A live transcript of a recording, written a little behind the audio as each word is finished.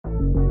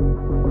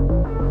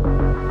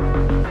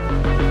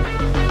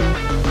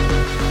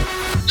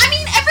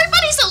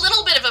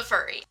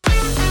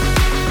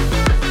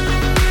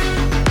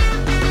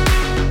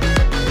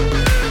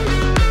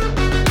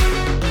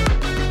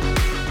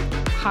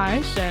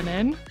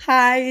Shannon.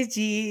 Hi,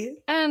 G.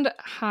 And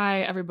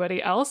hi,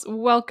 everybody else.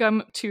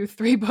 Welcome to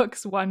 3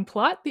 Books, 1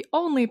 Plot, the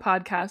only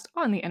podcast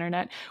on the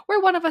internet where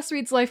one of us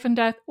reads Life and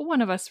Death,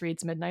 one of us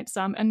reads Midnight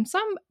Sun, and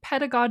some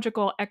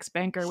pedagogical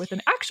ex-banker with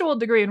an actual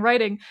degree in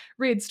writing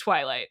reads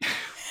Twilight.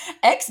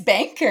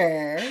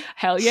 Ex-banker.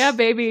 Hell yeah,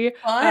 baby.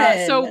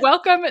 Fun. So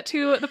welcome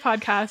to the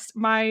podcast,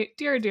 my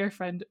dear, dear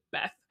friend,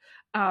 Beth,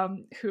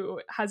 who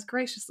has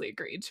graciously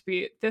agreed to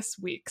be this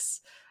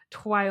week's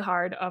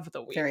Twihard of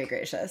the Week. Very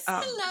gracious.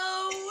 Hello.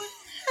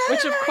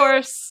 Which, of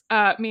course,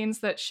 means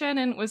that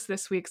Shannon was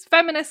this week's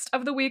Feminist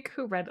of the Week,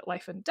 who read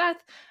Life and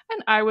Death,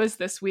 and I was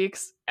this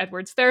week's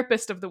Edward's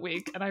Therapist of the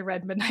Week, and I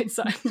read Midnight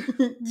Sun.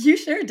 You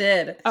sure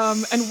did.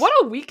 And what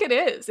a week it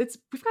is!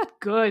 We've got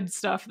good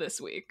stuff this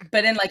week,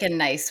 but in like a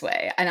nice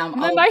way, and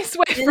nice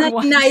way in for a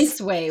once. nice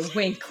way.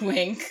 Wink,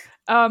 wink.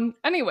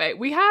 Anyway,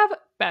 we have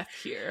Beth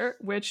here,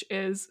 which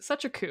is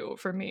such a coup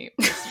for me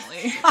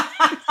personally,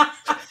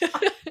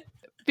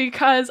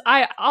 because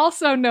I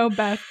also know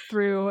Beth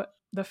through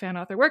the Fan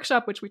Author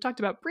Workshop, which we talked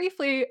about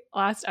briefly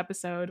last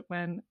episode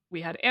when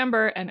we had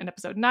Amber, and in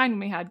episode 9 when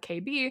we had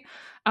KB.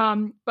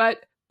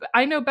 But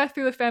I know Beth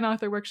through the Fan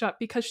Author Workshop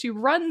because she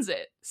runs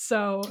it.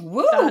 So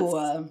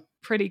that's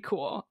pretty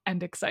cool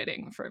and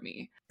exciting for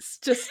me. It's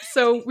just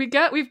so we've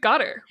got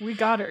her. We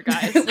got her,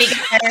 guys. We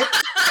got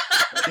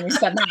her.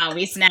 Somehow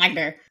we snagged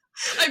her.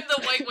 I'm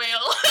the white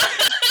whale.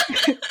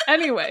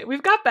 Anyway,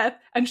 we've got Beth,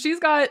 and she's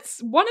got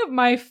one of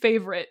my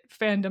favorite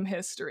fandom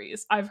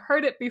histories. I've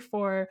heard it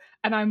before,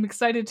 and I'm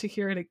excited to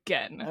hear it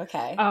again.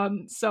 Okay.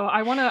 So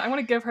I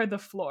wanna give her the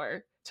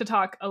floor to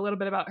talk a little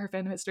bit about her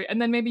fandom history, and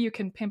then maybe you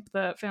can pimp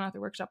the Fan Author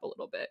Workshop a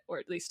little bit, or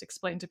at least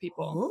explain to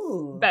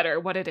people better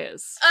what it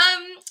is.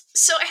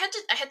 So I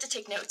had to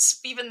take notes,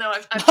 even though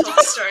I've told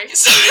the story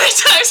so many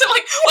times. I'm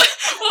like,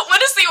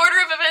 what is the order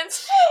of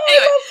events?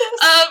 Anyway,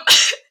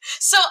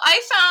 so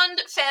I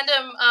found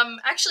fandom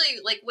actually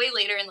like way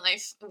later in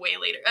life. Way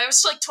later. I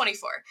was like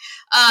 24,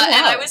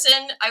 and I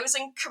was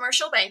in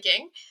commercial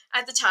banking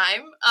at the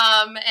time,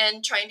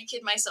 and trying to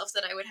kid myself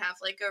that I would have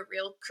like a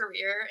real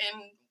career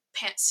in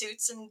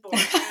pantsuits and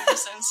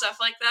boardrooms and stuff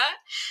like that.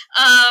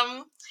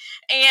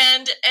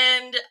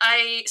 And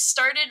I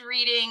started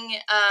reading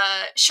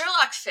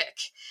Sherlock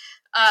fic,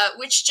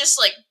 which just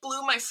like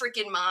blew my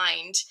freaking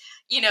mind.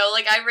 You know,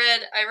 like I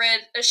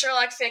read a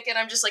Sherlock fic, and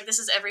I'm just like, this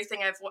is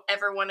everything I've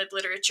ever wanted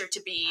literature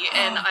to be,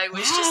 and I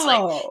was just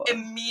like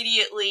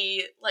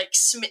immediately like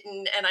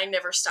smitten, and I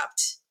never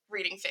stopped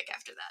reading fic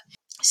after that.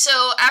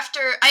 So after,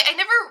 I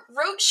never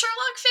wrote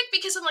Sherlock fic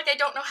because I'm like, I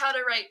don't know how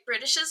to write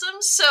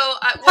Britishisms. So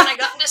when I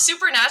got into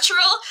Supernatural,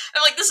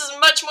 I'm like, this is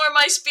much more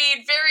my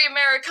speed, very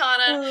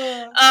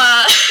Americana.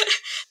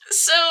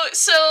 So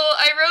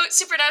I wrote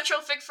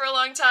Supernatural fic for a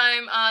long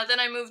time. Then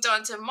I moved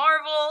on to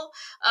Marvel,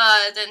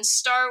 then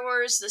Star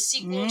Wars, the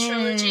sequel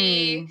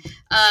trilogy,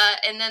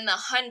 and then The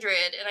 100.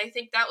 And I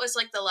think that was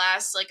like the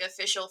last like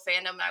official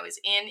fandom I was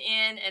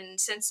in. And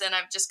since then,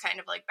 I've just kind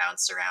of like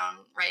bounced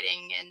around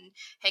writing and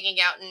hanging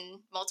out in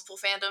multiple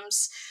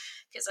fandoms,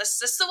 because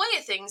that's the way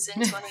of things in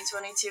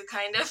 2022,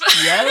 kind of.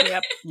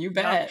 Yep, you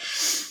bet.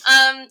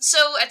 So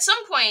at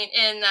some point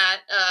in that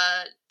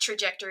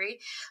trajectory,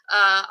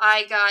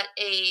 I got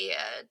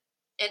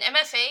an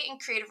MFA in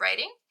creative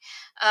writing,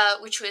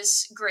 which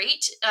was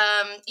great,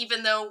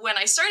 even though when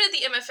I started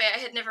the MFA, I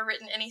had never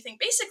written anything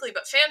basically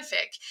but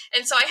fanfic,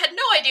 and so I had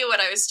no idea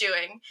what I was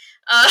doing.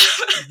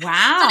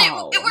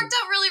 Wow. But it worked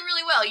out really,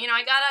 really well. You know,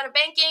 I was out of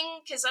banking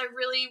because I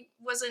really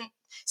wasn't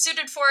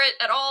suited for it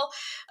at all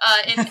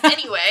in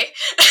any way.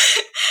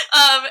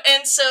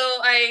 And so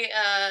I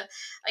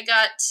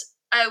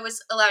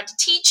was allowed to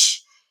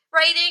teach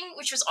writing,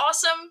 which was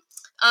awesome.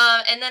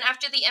 And then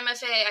after the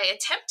MFA, I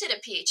attempted a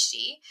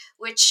PhD,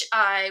 which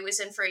I was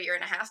in for 1.5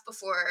 years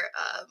before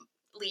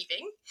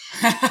leaving.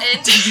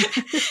 And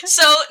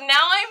so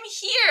now I'm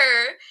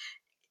here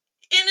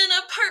in an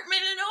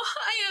apartment in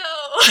Ohio.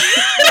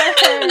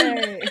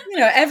 Hey. You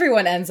know,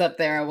 everyone ends up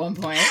there at one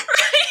point.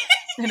 Right?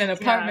 In an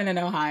apartment in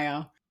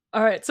Ohio.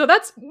 All right, so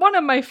that's one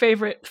of my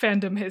favorite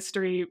fandom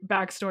history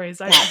backstories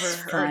I've ever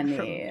heard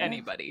from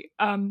anybody.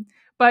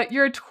 But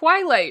your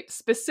Twilight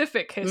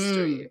specific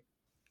history,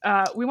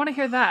 we want to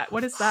hear that.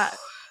 What is that?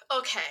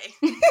 Okay.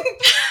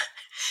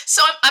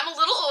 So I'm a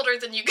little older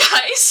than you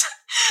guys,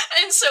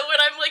 and so when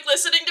I'm like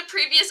listening to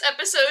previous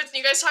episodes and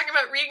you guys talking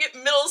about reading at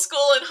middle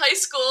school and high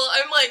school,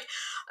 I'm like,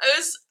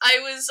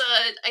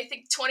 I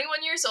think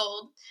 21 years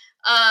old.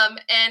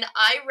 And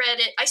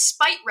I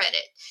spite read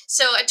it.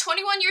 So at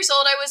 21 years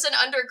old, I was an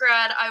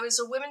undergrad. I was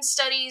a women's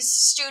studies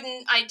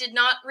student. I did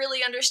not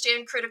really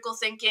understand critical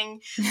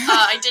thinking.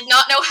 I did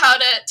not know how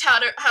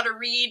to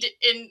read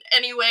in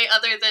any way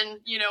other than,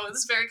 you know,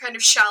 this very kind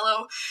of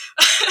shallow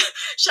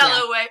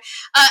way.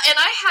 And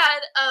I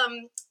had,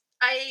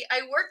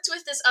 I worked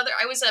with this other.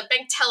 I was a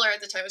bank teller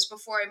at the time. It was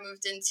before I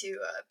moved into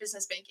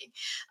business banking.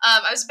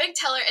 I was a bank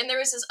teller, and there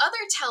was this other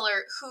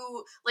teller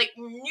who like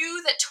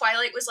knew that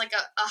Twilight was like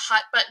a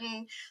hot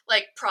button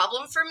like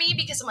problem for me,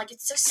 because I'm like,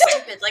 it's so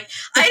stupid. Like,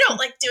 I don't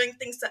like doing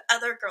things that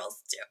other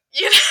girls do.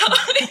 You know?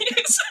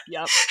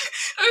 Yep.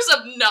 It was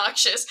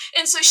obnoxious.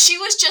 And so she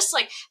was just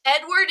like,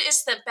 Edward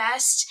is the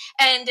best,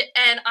 and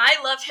I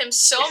love him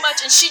so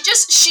much. And she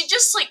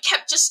just like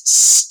kept just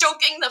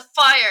stoking the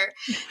fire.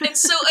 And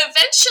so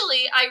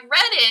eventually I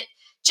read it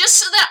just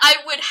so that I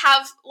would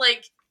have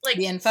like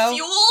the info?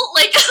 Fuel,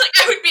 like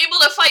I would be able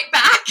to fight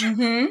back.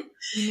 Mm-hmm.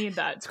 You need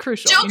that. It's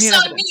crucial. Joke's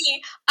on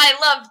me. I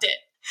loved it.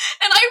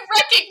 And I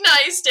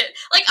recognized it.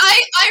 Like,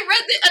 I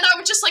read it, and I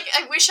was just like,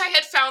 I wish I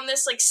had found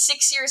this, like,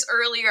 6 years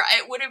earlier.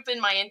 It would have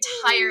been my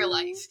entire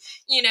life,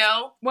 you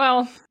know?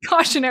 Well,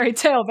 cautionary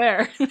tale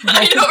there.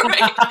 I know,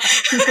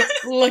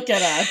 right? Look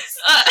at us.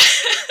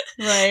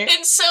 Right.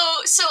 And so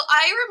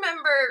I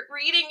remember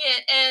reading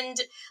it, and,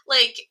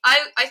 like,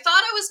 I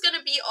thought I was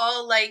gonna be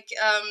all, like,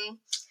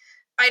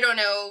 I don't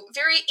know,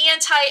 very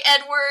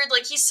anti-Edward,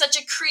 like, he's such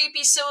a creep,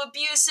 he's so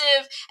abusive,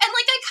 and,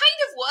 like, I kind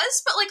of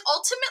was, but, like,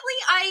 ultimately,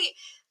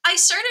 I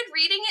started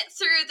reading it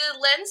through the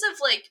lens of,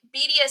 like,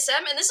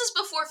 BDSM, and this is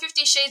before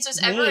 50 Shades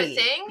was ever a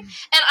thing,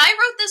 and I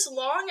wrote this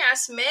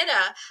long-ass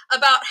meta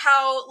about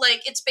how,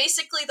 like, it's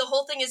basically the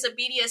whole thing is a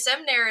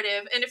BDSM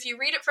narrative, and if you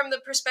read it from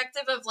the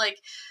perspective of, like,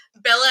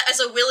 Bella as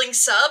a willing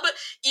sub,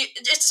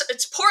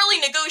 it's poorly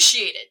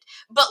negotiated,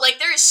 but, like,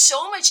 there is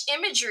so much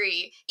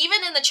imagery,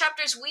 even in the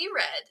chapters we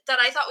read, that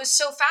I thought was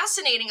so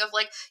fascinating of,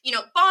 like, you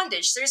know,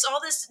 bondage, there's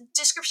all this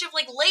description of,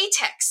 like,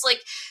 latex,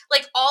 like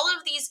all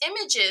of these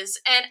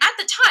images, and at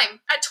the time,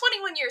 at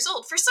 21 years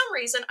old, for some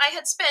reason, I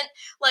had spent,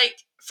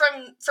 like,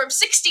 from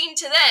 16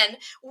 to then,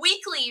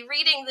 weekly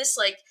reading this,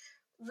 like,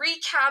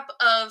 recap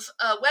of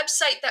a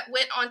website that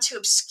went onto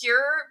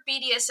obscure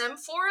BDSM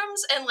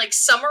forums and, like,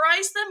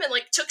 summarized them and,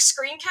 like, took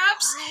screen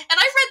caps. And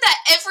I read that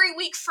every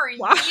week for years.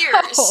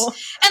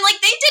 And,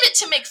 like, they did it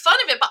to make fun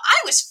of it, but I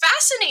was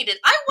fascinated.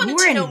 I wanted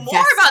to know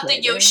more about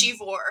the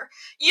Yoshivore.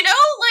 You know?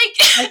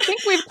 Like... I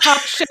think we've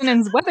topped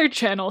Shannon's Weather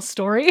Channel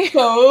story.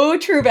 So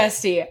true,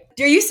 bestie.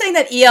 Are you saying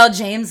that E.L.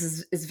 James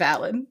is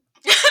valid?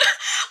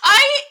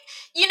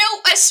 You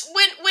know,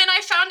 when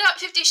I found out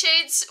 50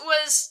 Shades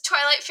was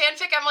Twilight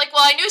fanfic, I'm like,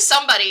 well, I knew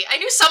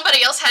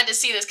somebody else had to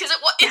see this, because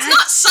it's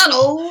not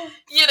subtle, so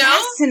you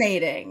know?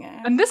 Fascinating.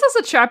 And this is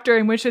a chapter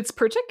in which it's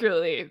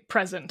particularly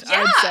present,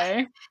 yeah, I'd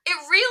say.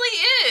 It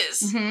really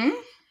is. Mm-hmm.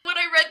 When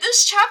I read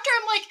this chapter,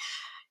 I'm like,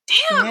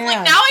 damn,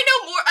 like, now I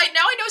know more,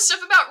 now I know stuff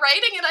about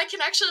writing, and I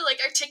can actually, like,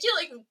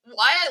 articulate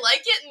why I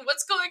like it and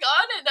what's going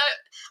on, and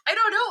I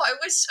don't know, I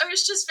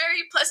was just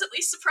very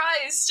pleasantly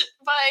surprised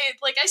by,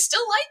 like, I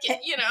still like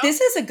it, you know? This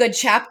is a good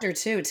chapter,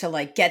 too, to,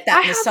 like, get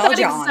that nostalgia on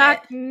it. I had that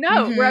exact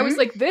note, where I was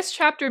like, this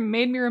chapter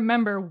made me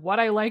remember what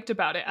I liked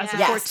about it as a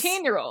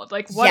 14-year-old,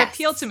 like, what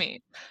appealed to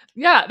me.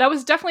 Yeah, that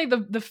was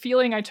definitely the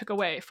feeling I took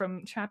away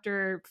from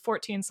chapter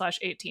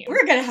 14/18.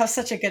 We're going to have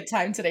such a good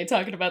time today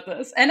talking about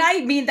this. And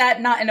I mean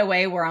that not in a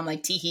way where I'm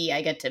like, teehee,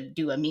 I get to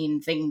do a mean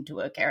thing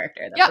to a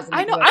character. That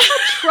I know. I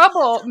had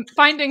trouble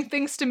finding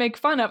things to make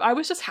fun of. I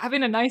was just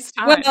having a nice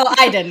time. Well,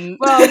 I didn't.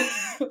 Well,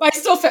 I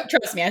still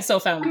trust me, I still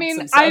found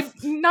some stuff.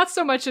 Not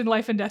so much in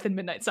Life and Death and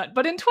Midnight Sun,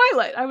 but in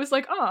Twilight, I was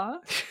like, ah.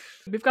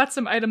 We've got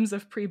some items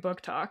of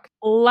pre-book talk.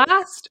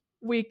 Last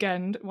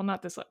weekend, well,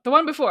 not this, the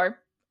one before,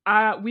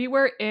 we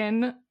were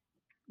in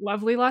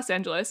lovely Los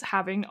Angeles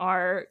having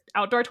our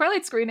outdoor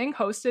Twilight screening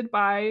hosted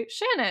by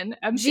Shannon,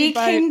 MC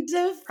by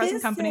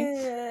Present Company.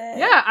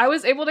 Yeah, I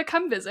was able to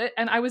come visit,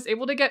 and I was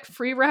able to get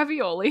free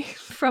ravioli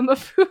from a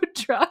food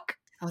truck.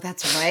 Oh,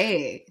 that's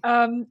right.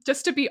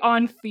 Just to be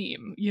on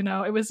theme, you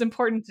know, it was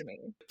important to me.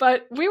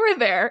 But we were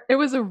there. It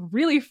was a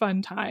really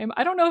fun time.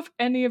 I don't know if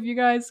any of you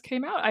guys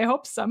came out. I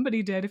hope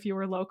somebody did if you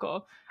were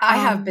local. I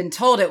have been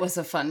told it was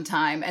a fun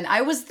time, and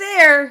I was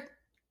there.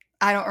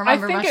 I don't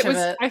remember much of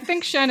it. I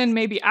think Shannon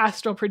maybe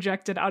astral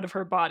projected out of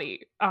her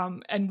body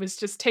and was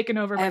just taken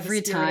over by the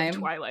spirit of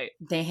Twilight.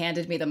 They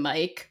handed me the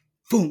mic.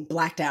 Boom,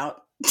 blacked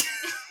out.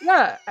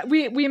 Yeah,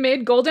 we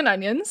made golden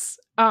onions,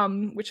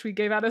 which we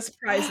gave out as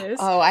prizes.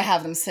 Oh, I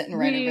have them sitting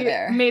right over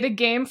there. We made a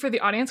game for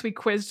the audience. We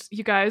quizzed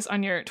you guys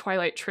on your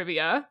Twilight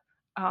trivia,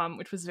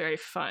 which was very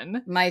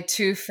fun. My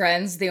two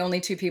friends, the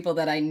only two people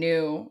that I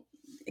knew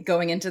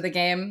going into the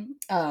game,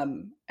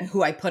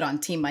 who I put on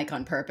Team Mike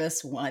on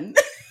purpose, won.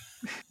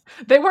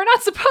 They were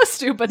not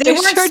supposed to, but they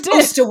weren't sure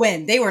supposed did. to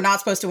win. They were not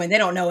supposed to win. They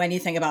don't know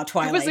anything about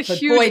Twilight, but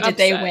boy, did upset.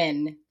 they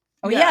win.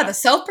 Oh yeah, the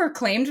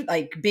self-proclaimed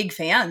like big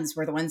fans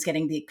were the ones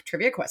getting the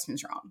trivia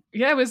questions wrong.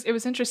 Yeah, it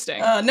was interesting.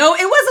 No,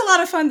 it was a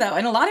lot of fun though,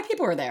 and a lot of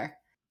people were there.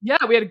 Yeah,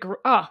 we had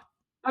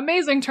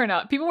Amazing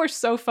turnout. People were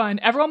so fun.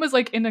 Everyone was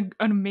like in an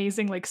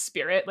amazing like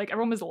spirit. Like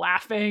everyone was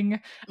laughing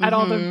at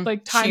all the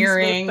like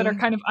times that are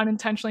kind of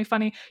unintentionally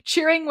funny.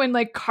 Cheering when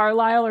like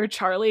Carlisle or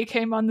Charlie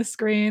came on the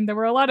screen. There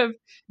were a lot of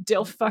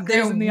dilf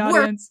fuckers in the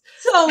audience.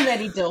 So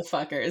many dilf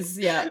fuckers.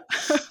 Yeah.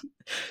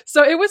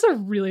 So it was a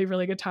really,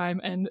 really good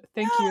time. And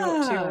thank you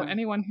to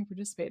anyone who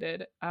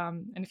participated.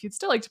 And if you'd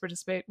still like to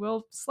participate,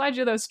 we'll slide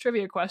you those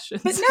trivia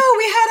questions. But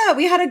no,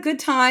 we had a good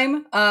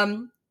time.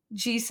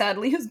 G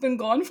sadly has been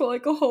gone for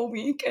like a whole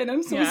week, and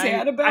I'm so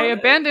sad about it. I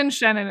abandoned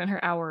Shannon in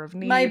her hour of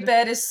need. My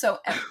bed is so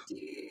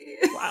empty.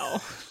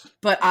 Wow.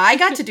 But I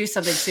got to do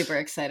something super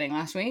exciting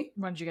last week.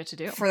 What did you get to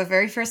do? For the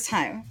very first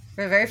time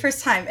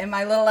in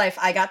my little life,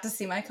 I got to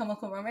see My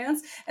Chemical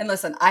Romance. And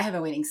listen, I have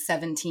been waiting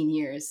 17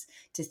 years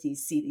to see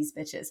these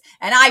bitches.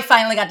 And I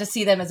finally got to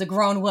see them as a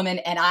grown woman,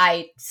 and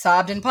I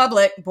sobbed in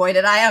public. Boy,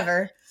 did I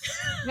ever.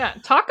 Yeah,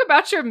 talk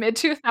about your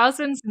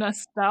mid-2000s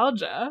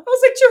nostalgia. I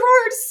was like,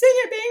 Gerard, sing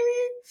it,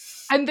 baby.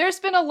 And there's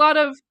been a lot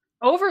of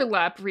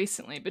overlap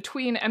recently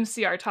between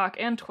MCR Talk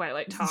and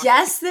Twilight Talk.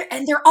 Yes,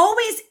 there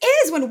always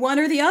is when one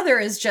or the other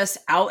is just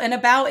out and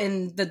about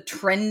in the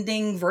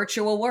trending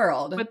virtual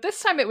world. But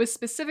this time it was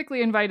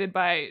specifically invited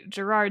by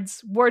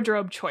Gerard's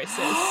wardrobe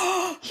choices.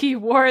 He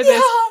wore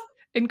this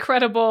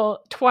incredible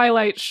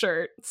Twilight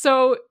shirt.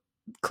 So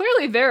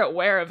clearly they're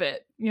aware of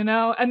it, you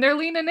know, and they're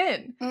leaning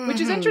in,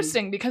 which is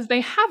interesting because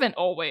they haven't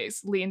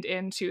always leaned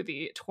into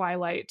the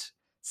Twilight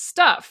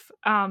stuff.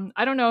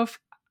 I don't know if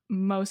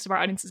most of our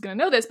audience is going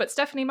to know this, but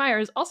Stephenie Meyer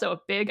is also a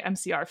big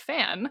MCR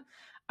fan,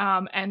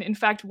 and in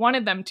fact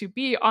wanted them to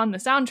be on the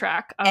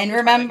soundtrack of and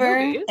remember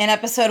in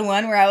episode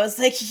 1 where I was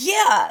like,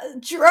 yeah,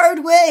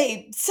 Gerard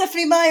Way,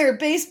 Stephenie Meyer,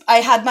 bass.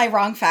 I had my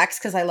wrong facts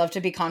because I love to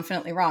be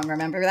confidently wrong.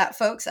 Remember that,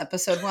 folks?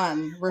 Episode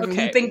 1. We're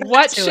looping back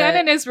what to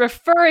Shannon it. is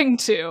referring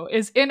to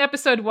is in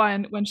episode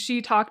 1 when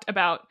she talked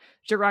about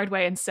Gerard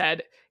Way and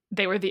said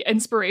they were the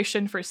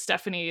inspiration for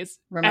Stephanie's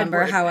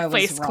Remember Edward how I was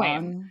face wrong?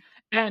 Claim.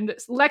 And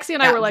Lexi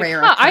and I were like,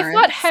 I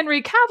thought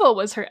Henry Cavill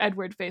was her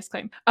Edward face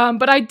claim.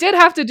 But I did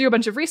have to do a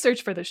bunch of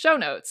research for the show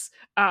notes.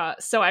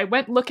 So I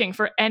went looking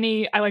for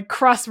I like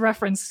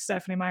cross-referenced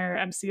Stephenie Meyer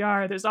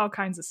MCR. There's all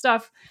kinds of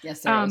stuff.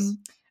 Yes, there is.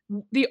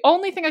 The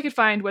only thing I could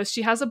find was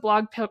she has a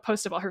blog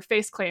post of all her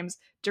face claims.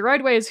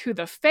 Gerard Way is who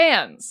the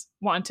fans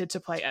wanted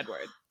to play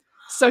Edward.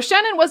 So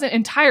Shannon wasn't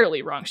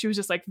entirely wrong. She was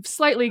just like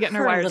slightly getting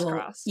her wires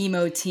crossed.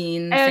 Emo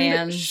teen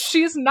and fan.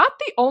 She's not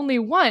the only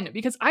one,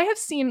 because I have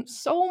seen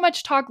so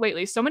much talk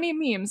lately, so many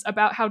memes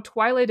about how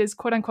Twilight is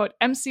quote unquote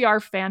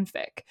MCR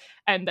fanfic,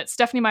 and that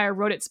Stephenie Meyer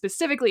wrote it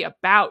specifically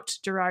about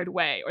Gerard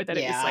Way, or that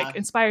it was like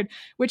inspired,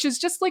 which is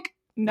just like,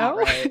 no,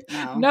 right.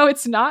 No,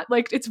 it's not.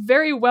 Like, it's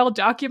very well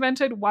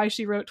documented why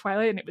she wrote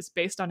Twilight, and it was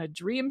based on a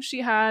dream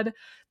she had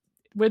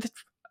with,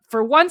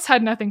 for once,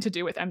 had nothing to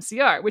do with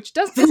MCR, which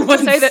doesn't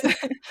say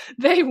that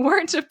they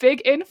weren't a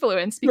big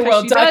influence, because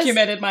well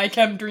documented my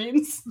chem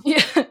dreams.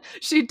 Yeah,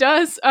 she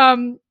does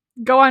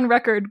go on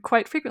record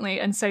quite frequently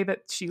and say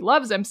that she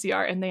loves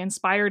MCR, and they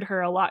inspired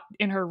her a lot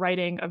in her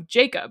writing of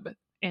Jacob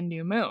in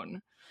New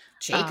Moon.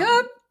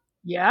 Jacob?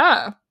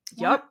 Yeah.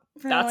 Yep.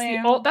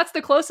 Really? That's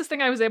the closest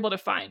thing I was able to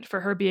find for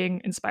her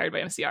being inspired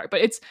by MCR,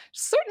 but it's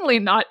certainly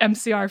not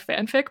MCR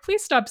fanfic.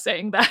 Please stop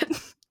saying that.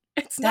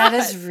 It's that not.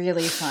 is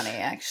really funny,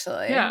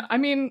 actually. Yeah, I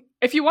mean,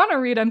 if you want to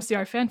read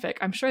MCR fanfic,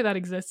 I'm sure that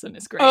exists and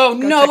is great. Oh,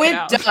 Go no,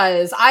 check it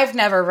does. I've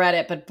never read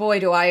it, but boy,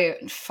 do I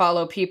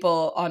follow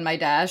people on my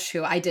dash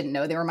who I didn't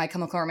know they were My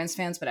Chemical Romance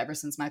fans, but ever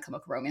since My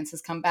Chemical Romance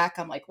has come back,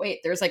 I'm like,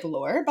 wait, there's like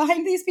lore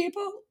behind these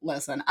people?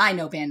 Listen, I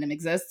know fandom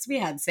exists. We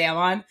had Sam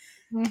on.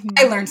 Mm-hmm.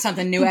 I learned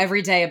something new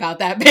every day about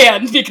that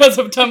band because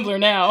of Tumblr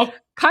now.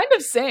 Kind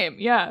of same,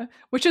 yeah.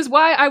 Which is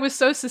why I was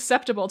so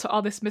susceptible to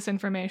all this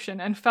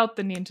misinformation and felt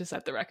the need to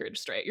set the record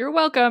straight. You're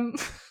welcome.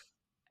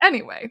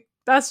 Anyway,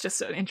 that's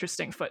just an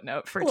interesting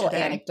footnote for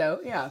today.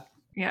 Anecdote, yeah.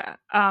 Yeah.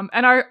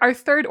 And our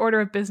third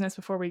order of business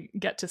before we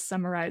get to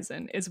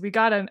summarizing is we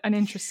got an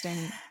interesting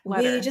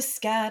letter. We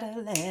just got a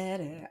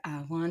letter.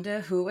 I wonder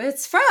who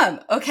it's from.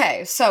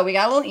 Okay, so we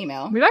got a little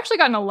email. We've actually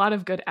gotten a lot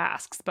of good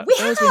asks, but we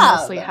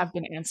mostly have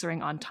been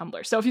answering on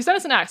Tumblr. So if you send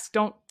us an ask,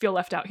 don't feel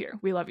left out here.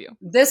 We love you.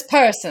 This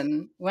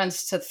person went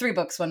to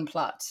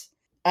 3books1plot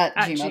at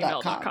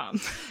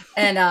gmail.com.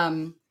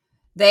 And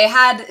they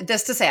had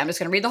this to say. I'm just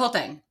going to read the whole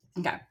thing.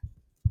 Okay.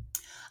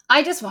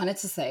 I just wanted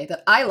to say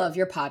that I love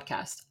your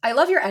podcast. I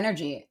love your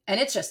energy, and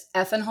it's just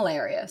effing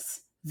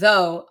hilarious.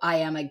 Though I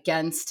am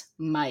against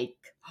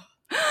Mike.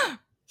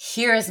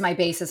 Here is my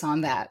basis on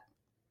that.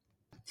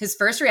 His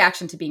first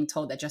reaction to being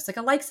told that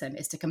Jessica likes him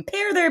is to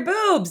compare their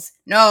boobs.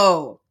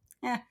 No.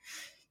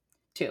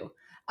 2.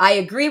 I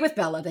agree with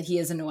Bella that he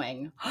is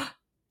annoying.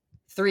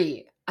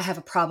 3. I have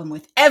a problem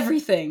with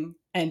everything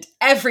and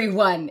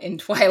everyone in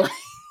Twilight.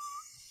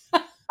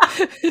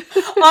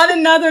 On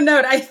another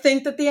note, I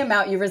think that the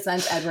amount you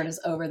resent Edward is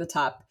over the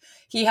top.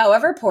 He,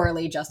 however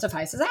poorly,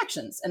 justifies his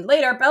actions. And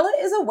later, Bella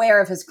is aware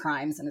of his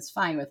crimes and is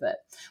fine with it.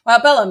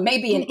 While Bella may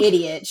be an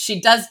idiot, she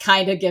does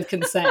kind of give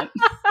consent.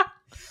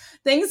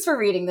 Thanks for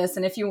reading this.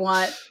 And if you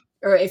want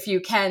or if you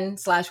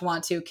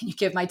can/want to, can you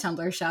give my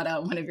Tumblr a shout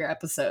out in one of your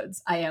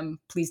episodes? I am.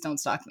 Please don't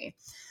stalk me.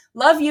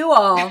 Love you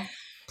all.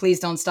 Please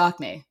don't stalk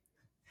me.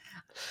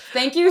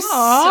 Thank you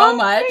so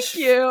much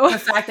for the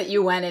fact that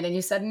you went in and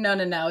you said,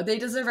 no, they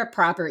deserve a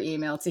proper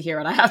email to hear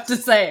what I have to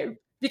say.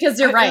 Because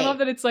you're right. I love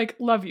that it's like,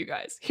 love you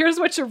guys. Here's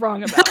what you're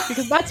wrong about.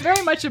 Because that's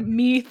very much a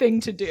me thing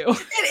to do. It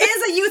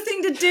is a you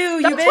thing to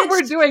do. That's what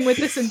we're doing with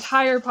this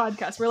entire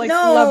podcast. We're like,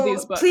 love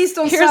these books. Please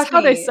don't Here's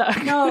how me. They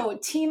suck. No,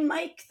 Team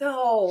Mike,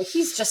 though.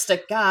 He's just a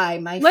guy,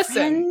 Listen,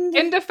 friend.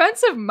 In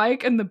defense of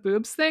Mike and the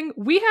boobs thing,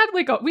 we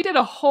did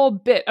a whole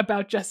bit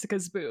about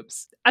Jessica's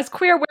boobs as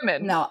queer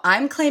women. No,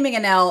 I'm claiming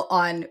an L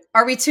on,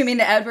 are we too mean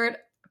to Edward?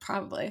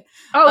 Probably.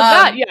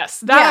 Oh,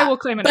 yes. I will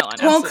claim an L on.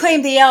 I won't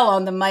claim the L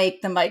on the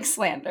Mike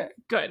slander.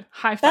 Good.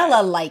 High five.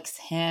 Bella likes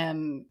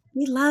him.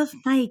 We love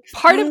Mike.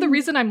 Part of the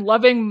reason I'm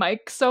loving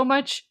Mike so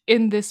much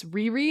in this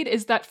reread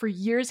is that for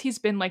years he's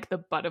been like the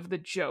butt of the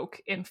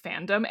joke in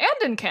fandom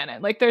and in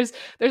canon. Like there's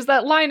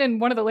that line in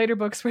one of the later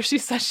books where she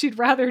says she'd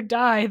rather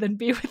die than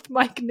be with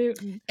Mike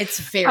Newton. It's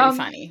very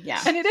funny,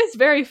 yeah. And it is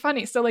very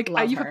funny. So like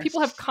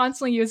people have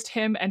constantly used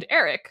him and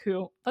Eric,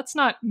 who, let's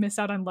not miss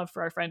out on love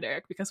for our friend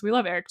Eric because we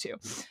love Eric too.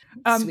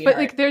 But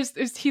like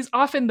he's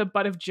often the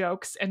butt of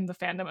jokes in the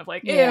fandom of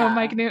like, ew,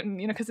 Mike Newton,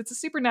 because it's a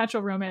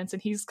supernatural romance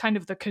and he's kind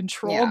of the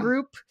control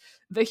group,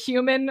 the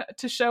human,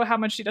 to show how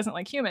much she doesn't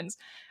like humans.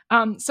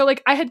 So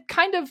like I had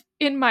kind of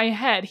in my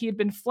head, he had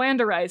been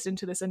flanderized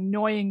into this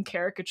annoying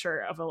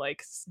caricature of a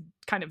like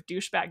kind of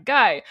douchebag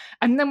guy.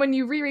 And then when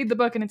you reread the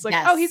book and it's like,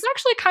 oh, he's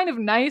actually kind of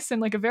nice and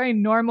like a very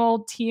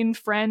normal teen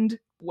friend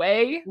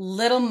way.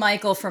 Little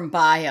Michael from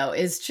Bio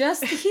he's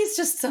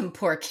just some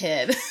poor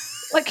kid.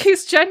 Like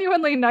he's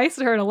genuinely nice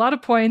to her at a lot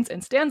of points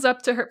and stands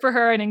up to her for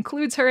her and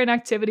includes her in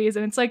activities.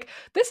 And it's like,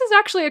 this is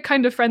actually a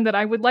kind of friend that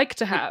I would like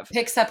to have.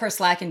 Picks up her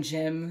slack in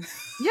gym.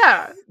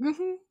 Yeah.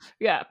 Mm-hmm.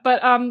 Yeah.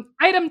 But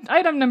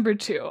item number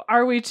 2,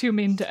 are we too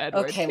mean to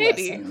Edward? Okay,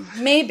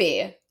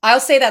 maybe. I'll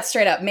say that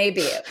straight up,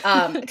 maybe.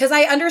 Because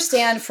I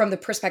understand from the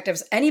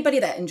perspectives, anybody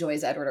that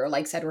enjoys Edward or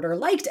likes Edward or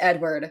liked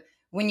Edward,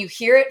 when you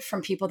hear it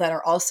from people that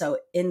are also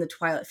in the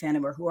Twilight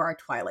fandom or who are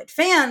Twilight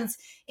fans,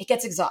 it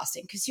gets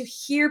exhausting because you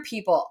hear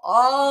people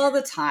all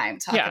the time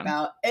talk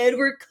about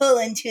Edward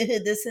Cullen,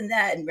 this and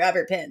that, and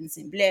Robert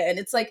Pattinson, blah. And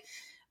it's like,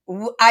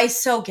 I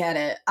so get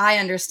it. I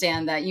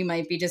understand that you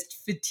might be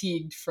just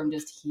fatigued from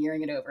just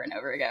hearing it over and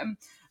over again.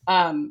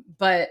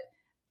 But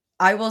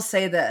I will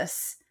say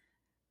this.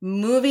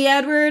 Movie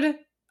Edward,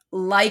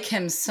 like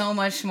him so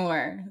much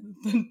more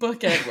than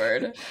book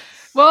Edward.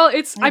 Well,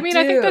 I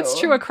think that's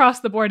true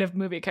across the board of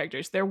movie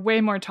characters. They're way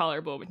more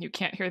tolerable when you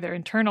can't hear their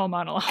internal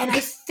monologue. And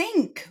I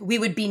think we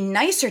would be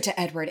nicer to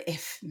Edward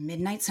if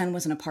Midnight Sun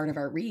wasn't a part of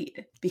our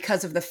read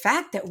because of the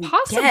fact that we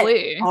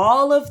get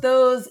all of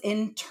those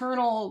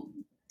internal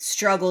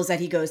struggles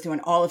that he goes through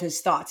and all of his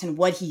thoughts and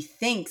what he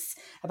thinks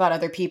about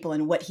other people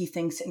and what he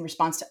thinks in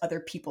response to other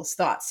people's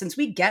thoughts. Since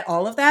we get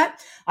all of that,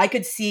 I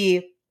could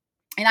see,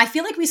 and I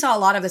feel like we saw a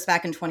lot of this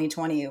back in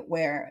 2020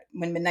 where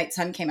when Midnight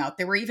Sun came out,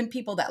 there were even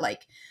people that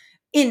like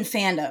in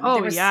fandom.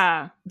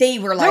 They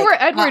were like, there were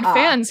Edward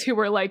fans who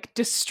were like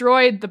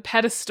destroyed the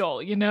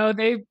pedestal,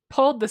 they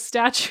pulled the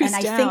statues down.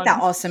 And I think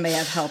that also may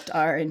have helped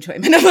our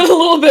enjoyment of it a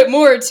little bit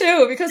more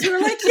too, because we were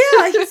like,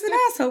 yeah, he's an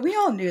asshole. We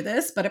all knew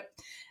this, but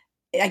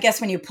I guess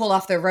when you pull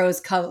off the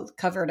rose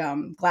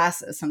covered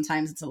glasses,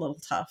 sometimes it's a little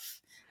tough.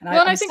 And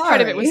I think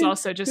part of it was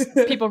also just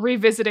people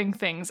revisiting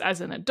things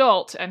as an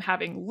adult and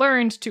having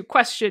learned to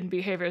question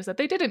behaviors that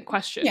they didn't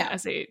question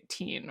as a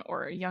teen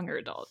or a younger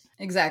adult.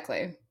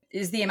 Exactly.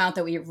 Is the amount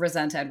that we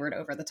resent Edward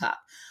over the top.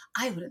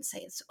 I wouldn't say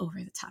it's over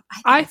the top.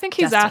 I think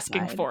he's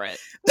asking for it.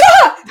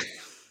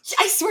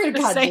 I swear to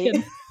God,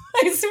 G.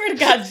 I swear to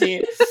God,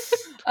 G.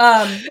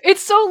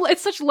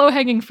 It's such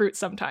low-hanging fruit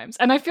sometimes.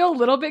 And I feel a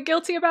little bit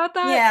guilty about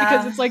that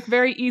because it's like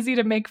very easy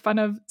to make fun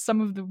of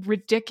some of the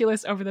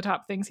ridiculous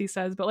over-the-top things he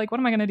says. But like, what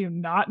am I going to do?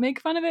 Not make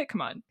fun of it?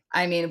 Come on.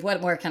 I mean,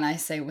 what more can I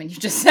say when you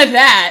just said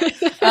that?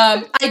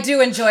 I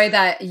do enjoy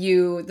that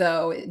you,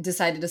 though,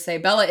 decided to say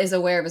Bella is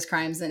aware of his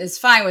crimes and is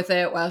fine with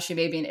it. While she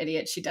may be an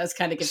idiot, she does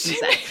kind of get some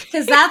say.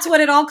 Because that's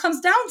what it all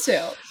comes down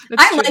to.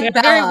 I like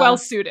Bella. Very well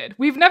suited.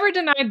 We've never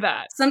denied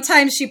that.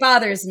 Sometimes she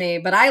bothers me,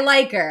 but I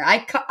like her.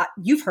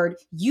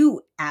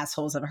 You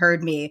assholes have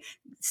heard me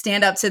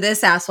stand up to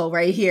this asshole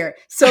right here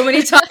so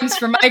many times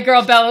for my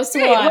girl Bella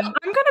Swan. Well, I'm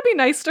going to be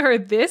nice to her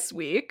this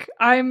week.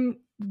 I'm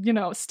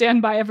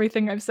stand by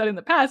everything I've said in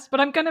the past,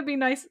 but I'm going to be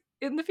nice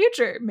in the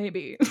future,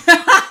 maybe.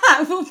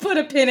 We'll put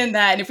a pin in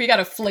that. And if we got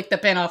to flick the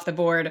pin off the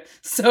board,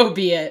 so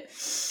be it.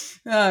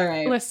 All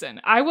right.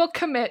 Listen, I will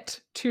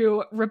recommit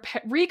to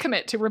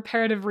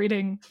reparative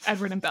reading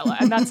Edward and Bella,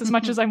 and that's as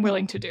much as I'm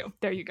willing to do.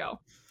 There you go.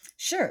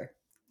 Sure.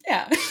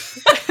 Yeah.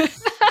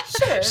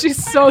 Sure.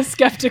 She's so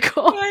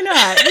skeptical. Why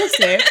not? We'll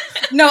see.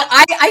 No,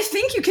 I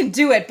think you can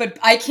do it, but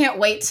I can't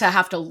wait to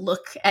have to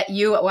look at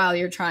you while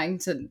you're trying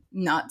to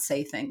not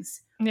say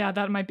things. Yeah,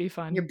 that might be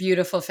fun. Your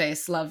beautiful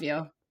face. Love you.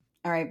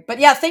 All right. But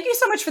yeah, thank you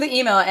so much for the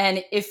email.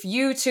 And if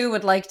you too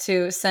would like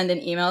to send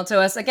an email to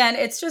us, again,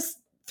 it's just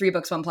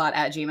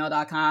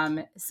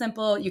 3books1plot@gmail.com.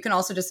 Simple. You can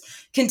also just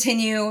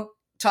continue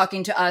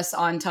talking to us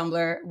on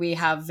Tumblr. We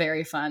have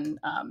very fun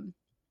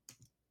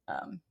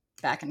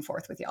back and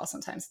forth with y'all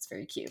sometimes. It's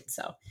very cute.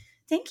 So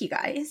thank you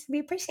guys. We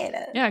appreciate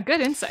it. Yeah,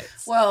 good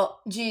insights. Well,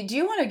 G, do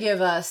you want to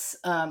give us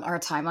our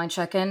timeline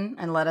check-in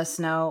and let us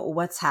know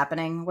what's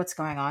happening? What's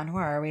going on?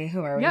 Where are we?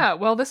 Who are we? Yeah,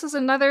 well, this is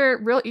another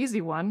real easy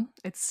one.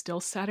 It's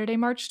still Saturday,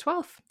 March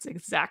 12th. It's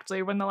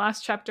exactly when the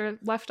last chapter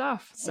left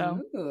off.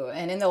 So, ooh,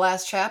 and in the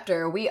last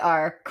chapter, we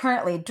are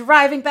currently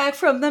driving back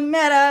from the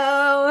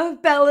meadow.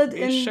 Bella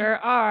we sure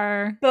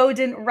are. Bo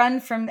didn't run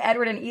from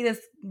Edward and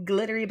Edith's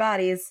glittery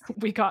bodies.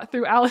 We got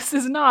through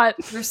Alice's knot.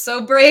 They're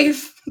so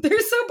brave. They're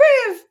so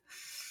brave.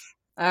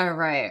 All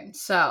right.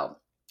 So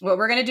what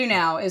we're going to do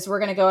now is we're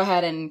going to go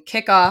ahead and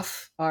kick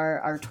off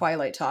our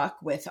Twilight talk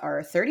with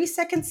our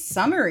 30-second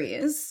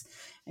summaries.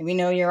 And we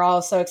know you're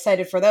all so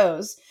excited for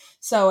those.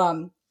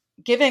 So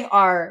giving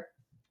our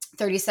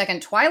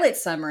 30-second Twilight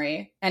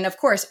summary. And of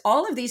course,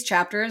 all of these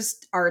chapters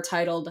are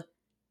titled,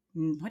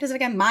 what is it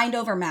again? Mind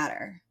Over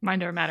Matter.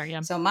 Mind Over Matter,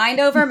 yeah. So Mind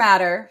Over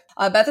Matter.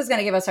 Beth is going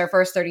to give us our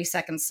first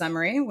 30-second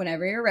summary.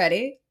 Whenever you're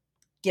ready,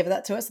 give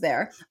that to us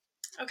there.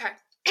 Okay.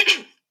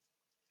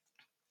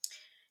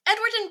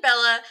 Edward and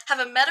Bella have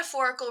a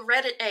metaphorical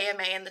Reddit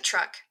AMA in the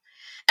truck.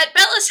 At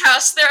Bella's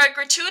house, there are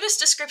gratuitous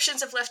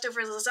descriptions of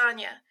leftover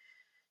lasagna.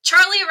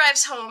 Charlie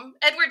arrives home,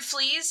 Edward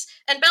flees,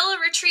 and Bella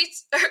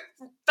reheats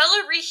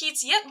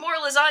yet more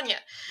lasagna.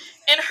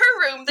 In her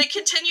room, they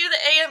continue the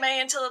AMA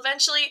until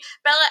eventually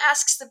Bella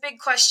asks the big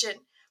question,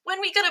 when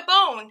we gonna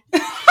bone?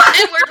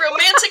 Edward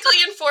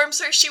romantically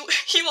informs her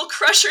he will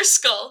crush her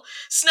skull.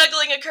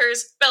 Snuggling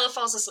occurs, Bella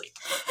falls asleep.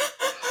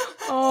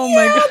 Oh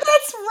my god.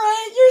 That's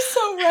right. You're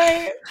so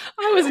right.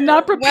 I was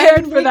not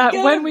prepared for that.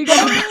 When we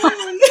gonna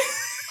bone?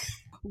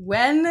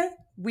 When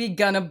we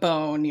gonna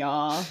bone,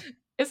 y'all?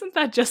 Isn't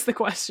that just the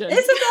question?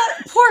 Isn't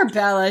that poor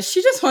Bella?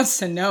 She just wants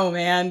to know,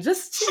 man.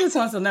 She just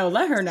wants to know.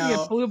 Let her know. She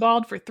get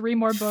blue-balled for 3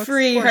 more books.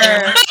 Free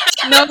her.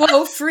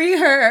 No, free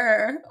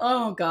her.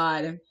 Oh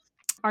god.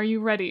 Are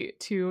you ready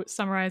to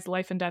summarize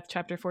Life and Death,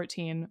 Chapter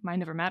 14,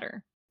 Mind Over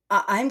Matter?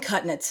 I'm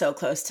cutting it so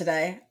close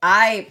today.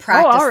 I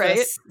practiced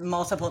this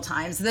multiple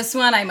times. This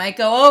one I might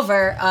go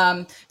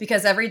over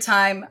because every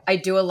time I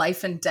do a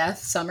Life and Death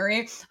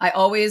summary, I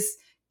always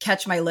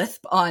catch my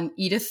lisp on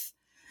Edith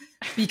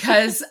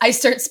because I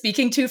start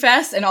speaking too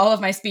fast and all of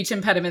my speech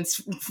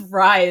impediments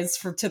rise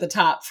to the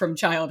top from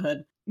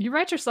childhood. You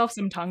write yourself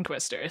some tongue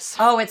twisters.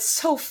 Oh, it's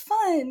so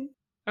fun.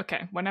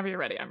 Okay, whenever you're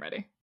ready, I'm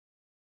ready.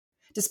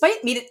 Despite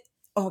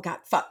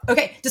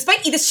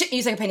Edith's shit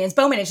music opinions,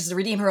 Bo manages to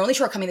redeem her only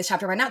shortcoming this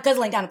chapter by not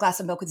guzzling down a glass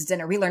of milk with his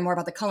dinner. We learn more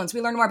about the Cullens.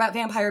 We learn more about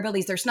vampire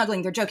abilities. They're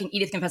snuggling, they're joking.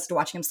 Edith confesses to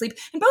watching him sleep.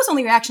 And Bo's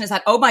only reaction is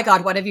that, oh my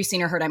god, what have you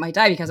seen or heard? I might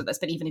die because of this.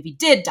 But even if he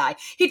did die,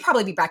 he'd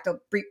probably be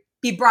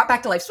brought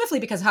back to life swiftly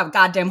because of how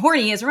goddamn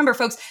horny he is. Remember,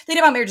 folks,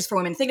 thinking about marriages for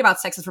women, thinking about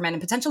sexes for men,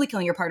 and potentially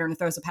killing your partner in the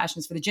throes of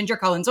passions for the ginger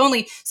Cullens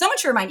only. Someone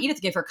should remind Edith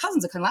to give her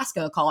cousins of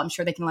Alaska a call. I'm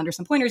sure they can lend her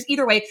some pointers.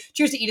 Either way,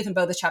 cheers to Edith and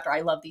Bo this chapter.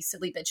 I love these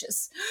silly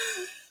bitches.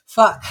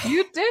 Fuck.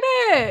 You did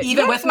it!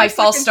 Even with my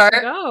false start?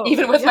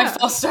 Even with my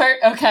false start?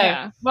 Okay.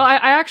 Yeah. Well, I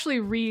actually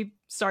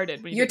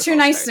restarted. You're too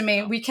nice to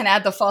me. So. We can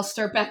add the false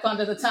start back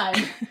onto the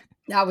time.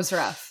 That was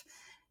rough.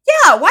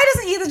 Yeah, why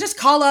doesn't Edith just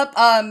call up,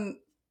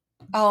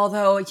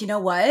 although, you know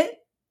what?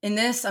 In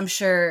this, I'm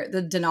sure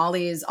the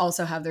Denali's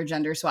also have their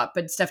gender swap,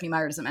 but Stephanie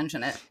Meyer doesn't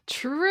mention it.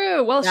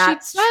 True. Well,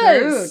 that's she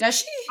does. True. Does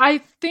she? I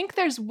think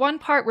there's one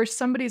part where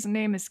somebody's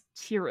name is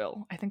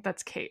Kirill. I think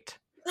that's Kate.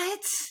 What?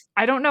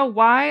 I don't know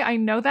why I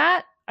know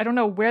that. I don't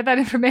know where that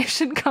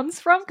information comes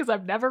from because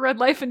I've never read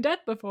Life and Death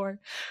before.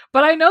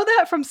 But I know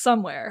that from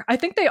somewhere. I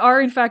think they are,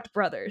 in fact,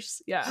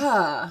 brothers.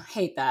 Yeah.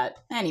 Hate that.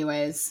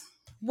 Anyways,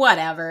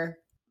 whatever.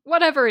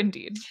 Whatever,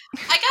 indeed. I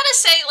gotta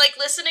say, like,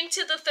 listening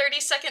to the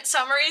 30-second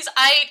summaries,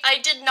 I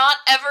did not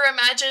ever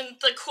imagine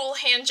the cool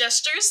hand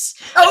gestures.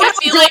 Oh, I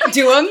feel like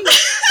do them.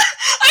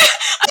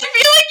 I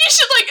feel like you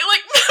should, like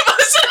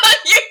post it on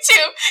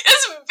YouTube.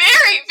 It's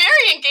very,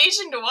 very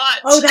engaging to watch.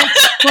 Oh,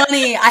 that's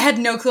funny. I had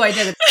no clue I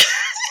did it.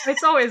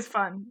 It's always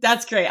fun.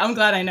 That's great. I'm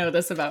glad I know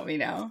this about me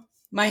now.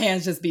 My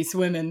hands just be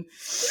swimming.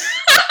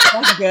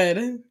 That's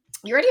good.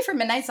 You ready for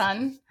Midnight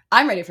Sun?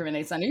 I'm ready for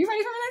Midnight Sun. Are you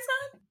ready for Midnight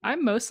Sun?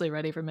 I'm mostly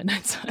ready for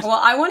Midnight Sun. Well,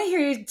 I want to hear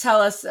you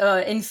tell us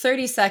in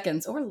 30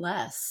 seconds or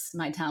less,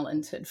 my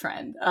talented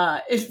friend,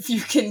 if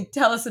you can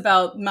tell us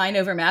about Mind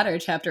Over Matter,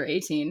 Chapter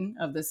 18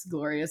 of this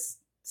glorious,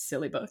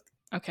 silly book.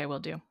 Okay, will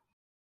do.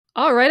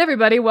 All right,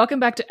 everybody,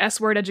 welcome back to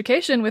S-Word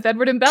Education with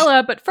Edward and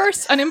Bella. But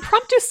first, an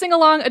impromptu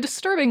sing-along, a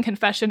disturbing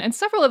confession, and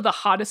several of the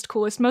hottest,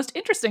 coolest, most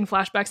interesting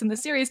flashbacks in the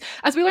series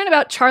as we learn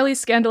about Charlie's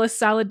scandalous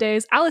salad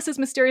days, Alice's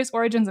mysterious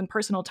origins and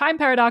personal time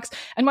paradox,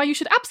 and why you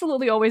should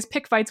absolutely always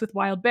pick fights with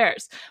wild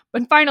bears.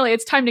 But finally,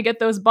 it's time to get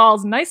those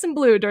balls nice and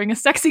blue during a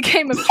sexy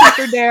game of Truth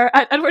or Dare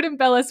at Edward and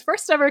Bella's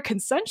first ever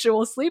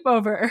consensual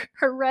sleepover.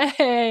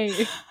 Hooray!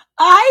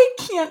 I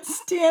can't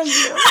stand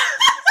you.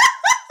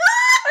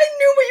 I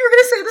knew what you were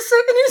going to say the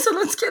second you said,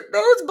 let's get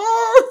those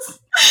balls.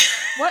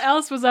 What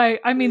else was I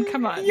mean,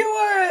 come on. You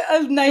are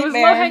a nightmare. It was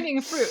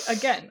low-hanging fruit.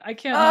 Again, I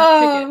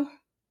can't pick it.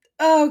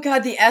 Oh,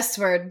 God, the S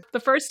word. The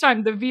first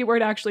time the V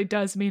word actually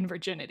does mean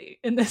virginity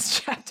in this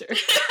chapter.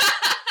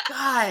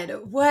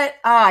 God, what?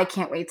 I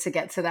can't wait to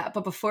get to that.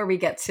 But before we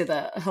get to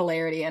the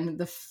hilarity and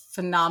the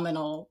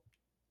phenomenal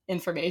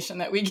information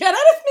that we get out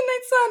of Midnight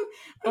Sun,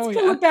 let's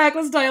pull it back.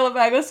 Let's dial it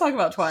back. Let's talk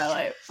about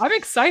Twilight. I'm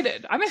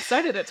excited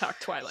to talk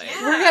Twilight.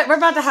 Yeah. We're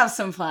about to have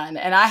some fun.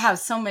 And I have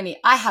so many,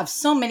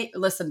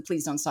 listen,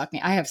 please don't stalk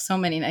me. I have so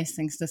many nice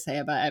things to say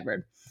about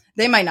Edward.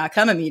 They might not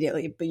come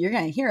immediately, but you're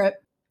going to hear it.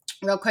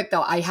 Real quick,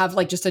 though, I have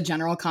like just a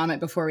general comment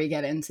before we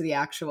get into the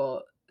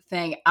actual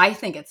thing. I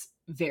think it's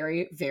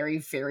very, very,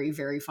 very,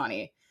 very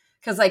funny.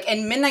 Because like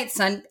in Midnight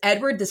Sun,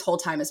 Edward this whole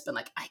time has been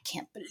like, I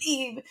can't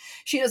believe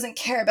she doesn't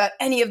care about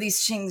any of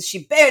these things.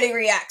 She barely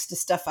reacts to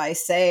stuff I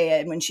say.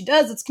 And when she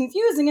does, it's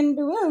confusing and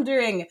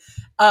bewildering.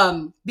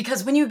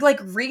 Because when you like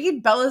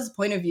read Bella's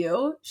point of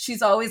view,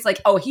 she's always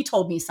like, oh, he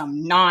told me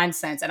some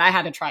nonsense. And I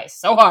had to try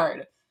so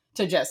hard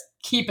to just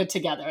keep it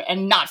together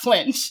and not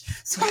flinch.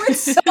 So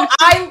it's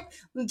I'm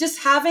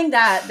just having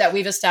that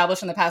we've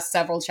established in the past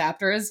several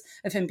chapters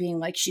of him being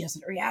like, she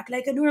doesn't react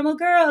like a normal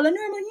girl, a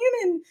normal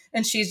human.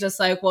 And she's just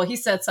like, well, he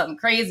said something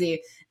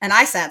crazy. And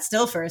I sat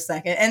still for a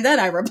second and then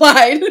I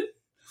replied.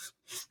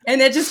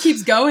 And it just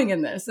keeps going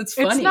in this. It's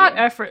funny. It's not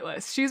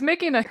effortless. She's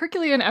making a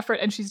Herculean effort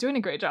and she's doing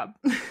a great job.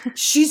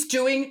 She's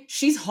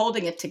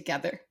holding it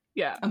together.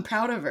 Yeah. I'm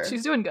proud of her.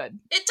 She's doing good.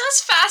 It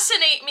does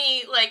fascinate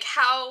me, like,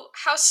 how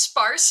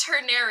sparse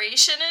her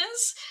narration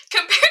is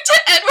compared to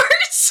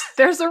Edward's.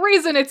 There's a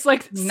reason it's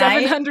like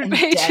 700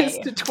 pages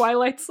to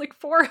Twilight's like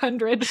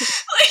 400.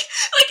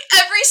 Like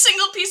every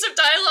single piece of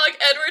dialogue,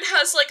 Edward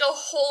has like a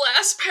whole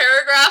ass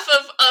paragraph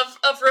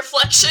of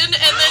reflection, and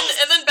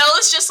then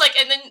Bella's just like,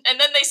 and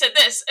then they said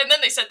this, and then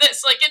they said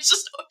this. Like it's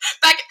just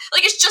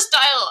it's just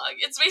dialogue.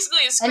 It's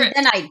basically a script.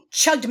 And then I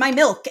chugged my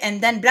milk,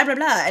 and then blah blah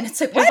blah, and it's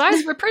like, what? His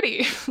eyes were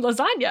pretty.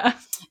 Lasagna.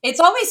 It's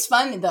always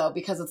fun though,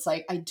 because it's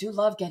like, I do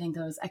love getting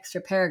those extra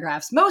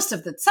paragraphs.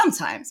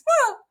 Sometimes,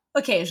 well,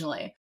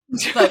 occasionally.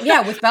 But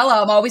yeah, with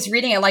Bella, I'm always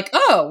reading it like,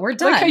 oh, we're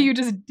done. Like how you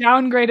just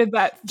downgraded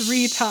that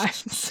 3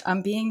 times.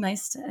 I'm being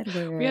nice to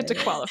Edward. We had to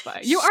qualify.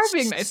 You are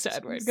being nice to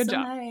Edward. Good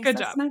job. Nice. Good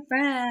That's job. my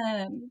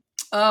friend.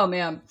 Oh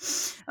man.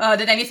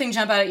 Did anything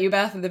jump out at you,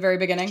 Beth, at the very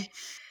beginning?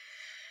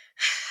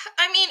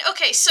 I mean,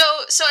 okay, so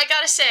I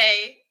gotta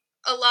say,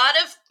 a lot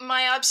of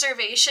my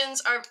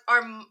observations are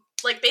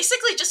like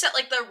basically just at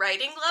like the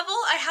writing level.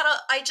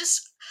 I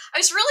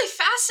was really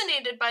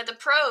fascinated by the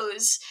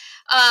prose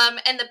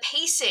and the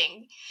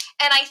pacing.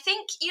 And I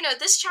think,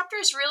 this chapter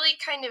is really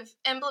kind of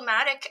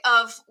emblematic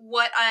of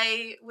what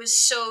I was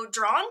so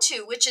drawn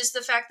to, which is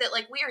the fact that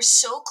like we are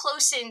so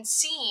close in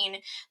scene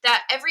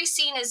that every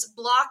scene is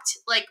blocked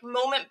like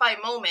moment by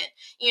moment.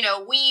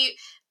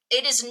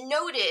 It is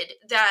noted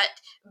that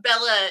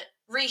Bella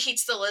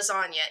reheats the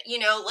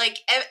lasagna, like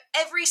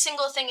every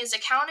single thing is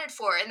accounted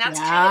for, and that's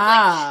kind of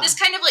like this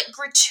kind of like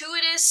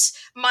gratuitous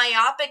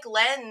myopic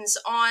lens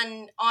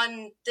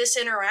on this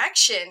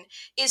interaction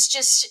is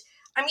just,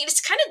 I mean,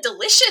 it's kind of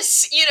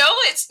delicious,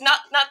 it's not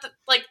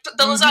like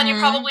the lasagna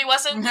probably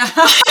wasn't.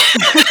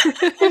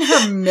 And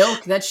her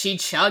milk that she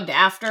chugged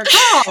after.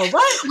 Oh,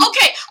 what?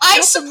 Okay,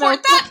 I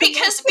support that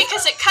because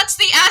it cuts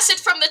the acid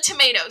from the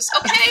tomatoes.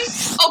 Okay.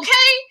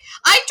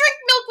 I drink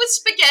milk with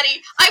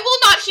spaghetti. I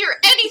will not hear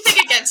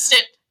anything against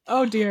it.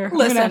 Oh dear. Listen,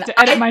 I'm gonna have to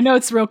edit my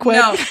notes real quick.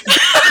 No.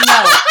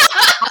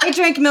 I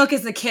drank milk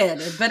as a kid,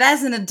 but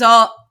as an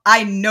adult,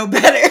 I know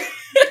better.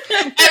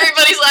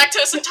 Everybody's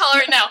lactose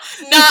intolerant now.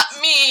 Not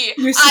me.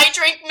 I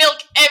drink milk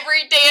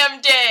every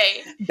damn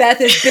day.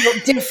 Beth is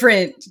built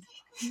different.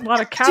 A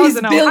lot of cows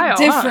in Ohio.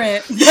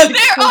 Different. Huh?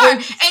 There are.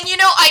 And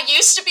I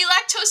used to be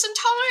lactose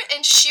intolerant,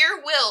 and sheer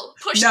will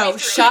pushed me through. No,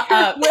 shut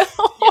up.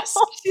 Yes.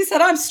 She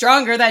said, I'm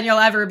stronger than you'll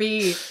ever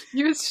be.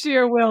 Use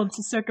sheer will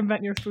to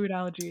circumvent your food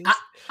allergies.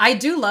 I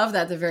do love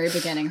that at the very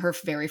beginning, her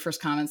very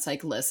first comment's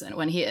like, listen,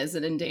 when he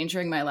isn't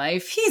endangering my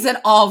life, he's an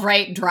all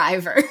right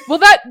driver. Well,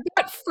 that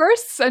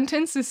first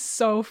sentence is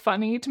so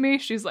funny to me.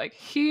 She's like,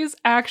 he's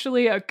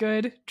actually a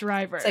good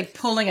driver. It's like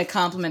pulling a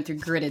compliment through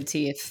gritted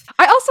teeth.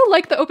 I also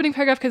like the opening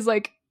paragraph because,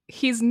 like,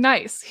 he's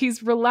nice,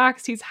 he's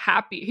relaxed, he's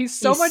happy. He's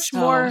so much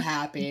more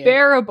happy.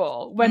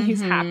 Bearable when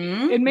he's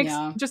happy. It makes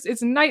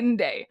it's night and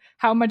day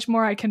how much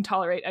more I can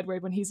tolerate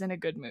Edward when he's in a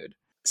good mood.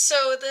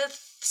 So the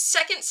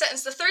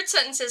third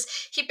sentence is,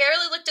 he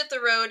barely looked at the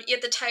road,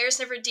 yet the tires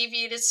never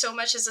deviated so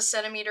much as a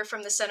centimeter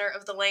from the center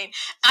of the lane.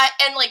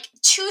 And like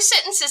 2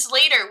 sentences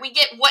later, we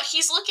get what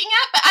he's looking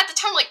at, but at the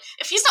time, like,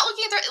 if he's not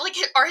looking at the, like,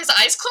 are his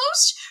eyes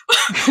closed?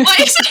 Why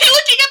isn't he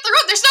looking at the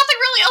road? There's nothing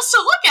really else to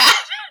look at.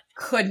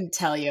 Couldn't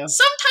tell you.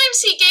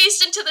 Sometimes he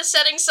gazed into the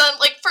setting sun.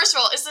 Like, first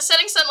of all, is the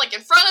setting sun like in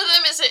front of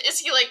them? Is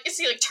he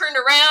like turned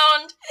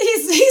around?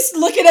 He's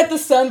looking at the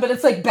sun, but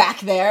it's like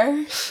back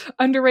there.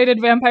 Underrated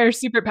vampire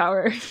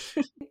superpower.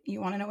 You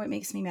want to know what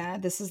makes me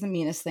mad? This is the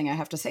meanest thing I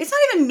have to say. It's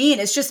not even mean.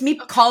 It's just me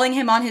calling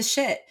him on his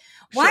shit.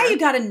 Why you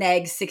gotta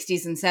neg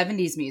 60s and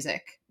 70s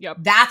music? Yep.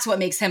 That's what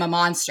makes him a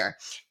monster.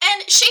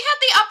 And she had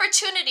the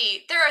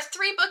opportunity. There are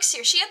 3 books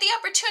here. She had the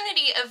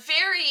opportunity of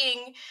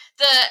varying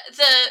the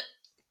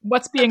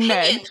what's being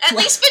opinion, negged. at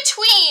least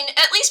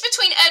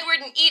between Edward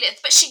and Edith,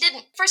 but she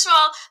didn't. First of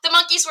all, the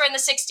Monkees were in the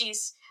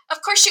 60s.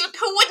 Of course, who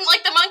wouldn't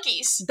like the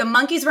Monkees? The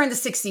Monkees were in the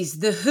 60s.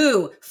 The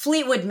Who,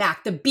 Fleetwood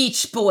Mac, the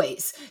Beach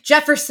Boys,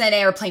 Jefferson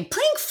Airplane,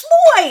 Pink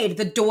Floyd,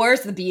 the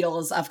Doors, the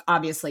Beatles,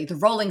 obviously, the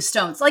Rolling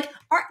Stones. Like,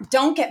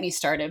 don't get me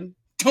started.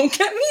 Don't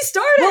get me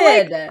started.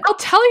 Well, like, I'll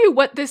tell you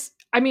what this...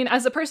 I mean,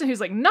 as a person who's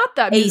like not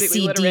that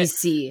musically literate,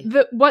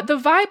 the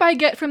vibe I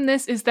get from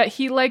this is that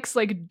he likes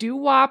like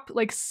doo-wop,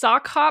 like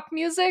sock hop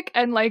music,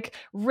 and like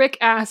Rick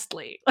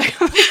Astley.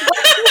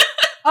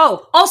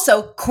 Oh,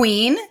 also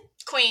Queen.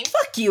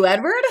 Fuck you,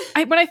 Edward.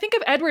 When I think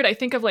of Edward, I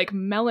think of like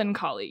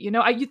melancholy. You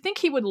know, you'd think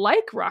he would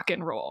like rock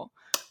and roll.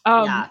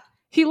 Yeah.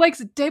 He likes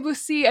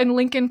Debussy and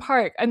Linkin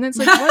Park, and then it's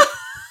like what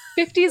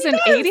 50s and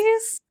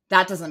 80s.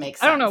 That doesn't make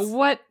sense. I don't know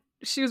what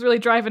she was really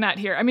driving at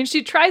here. I mean,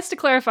 she tries to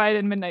clarify it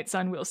in Midnight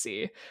Sun. We'll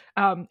see.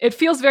 It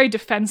feels very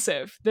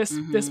defensive.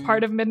 This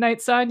part of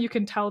Midnight Sun, you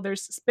can tell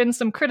there's been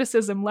some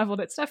criticism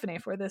leveled at Stephanie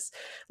for this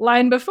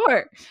line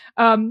before.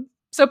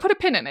 So put a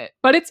pin in it.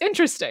 But it's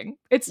interesting.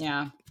 It's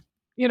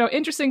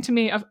interesting to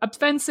me.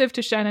 Offensive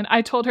to Shannon.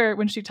 I told her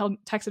when she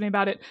texted me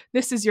about it,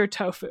 this is your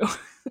tofu.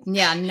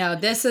 Yeah, no,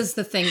 this is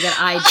the thing that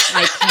I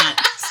can't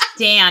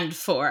stand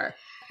for.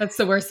 That's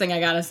the worst thing I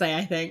gotta say,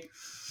 I think.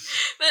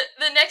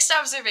 The next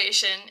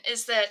observation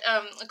is that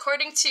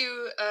according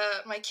to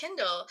my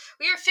Kindle,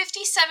 we are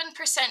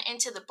 57%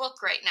 into the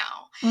book right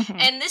now,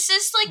 and this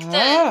is like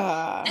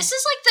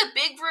the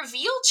big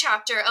reveal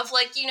chapter of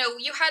like, you know,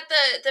 you had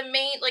the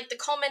main, like the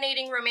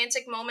culminating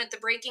romantic moment, the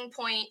breaking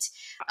point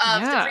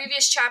of the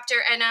previous chapter,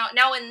 and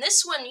now in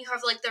this one you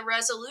have like the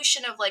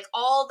resolution of like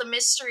all the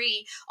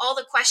mystery, all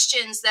the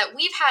questions that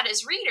we've had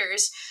as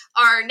readers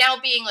are now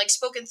being like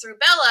spoken through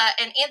Bella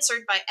and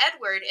answered by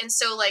Edward, and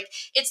so like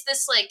it's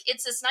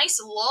this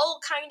nice lull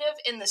kind of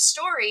in the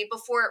story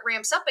before it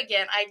ramps up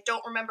again. I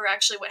don't remember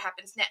actually what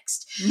happens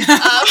next.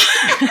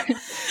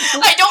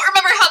 I don't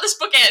remember how this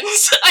book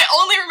ends. I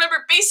only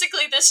remember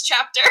basically this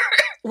chapter.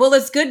 Well,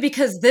 it's good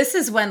because this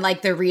is when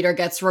like the reader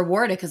gets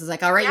rewarded because it's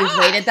like, all right, you've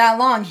waited that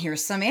long.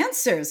 Here's some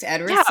answers.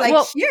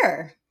 Edward's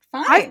here.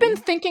 Fine. I've been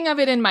thinking of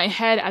it in my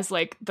head as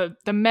like the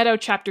Meadow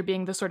chapter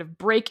being the sort of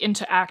break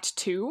into Act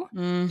 2.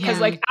 Because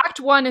like Act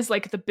 1 is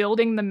like the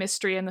building the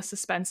mystery and the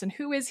suspense and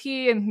who is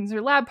he and who's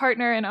her lab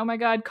partner and oh my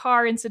god,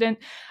 car incident.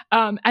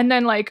 And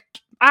then like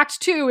Act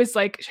 2 is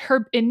like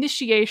her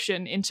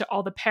initiation into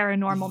all the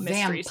paranormal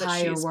mysteries that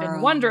she's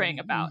been wondering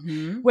about,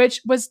 which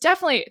was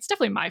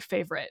definitely my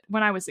favorite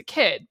when I was a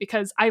kid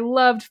because I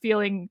loved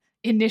feeling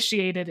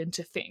initiated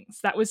into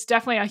things. That was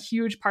definitely a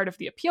huge part of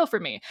the appeal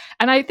for me.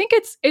 And I think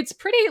it's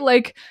pretty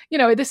like, you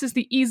know, this is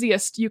the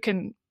easiest you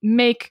can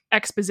make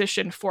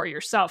exposition for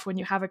yourself when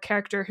you have a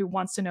character who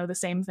wants to know the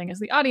same thing as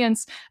the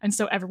audience. And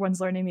so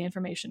everyone's learning the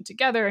information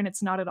together and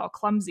it's not at all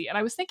clumsy. And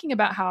I was thinking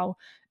about how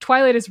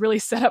Twilight is really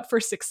set up for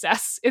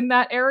success in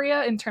that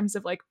area in terms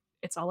of like,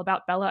 it's all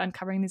about Bella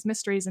uncovering these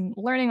mysteries and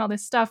learning all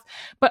this stuff.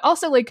 But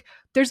also like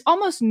there's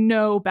almost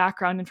no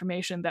background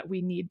information that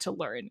we need to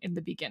learn in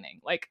the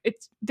beginning. Like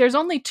there's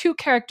only 2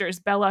 characters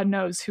Bella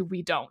knows who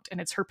we don't,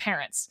 and it's her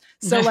parents.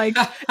 So like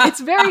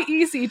it's very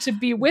easy to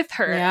be with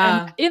her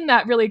and in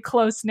that really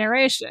close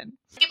narration.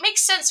 It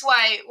makes sense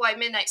why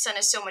Midnight Sun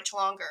is so much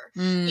longer,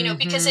 you know,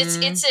 because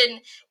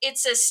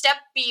it's a step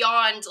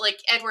beyond like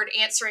Edward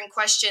answering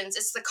questions.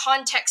 It's the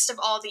context of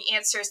all the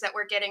answers that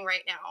we're getting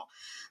right now.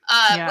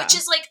 Which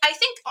is like, I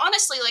think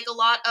honestly, like a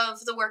lot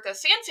of the work of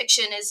fan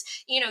fiction is,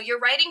 you know, you're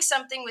writing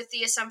something with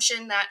the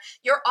assumption that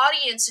your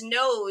audience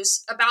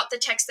knows about the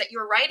text that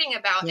you're writing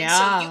about. And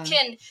so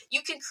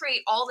you can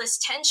create all this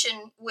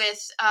tension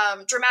with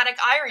dramatic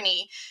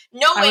irony,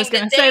 knowing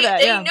that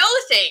they know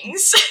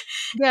things.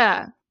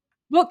 Yeah.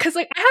 Well, because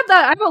like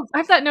I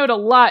have that note a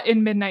lot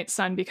in Midnight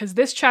Sun because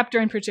this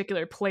chapter in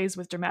particular plays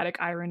with dramatic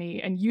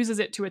irony and uses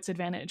it to its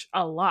advantage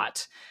a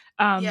lot.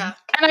 And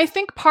I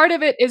think part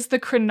of it is the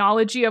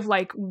chronology of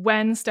like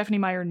when Stephanie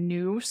Meyer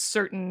knew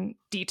certain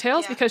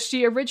details because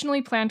she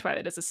originally planned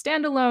Twilight as a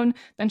standalone.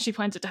 Then she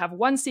planned it to have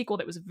one sequel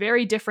that was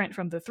very different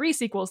from the 3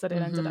 sequels that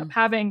it ended up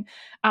having.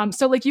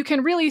 So like you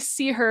can really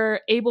see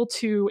her able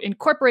to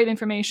incorporate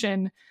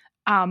information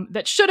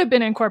that should have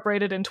been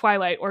incorporated in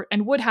Twilight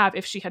and would have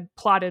if she had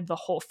plotted the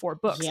whole 4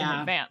 books in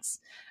advance.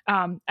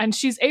 And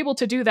she's able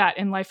to do that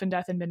in Life and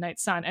Death and Midnight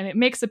Sun, and it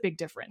makes a big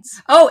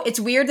difference. Oh, it's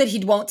weird that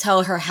he won't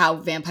tell her how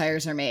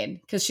vampires are made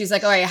because she's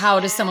like, all right, how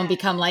does someone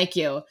become like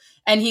you?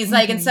 And he's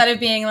like, instead of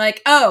being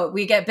like, oh,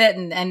 we get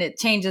bitten and it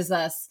changes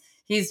us,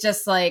 he's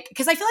just like,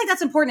 because I feel like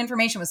that's important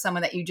information with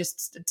someone that you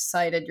just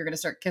decided you're going to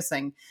start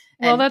kissing.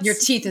 And that's your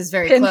teeth is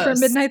very pin close. For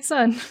Midnight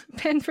Sun.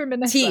 Pin for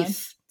Midnight Sun.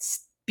 Teeth.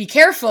 Be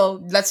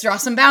careful. Let's draw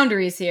some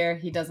boundaries here.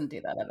 He doesn't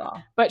do that at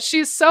all. But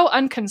she's so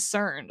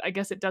unconcerned. I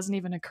guess it doesn't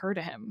even occur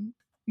to him.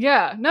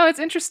 Yeah. No, it's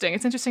interesting.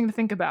 It's interesting to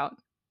think about.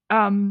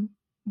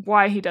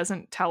 why he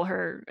doesn't tell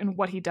her and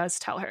what he does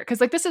tell her.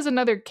 Because, like, this is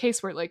another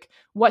case where, like,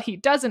 what he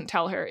doesn't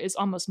tell her is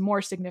almost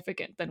more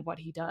significant than what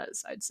he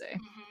does, I'd say.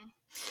 Mm-hmm.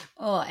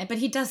 Oh, but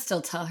he does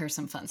still tell her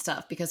some fun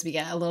stuff because we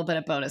get a little bit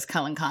of bonus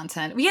Cullen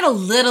content. We get a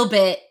little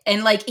bit,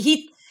 and like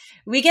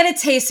we get a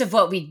taste of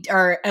a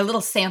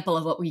little sample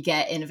of what we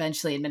get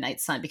eventually in Midnight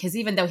Sun, because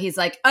even though he's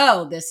like,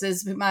 oh, this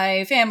is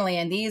my family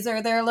and these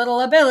are their little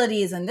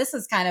abilities and this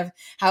is kind of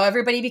how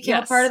everybody became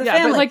a part of the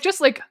family. But like,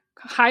 just like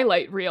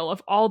highlight reel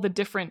of all the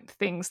different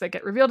things that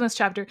get revealed in this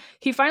chapter.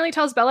 He finally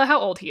tells Bella how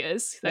old he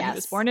is, that he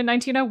was born in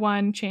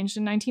 1901, changed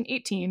in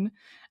 1918.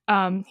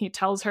 He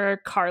tells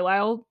her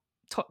Carlisle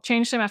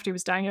changed him after he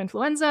was dying of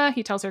influenza.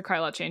 He tells her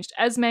Carlisle changed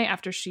Esme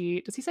after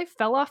she, does he say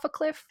fell off a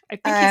cliff? I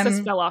think he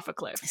says fell off a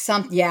cliff.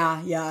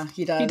 Yeah,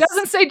 he does. He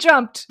doesn't say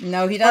jumped.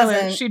 No, he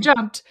doesn't. She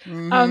jumped.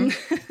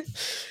 Mm-hmm.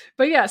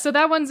 But yeah, so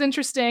that one's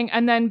interesting.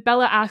 And then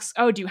Bella asks,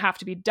 oh, do you have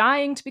to be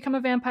dying to become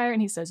a vampire?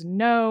 And he says,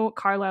 no,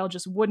 Carlisle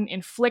just wouldn't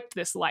inflict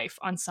this life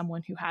on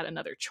someone who had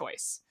another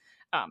choice.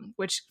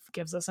 Which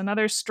gives us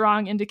another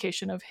strong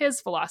indication of his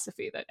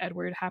philosophy that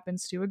Edward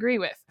happens to agree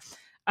with.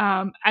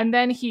 And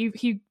then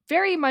he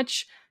very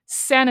much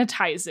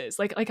sanitizes,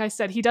 like I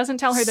said, he doesn't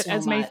tell her that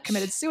Esme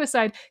committed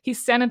suicide. He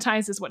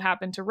sanitizes what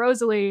happened to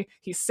Rosalie.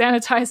 He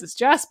sanitizes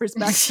Jasper's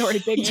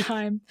backstory big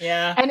time.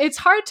 Yeah. And it's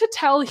hard to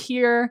tell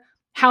here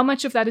how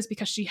much of that is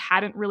because she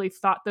hadn't really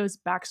thought those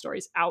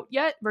backstories out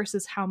yet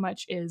versus how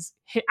much is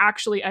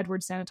actually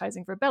Edward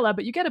sanitizing for Bella,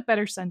 but you get a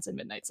better sense in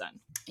Midnight Sun.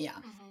 Yeah.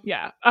 Mm-hmm.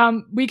 Yeah.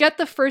 We get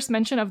the first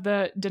mention of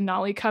the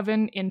Denali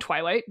Coven in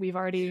Twilight. We've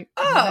already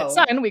Midnight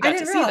Sun, we got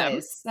to see them.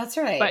 That's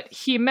right. But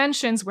he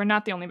mentions we're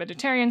not the only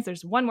vegetarians.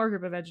 There's one more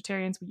group of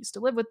vegetarians. We used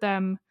to live with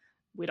them.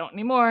 We don't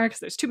anymore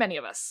because there's too many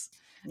of us.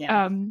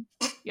 Yeah.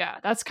 Yeah,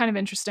 that's kind of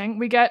interesting.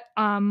 We get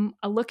a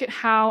look at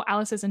how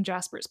Alice's and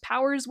Jasper's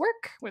powers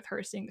work, with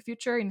her seeing the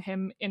future and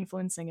him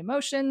influencing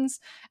emotions.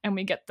 And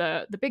we get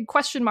the big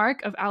question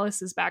mark of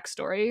Alice's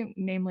backstory,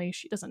 namely,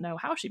 she doesn't know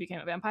how she became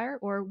a vampire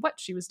or what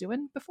she was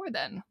doing before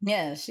then.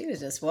 Yeah, she was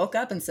just woke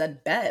up and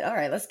said, bet. All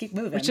right, let's keep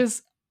moving. Which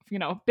is,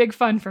 big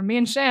fun for me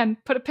and Shan.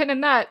 Put a pin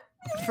in that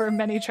for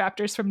many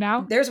chapters from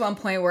now. There's one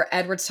point where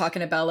Edward's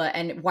talking to Bella,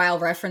 and while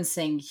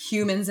referencing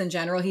humans in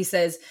general, he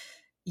says,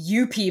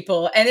 you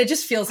people, and it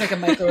just feels like a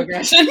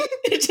microaggression.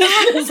 It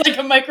just feels like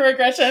a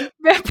microaggression.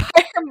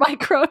 Vampire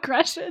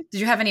microaggression.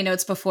 Did you have any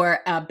notes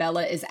before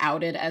Bella is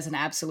outed as an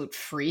absolute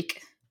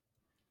freak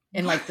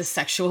in like the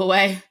sexual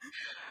way?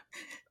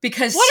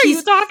 Because what are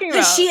you talking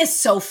about? She is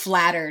so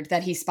flattered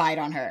that he spied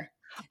on her.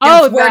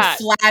 The word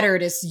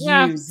flattered is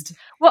used.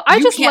 Well,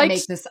 I just can't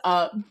make this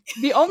up.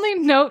 The only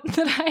note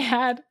that I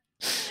had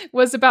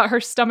was about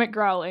her stomach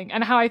growling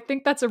and how I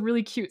think that's a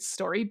really cute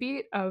story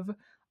beat of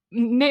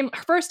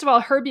first of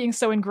all, her being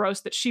so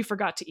engrossed that she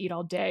forgot to eat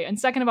all day, and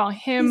second of all,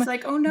 him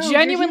like, oh no,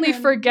 genuinely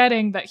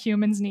forgetting that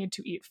humans need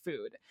to eat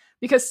food,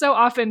 because so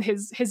often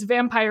his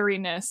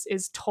vampire-ness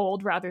is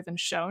told rather than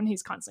shown.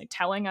 He's constantly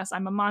telling us,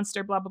 I'm a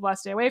monster, blah blah blah,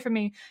 stay away from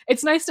me.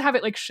 It's nice to have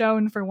it like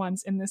shown for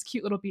once in this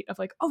cute little beat of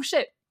like, oh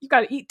shit, you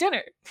gotta eat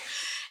dinner.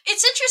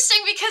 It's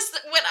interesting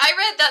because when I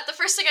read that, the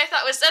first thing I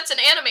thought was, that's an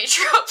anime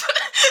trope.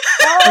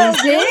 Oh,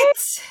 is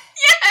it?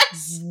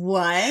 Yes.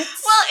 What?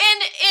 Well,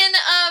 in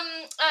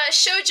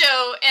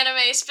shoujo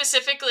anime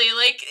specifically,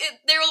 like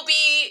there will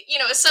be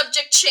a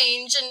subject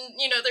change,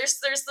 and there's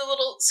the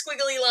little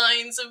squiggly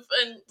lines of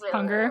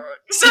hunger.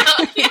 So,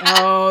 yeah.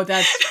 Oh,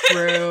 that's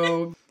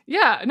true.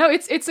 Yeah, no,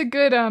 it's a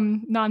good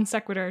non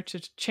sequitur to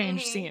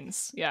change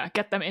scenes. Yeah,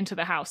 get them into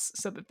the house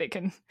so that they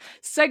can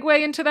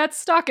segue into that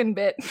stocking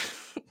bit.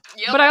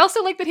 Yep. But I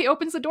also like that he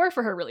opens the door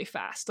for her really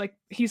fast. Like,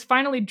 he's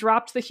finally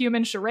dropped the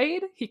human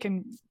charade. He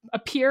can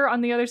appear on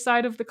the other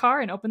side of the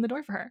car and open the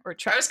door for her.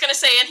 I was gonna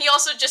say, and he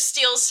also just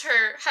steals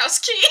her house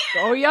key.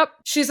 Oh, yep.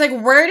 She's like,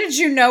 where did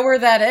you know where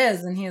that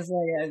is? And he's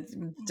like,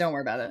 don't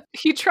worry about it.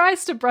 He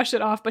tries to brush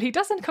it off, but he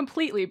doesn't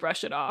completely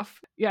brush it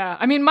off. Yeah,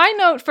 I mean, my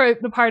note for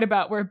the part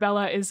about where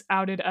Bella is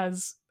outed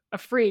as a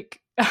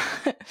freak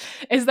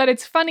is that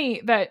it's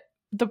funny that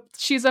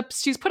she's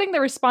putting the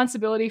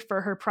responsibility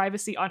for her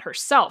privacy on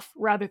herself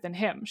rather than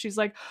him. She's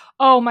like,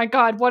 oh my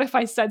god, what if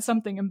I said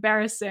something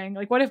embarrassing?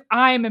 Like, what if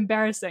I'm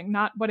embarrassing?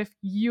 Not what if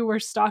you were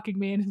stalking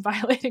me and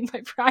violating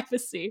my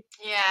privacy.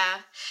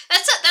 Yeah,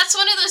 that's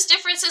one of those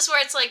differences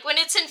where it's like, when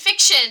it's in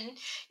fiction,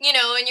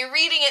 and you're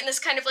reading it in this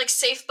kind of like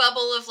safe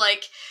bubble of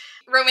like,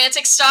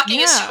 romantic stalking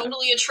is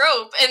totally a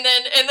trope, and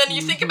then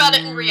you think about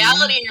it in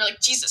reality and you're like,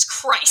 Jesus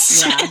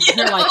Christ. Yeah.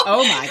 You're like,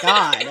 oh my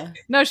god.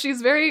 No,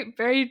 she's very,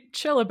 very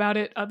chill about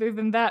it, other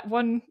than that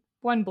one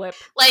blip.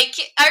 Like,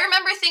 I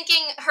remember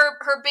thinking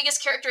her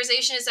biggest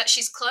characterization is that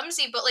she's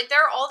clumsy, but like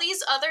there are all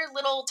these other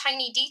little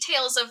tiny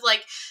details of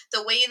like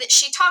the way that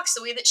she talks,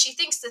 the way that she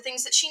thinks, the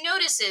things that she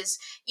notices,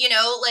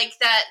 like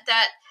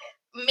that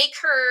make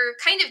her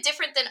kind of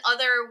different than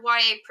other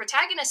YA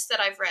protagonists that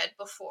I've read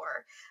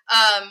before.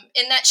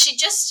 In that she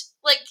just,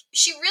 like,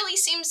 she really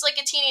seems like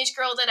a teenage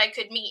girl that I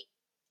could meet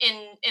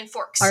in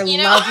Forks. Our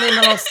lovely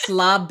little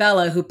slob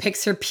Bella who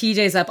picks her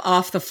PJs up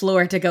off the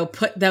floor to go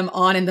put them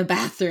on in the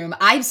bathroom.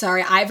 I'm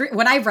sorry.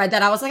 When I read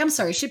that, I was like, I'm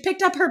sorry. She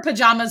picked up her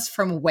pajamas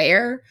from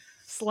where?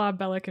 Slob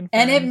Bella confirmed.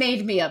 And it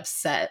made me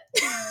upset.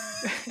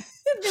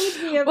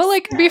 Well,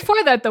 like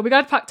before that, though, we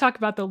got to talk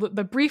about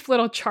the brief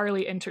little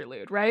Charlie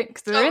interlude, right?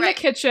 Because they're in the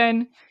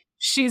kitchen.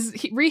 She's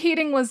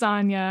reheating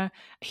lasagna.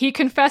 He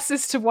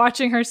confesses to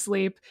watching her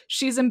sleep.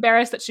 She's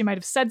embarrassed that she might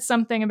have said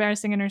something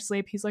embarrassing in her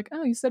sleep. He's like,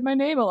 oh, you said my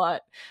name a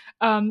lot.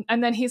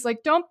 And then he's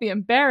like, don't be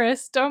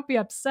embarrassed. Don't be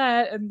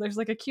upset. And there's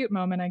like a cute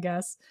moment, I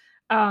guess.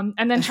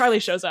 And then Charlie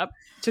shows up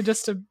to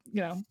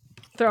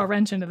throw a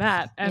wrench into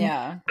that.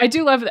 And I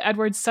do love that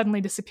Edward's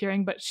suddenly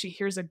disappearing, but she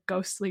hears a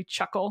ghostly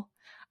chuckle.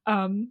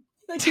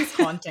 Like he's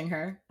haunting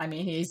her. I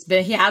mean,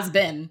 he has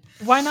been.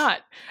 Why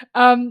not?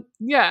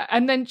 Yeah.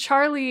 And then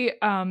Charlie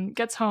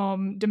gets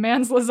home,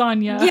 demands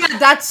lasagna. Yeah,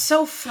 that's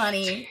so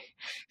funny.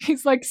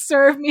 He's like,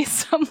 serve me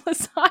some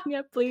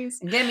lasagna, please.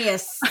 Give me a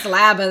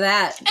slab of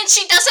that. And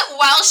she does it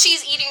while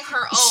she's eating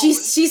her own.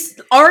 She's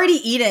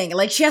already eating.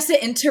 Like, she has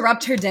to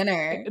interrupt her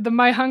dinner. The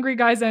My Hungry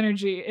Guy's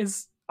energy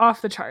is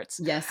off the charts.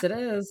 Yes, it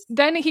is.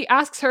 Then he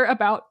asks her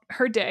about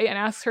her day and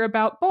asks her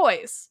about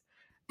boys.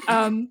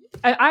 And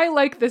I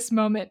like this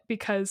moment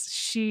because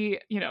she,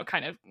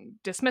 kind of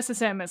dismisses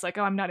him as like,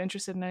 oh, I'm not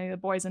interested in any of the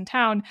boys in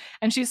town.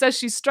 And she says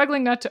she's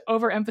struggling not to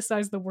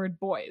overemphasize the word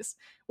boys,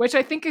 which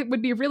I think it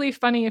would be really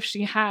funny if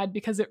she had,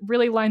 because it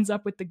really lines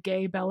up with the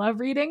gay Bella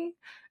reading.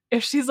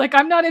 If she's like,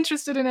 I'm not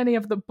interested in any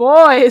of the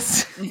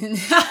boys.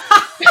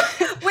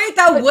 Wait,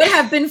 that would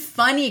have been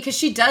funny because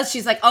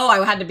she's like, oh,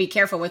 I had to be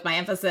careful with my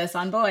emphasis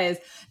on boys.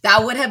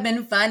 That would have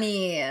been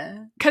funny.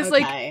 Because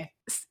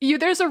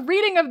there's a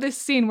reading of this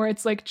scene where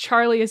it's like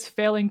Charlie is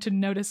failing to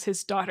notice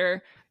his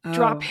daughter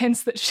drop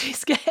hints that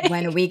she's gay.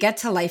 When we get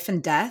to Life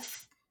and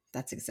Death,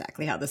 that's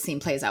exactly how the scene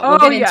plays out. We'll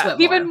get into it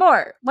more. Even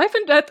more. Life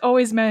and Death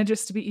always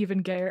manages to be even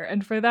gayer,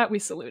 and for that we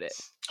salute it.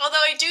 Although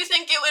I do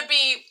think it would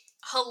be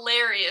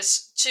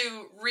hilarious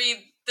to read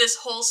this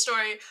whole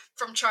story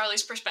from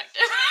Charlie's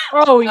perspective.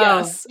 Oh,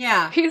 yes.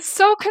 Yeah. He's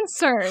so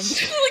concerned. Like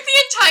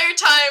the entire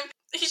time,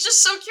 he's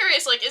just so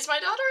curious. Like, is my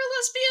daughter a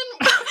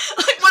lesbian?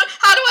 Like, what?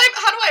 How do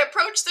I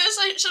approach this?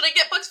 Should I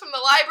get books from the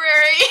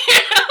library?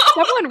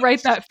 Someone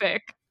write that fic.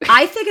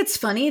 I think it's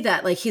funny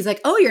that like he's like,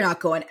 oh, you're not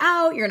going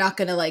out. You're not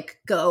gonna like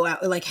go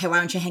out. Like, hey, why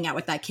don't you hang out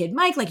with that kid,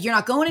 Mike? Like, you're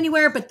not going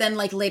anywhere. But then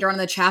like later on in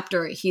the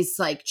chapter, he's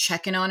like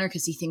checking on her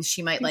because he thinks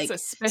she might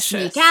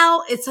sneak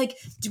out. It's like,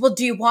 well,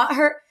 do you want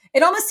her?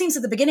 It almost seems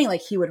at the beginning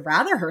like he would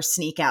rather her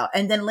sneak out.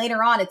 And then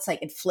later on, it's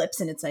like it flips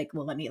and it's like,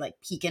 well, let me like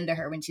peek into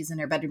her when she's in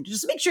her bedroom to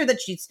just make sure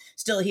that she's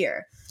still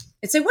here.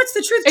 It's like, what's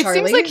the truth, Charlie?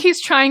 It seems like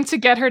he's trying to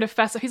get her to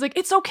fess up. He's like,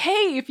 it's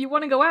okay if you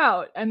want to go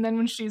out. And then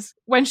when she's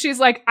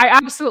like, I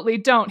absolutely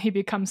don't, he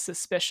becomes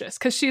suspicious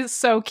because she's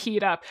so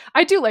keyed up.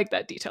 I do like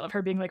that detail of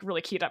her being like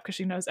really keyed up because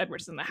she knows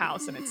Edward's in the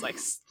house and it's like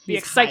the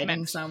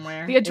excitement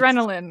somewhere, the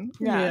adrenaline.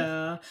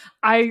 Yeah.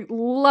 I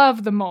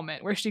love the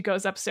moment where she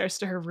goes upstairs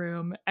to her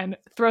room and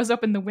throws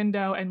open the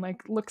window and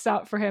like looks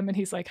out for him and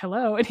he's like,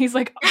 hello. And he's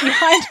like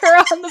behind her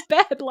on the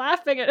bed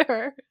laughing at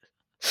her.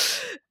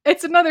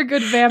 It's another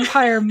good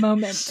vampire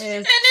moment.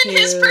 And in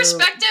his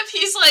perspective,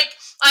 he's like,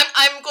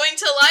 I'm going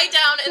to lie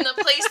down in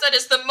the place that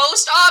is the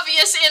most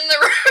obvious in the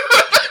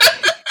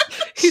room.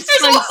 He's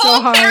There's a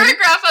whole so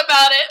paragraph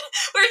about it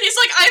where he's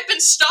like, I've been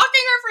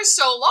stalking her for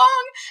so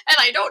long and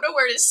I don't know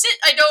where to sit.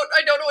 I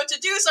don't know what to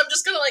do, so I'm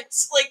just gonna like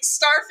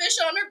starfish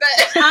on her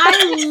bed.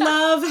 I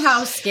love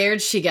how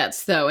scared she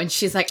gets though, and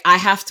she's like, I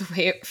have to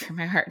wait for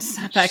my heart to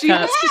stop back up. She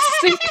has to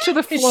sink to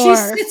the floor.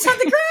 She sits on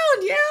the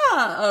ground,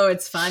 yeah. Oh,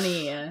 it's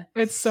funny.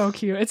 It's so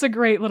cute. It's a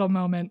great little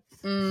moment.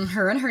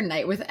 Her and her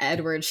night with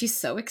Edward. She's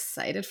so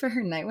excited for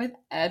her night with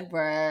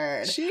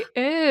Edward. She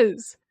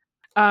is.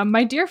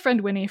 My dear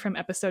friend Winnie from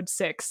episode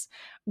 6,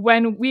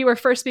 when we were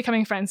first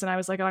becoming friends and I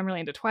was like, oh, I'm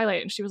really into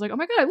Twilight. And she was like, oh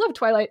my God, I love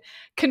Twilight.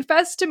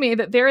 Confessed to me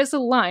that there is a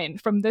line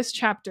from this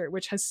chapter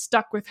which has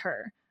stuck with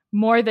her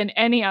more than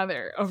any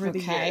other over the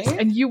years.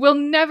 And you will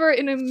never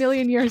in a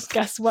million years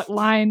guess what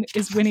line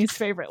is Winnie's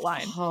favorite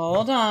line.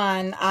 Hold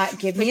on.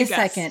 Give me a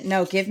second.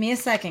 No, give me a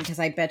second because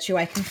I bet you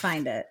I can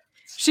find it.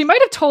 She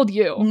might have told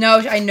you. No,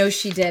 I know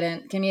she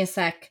didn't. Give me a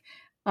sec.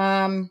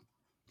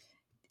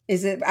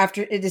 Is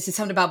it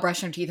something about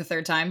brushing her teeth a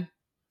third time?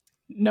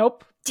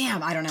 Nope.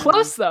 Damn, I don't know.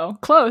 Close though.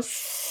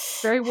 Close.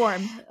 Very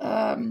warm.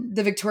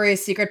 The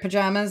Victoria's Secret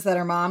pajamas that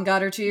her mom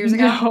got her 2 years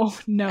ago?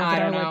 No. I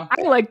don't know.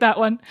 I like that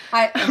one.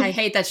 I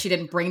hate that she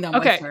didn't bring them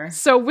with her.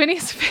 So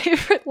Winnie's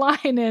favorite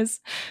line is,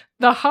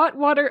 the hot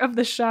water of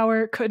the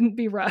shower couldn't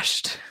be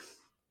rushed.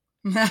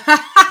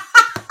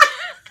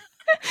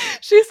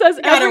 She says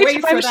every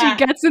time she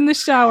gets in the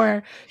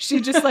shower, she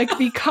just like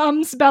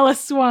becomes Bella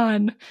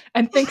Swan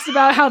and thinks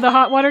about how the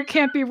hot water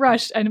can't be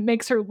rushed and it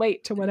makes her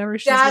late to whatever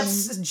she's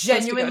That's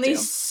genuinely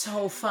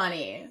so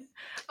funny.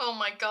 Oh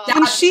my God.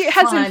 And she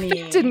has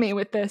infected me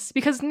with this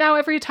because now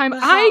every time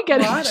I get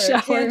in the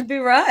shower, can't be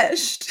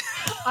rushed.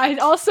 I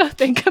also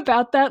think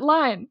about that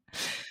line.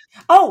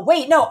 Oh,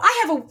 wait, no,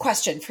 I have a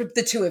question for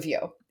the two of you.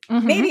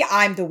 Mm-hmm. Maybe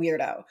I'm the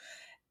weirdo.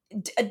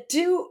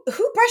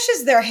 who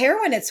brushes their hair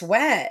when it's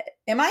wet?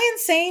 Am I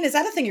insane? Is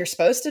that a thing you're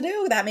supposed to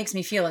do? That makes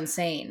me feel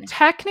insane.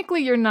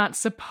 Technically, you're not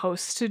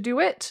supposed to do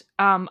it.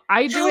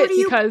 I do it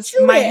because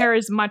my hair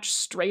is much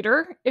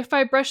straighter if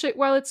I brush it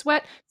while it's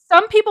wet.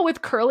 Some people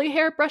with curly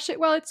hair brush it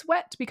while it's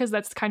wet because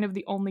that's kind of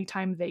the only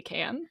time they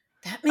can.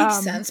 That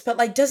makes sense, but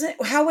like,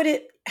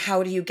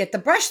 how do you get the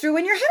brush through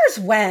when your hair's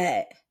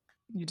wet?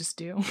 You just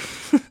do.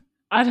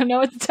 I don't know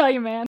what to tell you,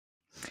 man.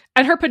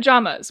 And her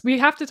pajamas. We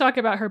have to talk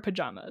about her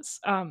pajamas,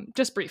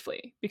 just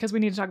briefly, because we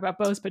need to talk about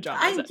Beau's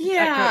pajamas.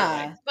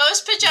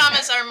 Beau's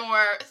pajamas are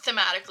more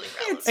thematically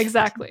relevant.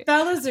 Exactly.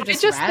 Bella's are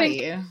just ratty.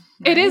 Think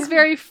it is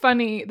very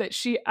funny that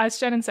she, as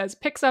Shannon says,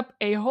 picks up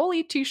a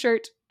holy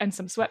t-shirt and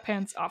some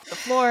sweatpants off the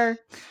floor.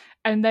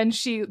 And then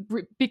she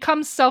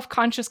becomes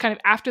self-conscious kind of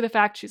after the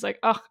fact. She's like,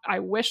 oh, I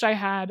wish I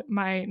had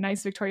my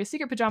nice Victoria's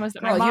Secret pajamas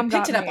that my mom got me. You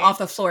picked it up off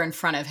the floor in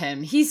front of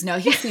him. He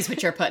sees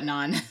what you're putting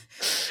on.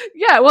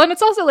 Yeah, well, and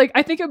it's also like,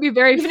 I think it would be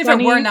very funny. Even if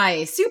it were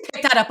nice, you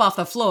picked that up off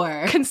the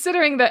floor.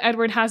 Considering that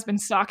Edward has been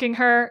stalking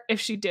her,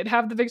 if she did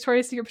have the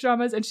Victoria's Secret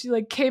pajamas and she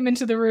like came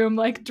into the room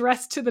like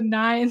dressed to the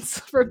nines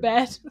for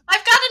bed.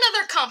 I've got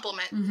another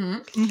compliment.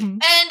 Mm-hmm. Mm-hmm.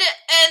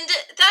 And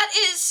that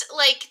is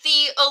like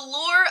the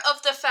allure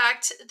of the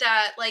fact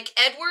that like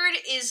Edward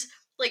is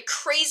like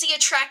crazy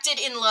attracted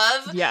in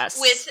love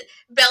with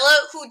Bella,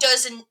 who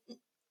does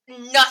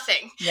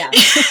nothing. Yeah.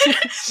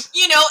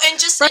 You know, and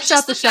just fresh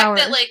out the shower.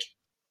 Fact that like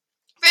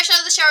fresh out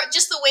of the shower,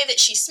 just the way that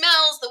she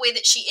smells, the way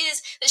that she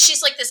is, that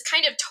she's like this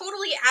kind of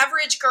totally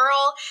average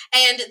girl,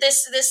 and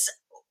this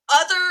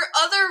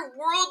other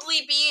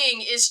worldly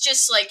being is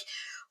just like,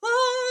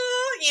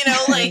 oh, you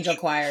know, like angel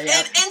choir, yeah.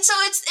 And so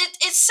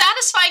it's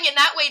satisfying in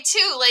that way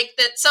too, like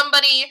that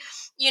somebody,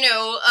 you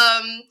know,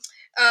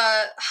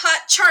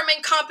 hot,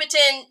 charming,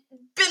 competent,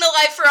 been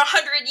alive for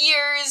 100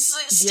 years,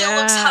 still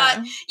looks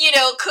hot, you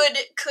know,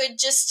 could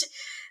just,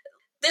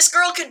 this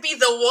girl could be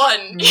the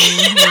one.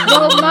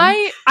 Well,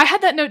 I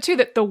had that note too,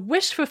 that the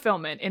wish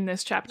fulfillment in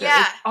this chapter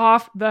is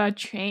off the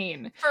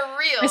chain. For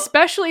real.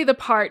 Especially the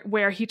part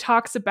where he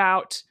talks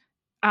about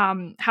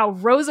how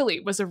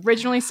Rosalie was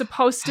originally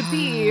supposed to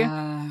be,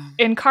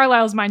 in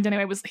Carlisle's mind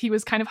anyway, he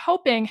was kind of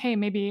hoping, hey,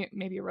 maybe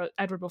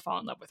Edward will fall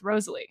in love with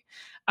Rosalie.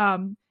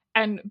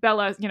 And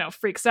Bella, you know,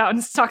 freaks out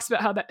and talks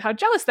about how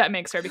jealous that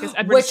makes her, because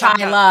Edward, which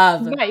I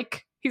love.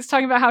 Mike. He's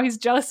talking about how he's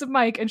jealous of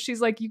Mike, and she's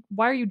like,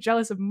 why are you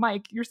jealous of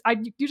Mike?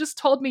 You just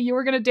told me you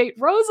were going to date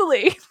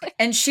Rosalie.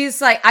 And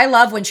she's like, I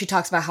love when she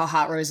talks about how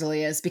hot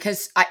Rosalie is,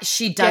 because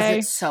she does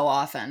it so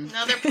often.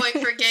 Another point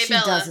for gay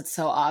Bella. She does it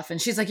so often.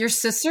 She's like, your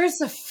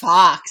sister's a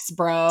fox,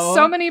 bro.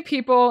 So many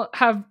people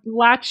have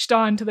latched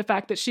on to the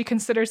fact that she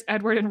considers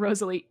Edward and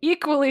Rosalie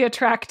equally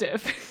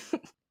attractive.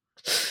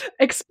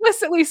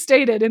 Explicitly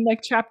stated in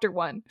like chapter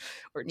 1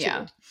 or 2.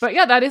 Yeah. But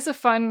yeah, that is a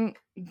fun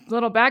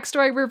little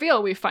backstory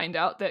reveal. We find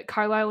out that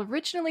Carlisle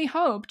originally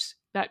hoped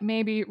that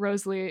maybe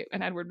Rosalie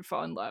and Edward would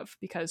fall in love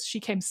because she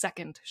came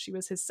second. She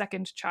was his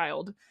second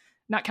child,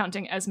 not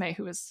counting Esme,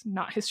 who is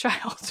not his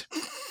child.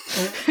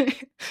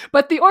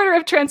 But the order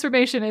of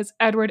transformation is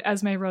Edward,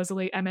 Esme,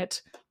 Rosalie,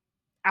 Emmett,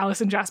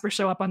 Alice and Jasper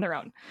show up on their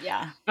own.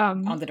 Yeah.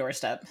 On the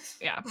doorstep.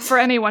 Yeah. For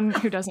anyone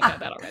who doesn't know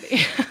that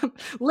already.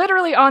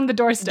 Literally on the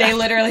doorstep. They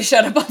literally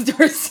showed up on the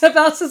doorstep.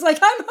 Alice is like,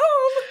 I'm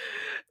home.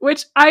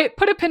 Which I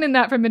put a pin in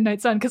that for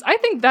Midnight Sun, because I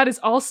think that is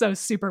also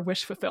super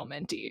wish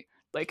fulfillment-y.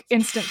 Like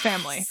instant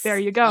family. There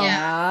you go.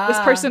 Yeah. This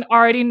person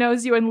already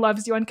knows you and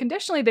loves you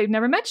unconditionally. They've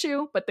never met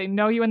you, but they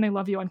know you and they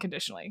love you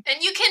unconditionally.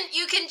 And you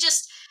can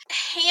just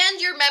hand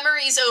your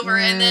memories over,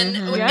 and then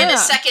in a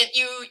second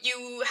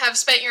you have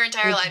spent your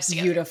entire lives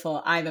together.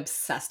 Beautiful. I'm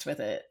obsessed with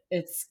it.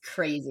 It's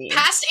crazy.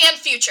 Past and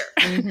future.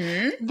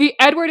 Mm-hmm. The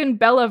Edward and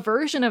Bella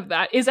version of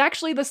that is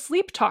actually the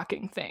sleep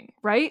talking thing,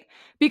 right?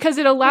 Because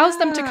it allows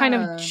them to kind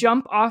of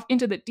jump off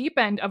into the deep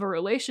end of a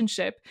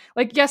relationship.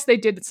 Like, yes, they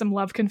did some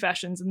love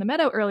confessions in the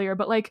meadow earlier,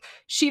 but like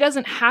she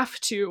doesn't have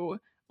to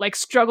like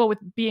struggle with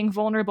being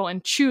vulnerable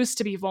and choose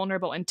to be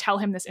vulnerable and tell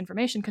him this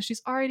information, because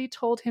she's already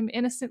told him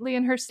innocently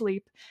in her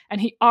sleep,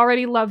 and he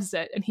already loves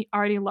it, and he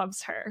already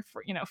loves her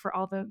for, you know, for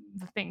all the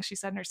things she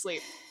said in her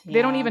sleep. Yeah.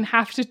 They don't even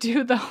have to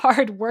do the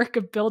hard work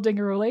of building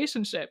a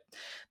relationship.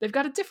 They've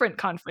got a different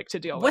conflict to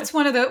deal with. What's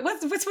one of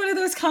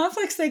those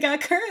conflicts they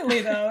got currently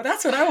though?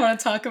 That's what I want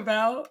to talk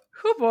about.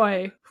 Oh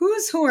boy.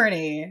 Who's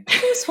horny?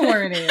 Who's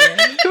horny?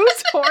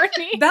 Who's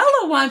horny?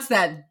 Bella wants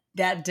that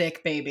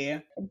dick,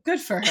 baby.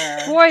 Good for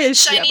her. Boy,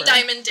 is shiny she ever.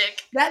 Diamond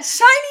dick. That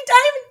shiny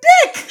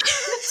diamond dick.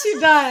 She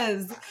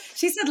does.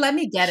 She said, "Let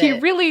me get it." He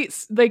really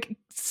like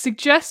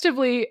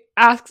suggestively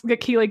asks.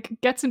 Like he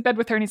like gets in bed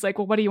with her, and he's like,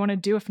 "Well, what do you want to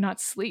do if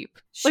not sleep?"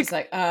 She's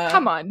like,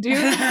 "Come on, dude."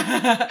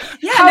 Yeah,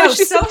 How is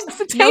she supposed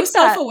to take no that?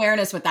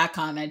 Self-awareness with that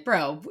comment,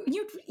 bro.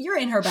 You're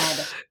in her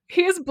bed.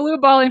 He is blue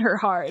balling her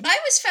hard. I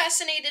was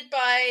fascinated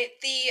by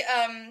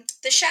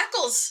the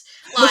shackles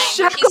line.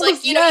 Shackles, he's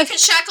like, you know, yes. you can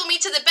shackle me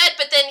to the bed,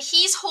 but then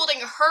he's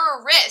holding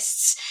her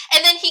wrists,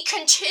 and then he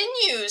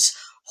continues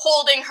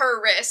holding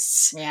her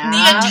wrists the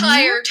Yeah.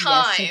 entire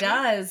time. Yes, she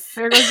does.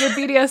 There goes your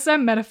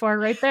BDSM metaphor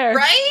right there.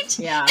 Right?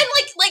 Yeah. And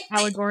like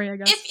Allegory, I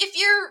guess.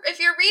 if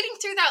you're reading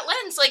through that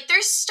lens, like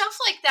there's stuff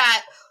like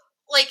that,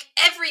 like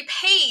every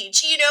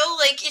page, you know,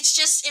 like it's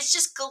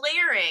just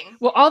glaring.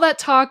 Well, all that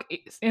talk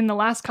in the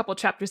last couple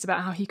chapters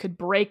about how he could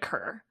break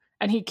her.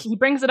 And he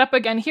brings it up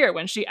again here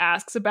when she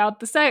asks about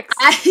the sex.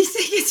 I think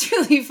it's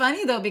really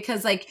funny though,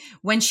 because like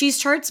when she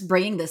starts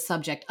bringing this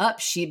subject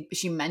up, she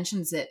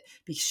mentions it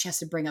because she has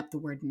to bring up the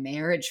word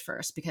marriage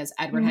first, because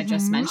Edward had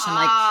just mentioned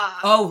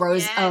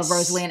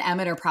Rosalie and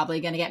Emmett are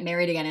probably going to get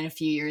married again in a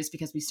few years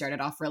because we started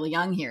off really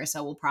young here,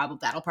 so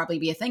that'll probably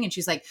be a thing. And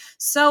she's like,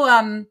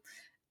 so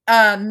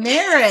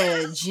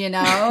marriage, you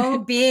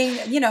know, being,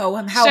 you know,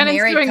 how Shannon's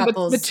married doing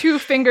couples, the two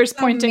fingers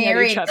pointing at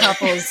each other.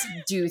 Couples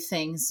do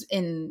things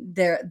in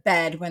their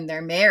bed when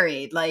they're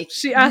married. Like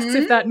she asks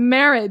if that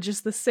marriage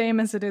is the same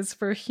as it is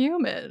for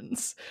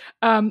humans,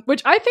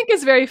 which I think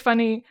is very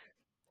funny.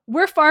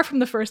 We're far from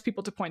the first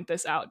people to point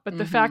this out, but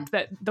the fact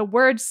that the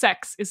word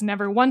sex is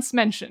never once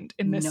mentioned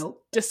in this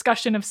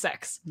discussion of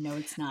sex. No,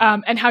 it's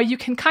not. And how you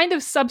can kind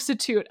of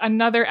substitute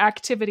another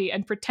activity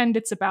and pretend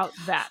it's about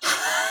that.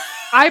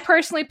 I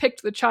personally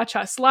picked the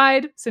cha-cha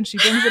slide since she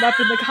brings it up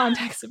in the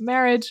context of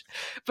marriage,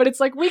 but it's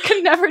like, we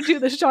can never do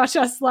the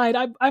cha-cha slide.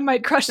 I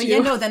might crush you. Yeah,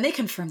 no, then they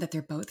confirm that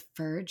they're both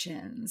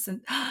virgins.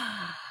 And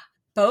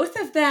both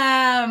of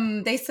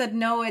them, they said,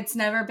 no, it's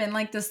never been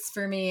like this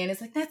for me. And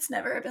it's like, that's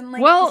never been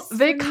like this for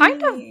they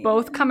kind me. of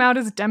both come out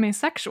as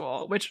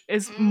demisexual, which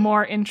is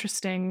more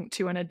interesting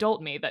to an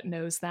adult me that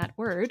knows that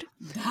word.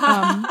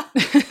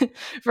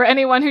 For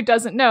anyone who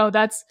doesn't know,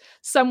 that's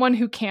someone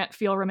who can't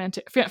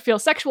feel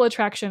sexual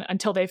attraction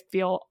until they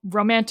feel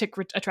romantic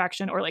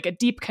attraction or like a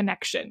deep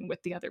connection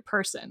with the other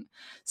person.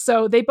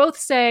 So they both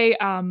say,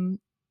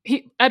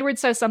 Edward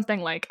says something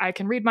like, I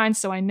can read minds,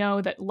 so I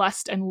know that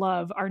lust and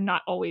love are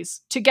not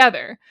always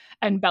together.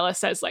 And Bella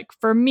says, like,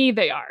 for me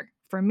they are.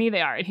 For me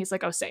they are. And he's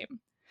like, oh, same.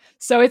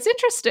 So it's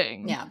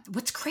interesting. Yeah.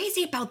 What's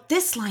crazy about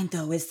this line,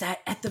 though, is that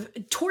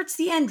towards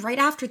the end, right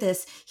after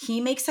this, he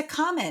makes a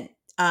comment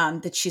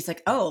that she's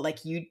like, oh, like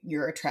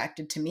you're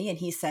attracted to me. And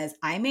he says,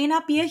 I may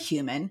not be a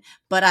human,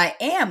 but I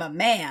am a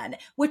man,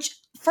 which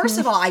first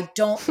of all, I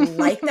don't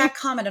like that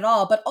comment at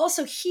all. But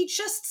also he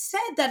just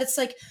said that. It's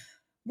like,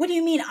 what do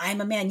you mean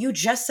I'm a man? You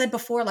just said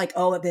before, like,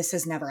 oh, this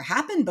has never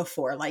happened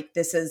before. Like,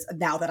 this is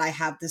now that I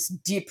have this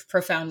deep,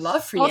 profound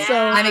love for you. Also,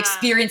 I'm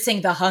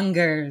experiencing the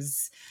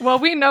hungers. Well,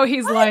 we know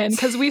he's lying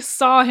because we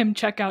saw him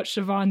check out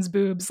Siobhan's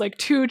boobs like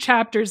 2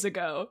 chapters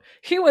ago.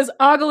 He was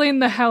ogling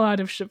the hell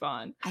out of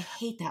Siobhan. I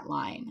hate that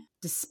line.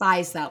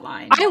 Despise that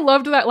line. I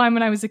loved that line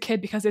when I was a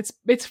kid because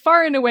it's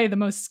far and away the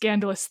most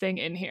scandalous thing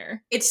in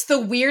here. It's the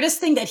weirdest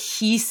thing that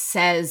he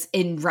says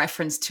in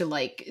reference to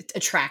like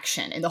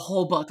attraction in the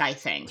whole book, I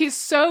think. He's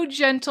so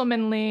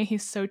gentlemanly,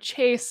 he's so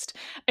chaste,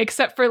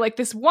 except for like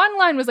this one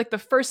line was like the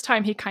first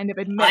time he kind of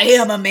admits I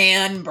am a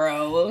man,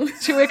 bro.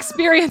 to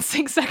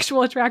experiencing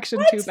sexual attraction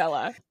to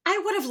Bella.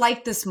 I would have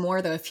liked this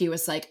more though if he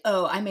was like,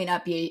 oh, I may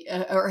not be,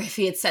 or if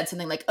he had said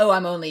something like, oh,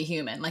 I'm only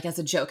human, like as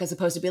a joke, as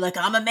opposed to be like,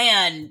 I'm a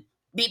man.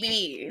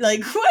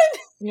 Like, what?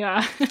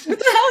 Yeah. What the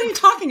hell are you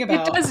talking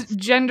about? It does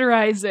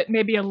genderize it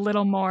maybe a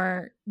little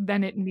more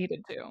than it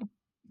needed to.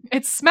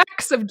 It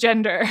smacks of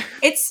gender.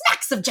 It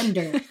smacks of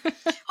gender.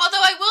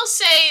 Although I will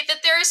say that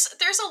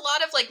there's a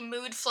lot of like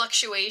mood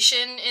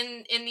fluctuation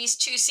in these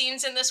 2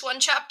 scenes in this one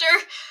chapter,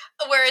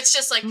 where it's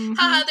just like,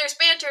 haha, there's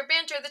banter,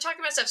 they're talking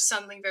about stuff,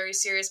 something very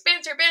serious,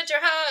 banter,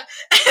 ha.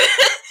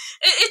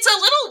 It's a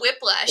little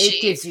whiplashy.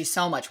 It gives you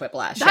so much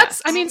whiplash.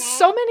 That's, I mean,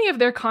 so many of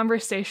their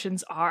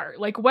conversations are.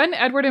 Like, when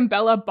Edward and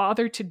Bella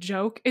bother to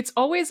joke, it's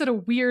always at a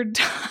weird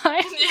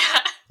time.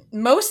 Yeah.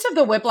 Most of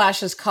the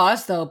whiplash is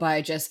caused though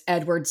by just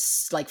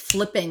Edward's like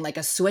flipping like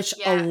a switch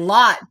a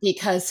lot,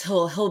 because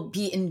he'll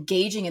be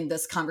engaging in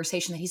this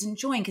conversation that he's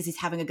enjoying because he's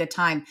having a good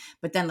time,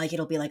 but then like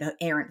it'll be like an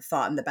errant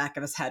thought in the back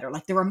of his head, or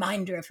like the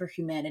reminder of her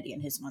humanity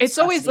and his monstrosity. It's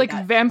always like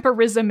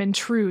vampirism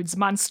intrudes,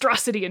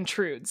 monstrosity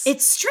intrudes.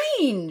 It's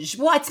strange.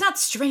 Well, it's not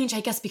strange, I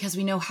guess, because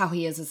we know how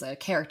he is as a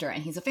character,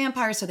 and he's a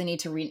vampire, so they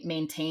need to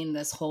maintain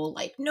this whole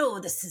like,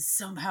 no, this is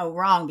somehow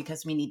wrong,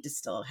 because we need to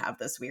still have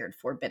this weird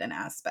forbidden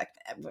aspect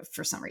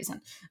for some reason.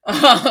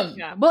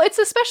 Yeah, well, it's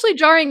especially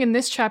jarring in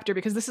this chapter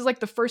because this is like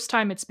the first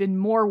time it's been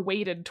more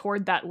weighted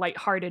toward that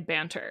lighthearted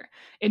banter.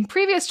 In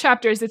previous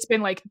chapters, it's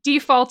been like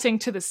defaulting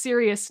to the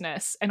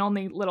seriousness and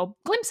only little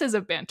glimpses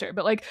of banter.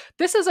 But like,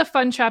 this is a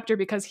fun chapter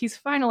because he's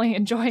finally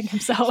enjoying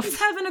himself. He's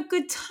having a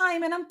good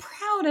time, and I'm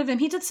proud of him.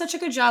 He did such a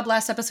good job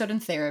last episode in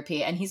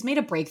therapy, and he's made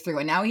a breakthrough,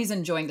 and now he's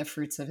enjoying the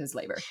fruits of his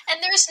labor.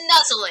 And there's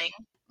nuzzling.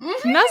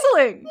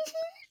 Nuzzling.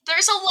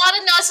 There's a lot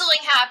of nuzzling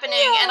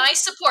happening, and I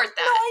support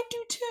that. No, I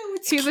do too.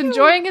 He's cute.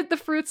 enjoying the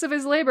fruits of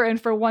his labor,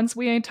 and for once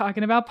we ain't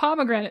talking about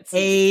pomegranates.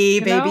 Hey,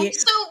 baby. Know?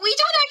 So we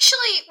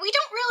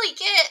don't really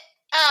get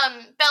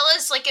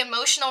Bella's like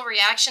emotional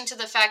reaction to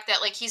the fact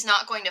that like he's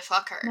not going to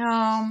fuck her.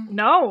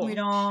 No, we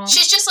don't.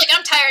 She's just like,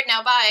 I'm tired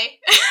now, bye.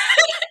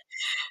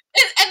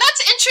 And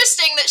that's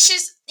interesting that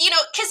she's,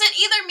 because it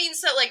either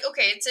means that, like,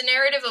 okay, it's a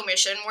narrative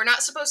omission, we're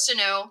not supposed to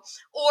know,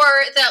 or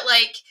that,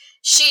 like,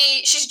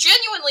 she's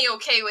genuinely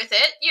okay with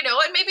it,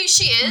 and maybe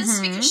she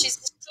is, because she's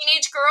a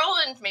teenage girl,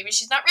 and maybe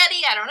she's not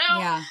ready, I don't know.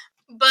 Yeah.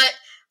 But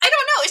I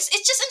don't know, it's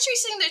just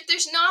interesting that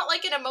there's not,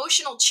 like, an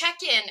emotional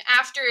check-in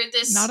after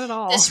this, not at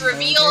all. This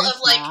reveal of,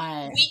 like,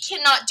 not. We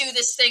cannot do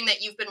this thing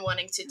that you've been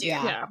wanting to do.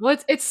 Yeah. Well,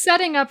 it's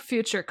setting up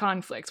future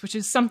conflicts, which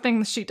is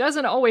something she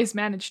doesn't always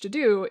manage to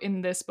do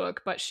in this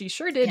book, but she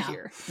sure did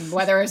here.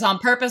 Whether it's on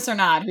purpose or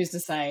not, who's to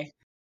say?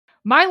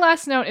 My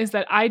last note is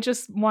that I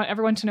just want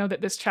everyone to know that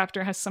this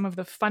chapter has some of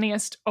the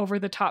funniest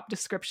over-the-top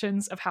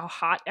descriptions of how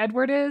hot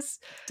Edward is.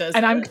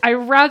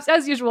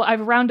 As usual,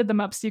 I've rounded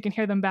them up so you can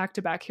hear them back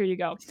to back. Here you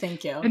go.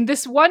 Thank you. In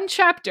this one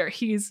chapter,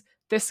 he's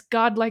this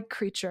godlike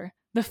creature,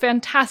 the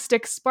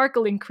fantastic,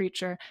 sparkling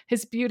creature.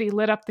 His beauty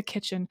lit up the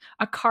kitchen,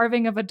 a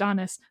carving of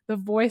Adonis, the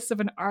voice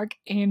of an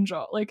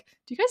archangel. Like,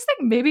 do you guys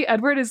think maybe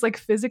Edward is, like,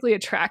 physically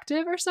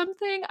attractive or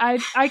something? I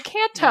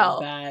can't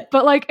tell.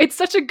 But, like, it's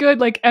such a good,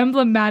 like,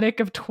 emblematic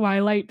of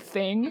Twilight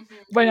thing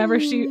whenever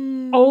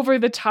she over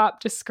the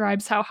top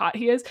describes how hot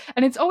he is.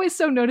 And it's always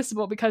so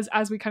noticeable because,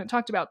 as we kind of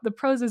talked about, the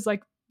prose is,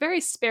 like, very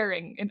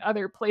sparing in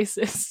other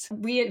places.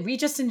 We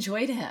just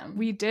enjoyed him.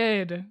 We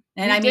did.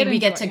 And we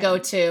get to go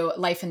to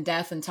Life and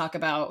Death and talk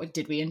about,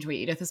 did we enjoy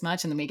Edith as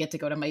much? And then we get to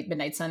go to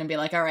Midnight Sun and be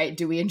like, all right,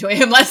 do we enjoy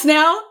him less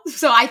now?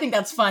 So I think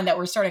that's fun that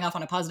we're starting off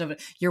on a positive.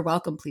 You're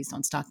welcome. Please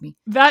don't stalk me.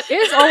 That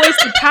is always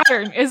the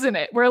pattern, isn't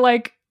it? We're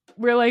like,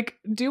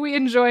 do we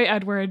enjoy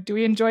Edward? Do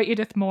we enjoy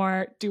Edith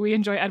more? Do we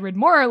enjoy Edward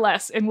more or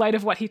less in light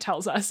of what he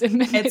tells us in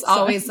Midnight It's Sun?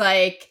 always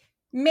like,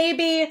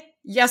 maybe,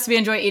 yes, we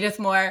enjoy Edith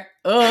more.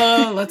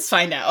 Oh, let's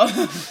find out.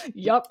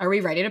 Yup. Are we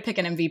ready to pick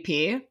an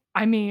MVP?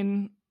 I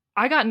mean,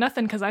 I got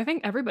nothing because I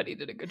think everybody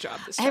did a good job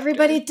this chapter.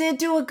 Everybody did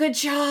do a good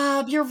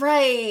job. You're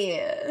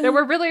right. There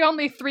were really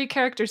only 3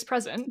 characters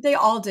present. They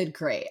all did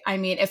great. I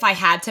mean, if I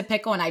had to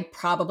pick one, I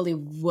probably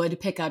would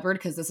pick Edward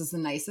because this is the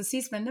nicest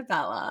he's been to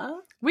Bella.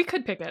 We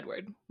could pick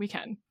Edward. We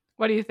can.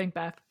 What do you think,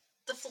 Beth?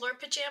 The floor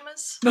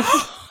pajamas? The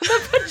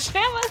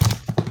pajamas?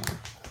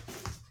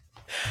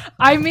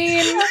 I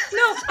mean...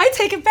 No, I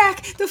take it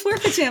back. The floor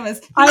pajamas.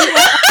 I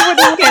would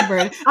like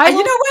Edward. You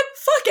know what?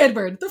 Fuck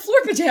Edward. The floor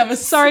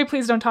pajamas. Sorry,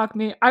 please don't talk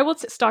me. I will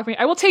stalk me.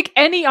 I will take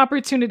any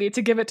opportunity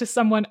to give it to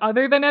someone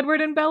other than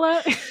Edward and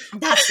Bella.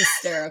 That's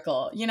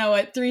hysterical. You know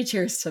what? 3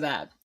 cheers to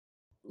that.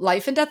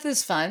 Life and Death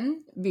is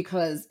fun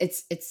because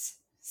it's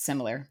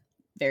similar.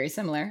 Very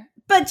similar.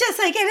 But just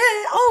like it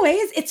is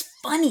always, it's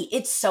funny.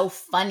 It's so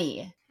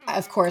funny.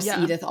 Of course,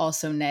 Edith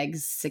also negs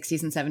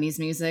 60s and 70s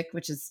music,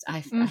 which is, I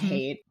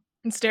hate.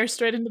 And stares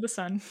straight into the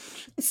sun.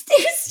 She's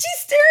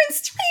staring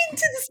straight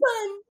into the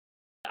sun.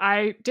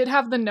 I did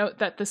have the note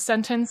that the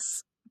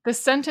sentence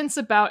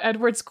about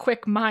Edward's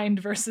quick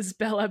mind versus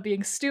Bella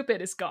being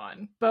stupid is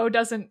gone. Beau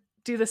doesn't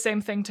do the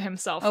same thing to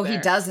himself. Oh, he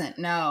doesn't,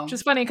 no. Which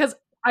is funny, because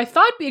I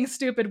thought being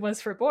stupid was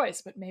for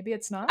boys, but maybe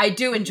it's not. I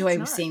do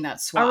enjoy seeing that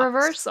swap. A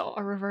reversal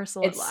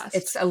at last.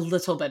 It's a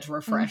little bit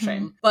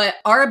refreshing. Mm-hmm. But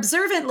our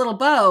observant little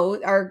Beau,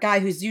 our guy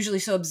who's usually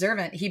so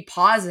observant, he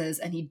pauses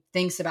and he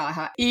thinks about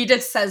how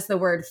Edith says the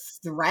word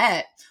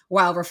threat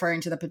while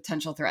referring to the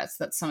potential threats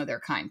that some of their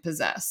kind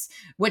possess,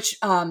 which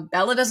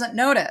Bella doesn't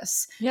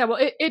notice. Yeah, well,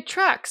 it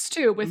tracks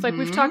too with, like,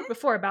 we've talked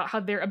before about how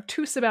they're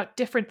obtuse about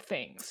different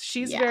things.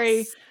 She's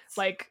very,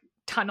 like,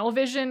 tunnel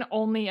vision,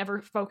 only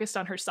ever focused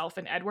on herself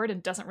and Edward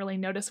and doesn't really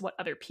notice what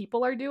other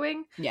people are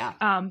doing. Yeah.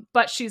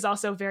 But she's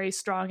also very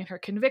strong in her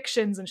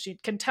convictions and she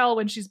can tell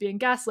when she's being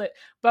gaslit.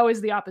 Beau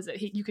is the opposite.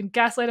 You can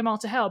gaslight him all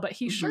to hell, but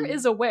he sure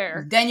is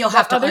aware. Then you'll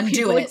have to other undo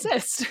people it.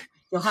 Exist.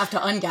 You'll have to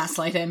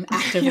ungaslight him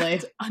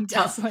actively.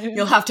 Ungaslight him.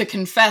 You'll have to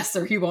confess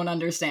or he won't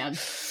understand.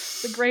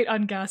 The great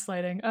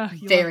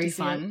ungaslighting. Very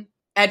fun.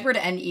 Edward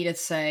and Edith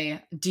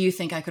say, do you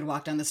think I could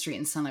walk down the street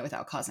in sunlight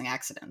without causing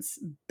accidents?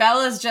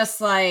 Bella's just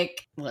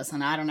like,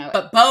 listen, I don't know.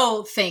 But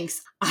Beau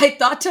thinks, I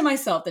thought to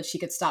myself that she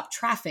could stop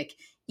traffic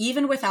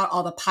even without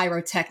all the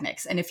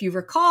pyrotechnics. And if you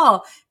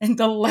recall, in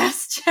the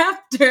last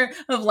chapter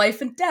of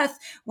Life and Death,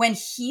 when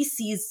he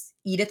sees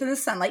Edith in the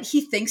sunlight, he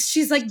thinks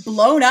she's, like,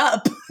 blown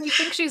up. He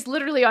thinks she's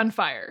literally on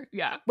fire.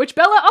 Yeah. Which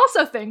Bella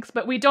also thinks,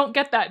 but we don't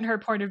get that in her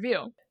point of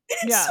view.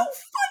 It's so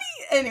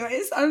funny.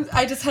 Anyways,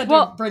 I just had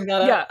to bring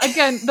that up. Yeah,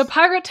 again, the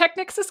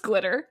pyrotechnics is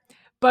glitter,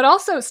 but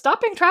also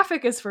stopping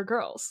traffic is for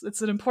girls.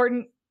 It's an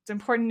important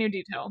new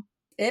detail.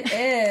 It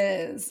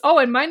is. Oh,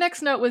 and my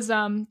next note was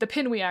the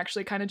pin we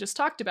actually kind of just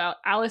talked about,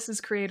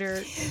 Alice's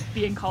creator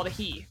being called a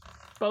he.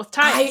 Both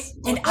times.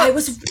 I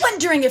was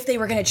wondering if they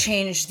were going to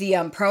change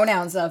the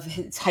pronouns of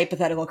his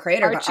hypothetical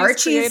creator.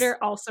 Archie's creator,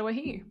 also a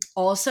he.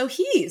 Also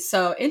he.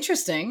 So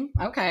interesting.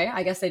 Okay,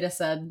 I guess they just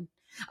said...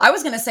 I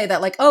was going to say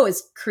that, like,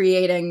 is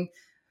creating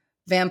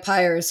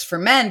vampires for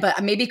men,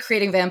 but maybe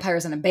creating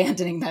vampires and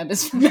abandoning them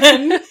is for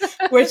men,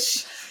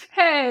 which...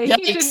 Hey, yikes.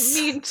 He didn't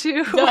mean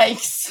to.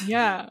 Yikes.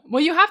 Yeah.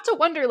 Well, you have to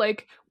wonder,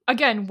 like,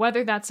 again,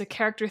 whether that's a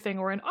character thing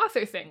or an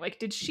author thing. Like,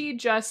 did she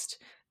just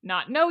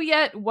not know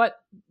yet what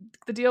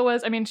the deal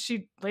was. I mean,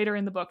 she later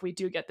in the book, we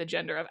do get the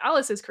gender of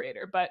Alice's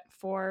creator, but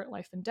for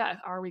Life and Death,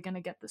 are we going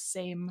to get the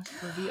same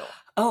reveal?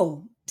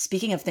 Oh,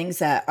 speaking of things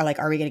that are like,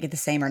 are we going to get the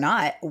same or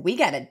not? We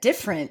get a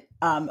different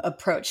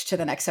approach to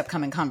the next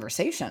upcoming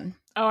conversation.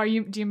 Oh,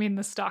 do you mean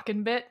the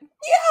Stockin' bit?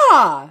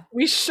 Yeah.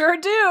 We sure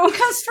do.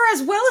 Because for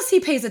as well as he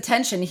pays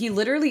attention, he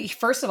literally,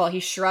 first of all, he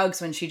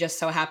shrugs when she just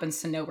so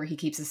happens to know where he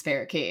keeps his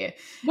spare key.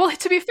 Well,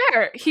 to be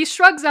fair, he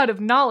shrugs out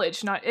of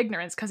knowledge, not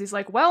ignorance, because he's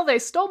like, well, they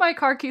stole my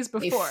car keys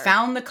before. They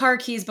found the car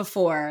keys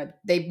before.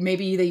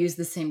 Maybe they used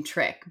the same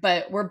trick.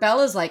 But where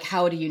Bella's like,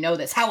 how do you know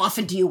this? How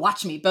often do you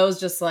watch me? Beau's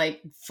just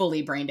like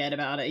fully brain dead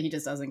about it. He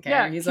just doesn't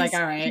care. He's like,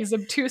 all right. He's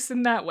obtuse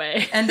in that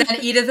way. And then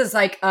Edith is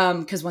like,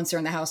 because once they're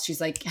in the house, she's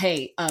like,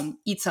 hey,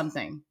 eat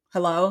something.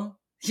 Hello?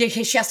 She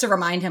has to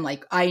remind him,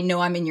 like, I know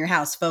I'm in your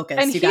house. Focus.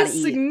 And you gotta eat.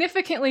 He's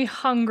significantly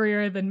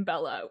hungrier than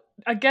Bella.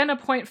 Again, a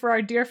point for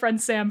our dear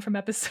friend Sam from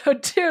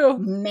episode 2.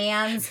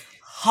 Man's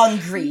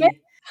hungry.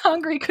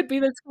 Hungry could be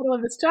the title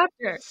of this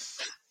chapter.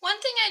 One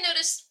thing I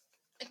noticed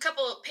a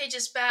couple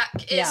pages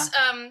back is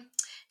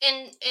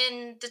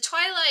in the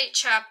Twilight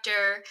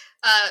chapter,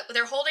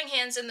 they're holding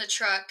hands in the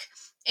truck,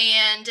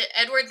 and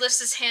Edward lifts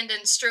his hand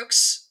and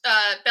strokes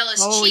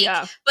Bella's cheek.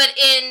 Yeah. But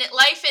in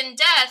Life and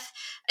Death,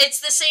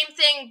 it's the same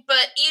thing,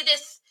 but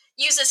Edith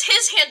uses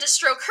his hand to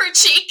stroke her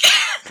cheek.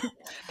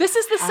 This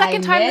is the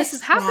second time this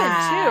has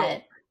happened,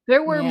 too.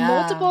 There were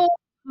multiple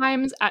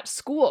times at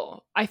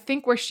school, I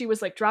think, where she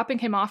was like dropping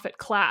him off at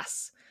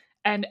class,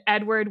 and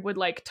Edward would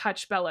like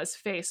touch Bella's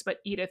face, but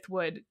Edith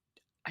would,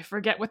 I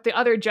forget what the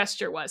other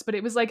gesture was, but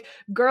it was like,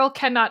 girl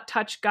cannot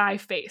touch guy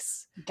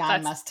face. Guy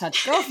must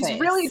touch girl face. He's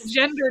really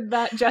gendered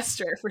that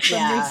gesture for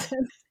some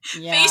reason.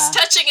 Yeah. Face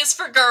touching is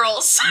for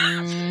girls.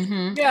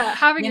 Mm-hmm. Yeah,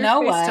 having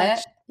your face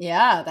touched.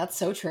 Yeah, that's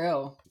so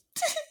true.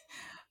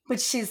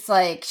 But she's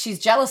like, she's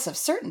jealous of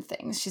certain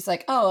things. She's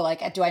like, oh,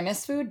 like, do I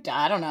miss food?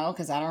 I don't know,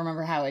 because I don't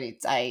remember how I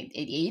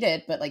ate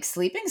it. But like,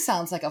 sleeping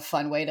sounds like a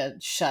fun way to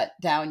shut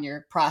down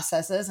your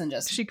processes and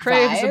just She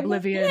craves vibe.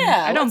 oblivion.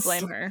 Yeah, I don't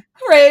blame her.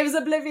 Craves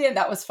oblivion.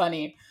 That was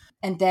funny.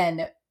 And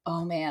then,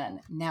 oh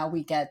man, now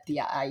we get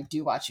the I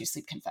do watch you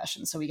sleep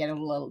confession. So we get it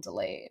a little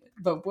delayed.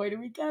 But boy, do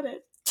we get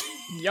it.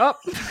 Yup.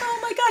 Oh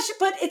my gosh.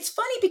 But it's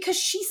funny because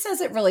she says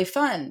it really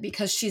fun,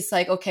 because she's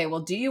like, okay, well,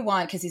 do you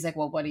want, because he's like,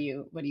 well, what do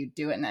you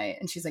do at night?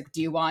 And she's like,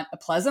 do you want a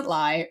pleasant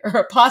lie or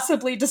a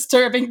possibly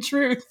disturbing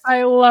truth?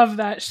 I love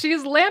that.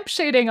 She's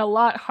lampshading a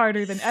lot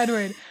harder than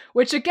Edward,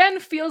 which again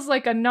feels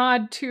like a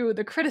nod to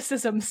the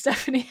criticism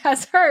Stephanie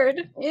has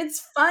heard.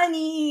 It's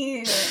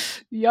funny.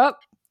 Yup.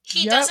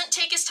 He doesn't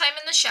take his time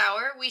in the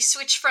shower. We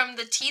switch from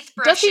the teeth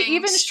brushing. Does he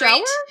even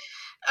shower?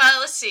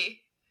 Let's see.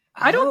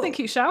 I don't think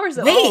he showers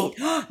at all.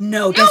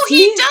 No,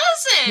 he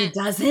doesn't. He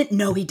doesn't?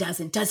 No, he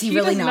doesn't. Does he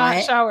really does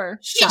not shower.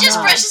 He just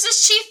brushes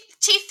his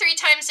teeth 3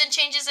 times and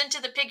changes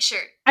into the pig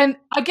shirt. And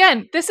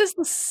again, this is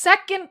the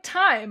second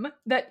time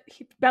that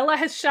Bella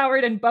has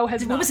showered and Beau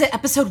has not. What was it,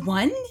 episode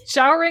 1?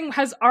 Showering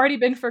has already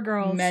been for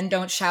girls. Men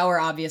don't shower,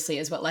 obviously,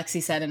 is what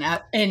Lexi said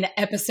in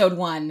episode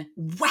 1.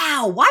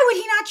 Wow, why would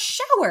he not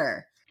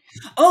shower?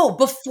 Oh,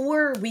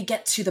 before we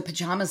get to the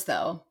pajamas,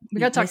 though.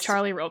 We gotta talk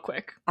Charlie real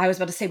quick. I was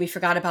about to say, we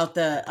forgot about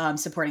the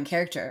supporting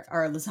character,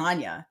 our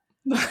lasagna.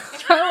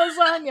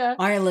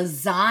 Our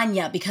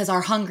lasagna, because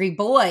our hungry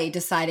boy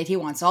decided he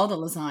wants all the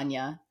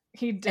lasagna.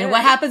 He did. And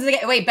what happens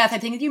again? Wait, Beth, I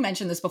think you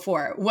mentioned this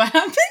before. What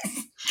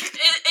happens?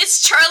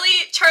 It's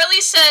Charlie.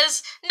 Charlie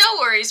says,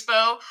 no worries,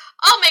 Beau.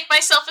 I'll make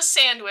myself a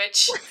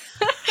sandwich.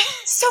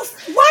 So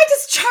why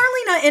does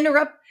Charlie not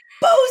interrupt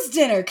Beau's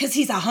dinner? Because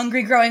he's a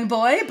hungry growing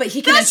boy, but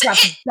he can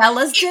interrupt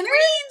Bella's dinner?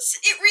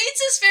 It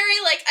reads as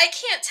very, like, I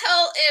can't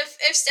tell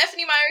if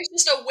Stephanie Meyer is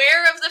just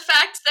aware of the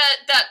fact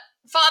that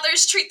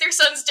fathers treat their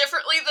sons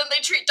differently than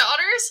they treat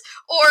daughters,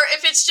 or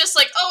if it's just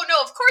like, oh no,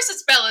 of course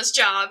it's Bella's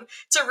job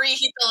to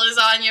reheat the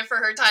lasagna for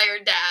her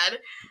tired dad.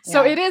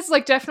 So it is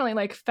like definitely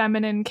like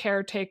feminine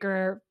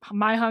caretaker,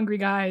 my hungry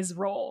guy's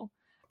role.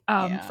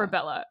 For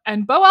Bella.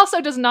 And Beau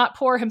also does not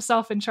pour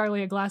himself and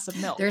Charlie a glass of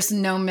milk. There's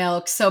no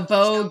milk. So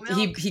Beau,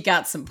 he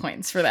got some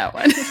points for that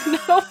one.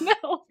 No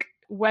milk.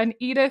 When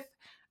Edith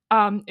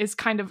is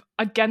kind of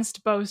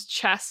against Beau's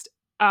chest,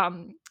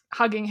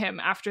 hugging him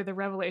after the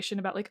revelation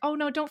about like, oh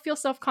no, don't feel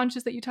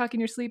self-conscious that you talk in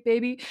your sleep,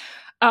 baby.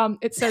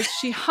 It says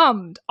she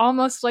hummed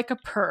almost like a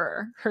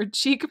purr, her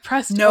cheek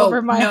pressed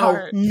over my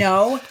heart.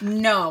 No.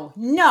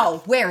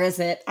 Where is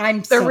it?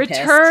 I'm so pissed. The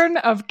return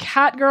of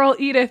Catgirl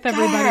Edith,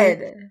 everybody.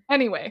 God.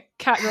 Anyway,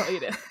 Catgirl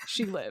Edith.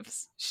 She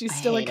lives. She's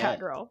still a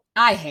Catgirl.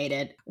 I hate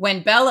it.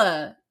 When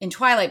Bella, in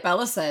Twilight,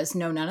 Bella says,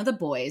 no, none of the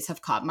boys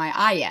have caught my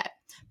eye yet.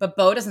 But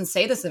Beau doesn't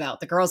say this about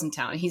the girls in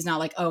town. He's not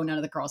like, oh, none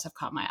of the girls have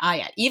caught my eye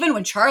yet. Even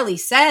when Charlie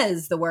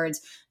says the words,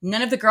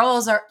 none of the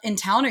girls are in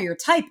town are your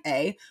type,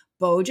 eh?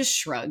 Beau just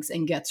shrugs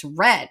and gets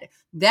red.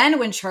 Then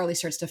when Charlie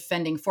starts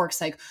defending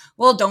Forks, like,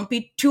 well, don't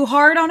be too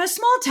hard on a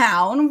small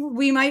town.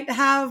 We might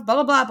have blah,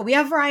 blah, blah, but we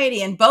have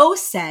variety. And Beau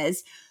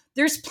says,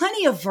 there's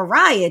plenty of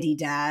variety,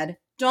 Dad.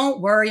 Don't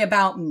worry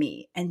about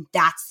me. And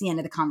that's the end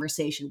of the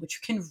conversation,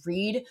 which can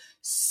read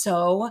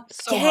so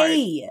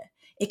gay. Hard.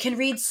 It can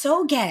read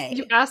so gay.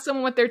 You ask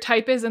someone what their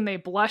type is and they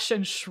blush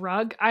and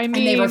shrug. I mean...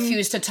 And they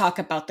refuse to talk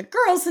about the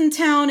girls in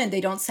town and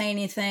they don't say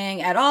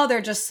anything at all.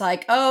 They're just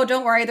like, oh,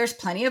 don't worry, there's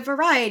plenty of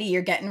variety.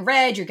 You're getting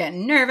red, you're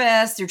getting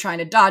nervous, you're trying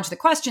to dodge the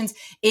questions.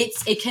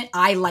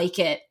 I like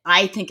it.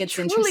 I think it's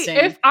interesting.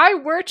 If I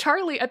were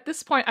Charlie at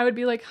this point, I would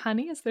be like,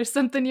 honey, is there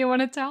something you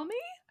want to tell me?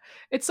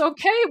 It's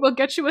okay. We'll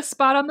get you a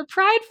spot on the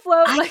Pride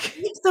float. I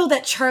think though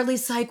that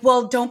Charlie's like,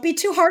 well, don't be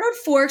too hard on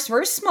Forks.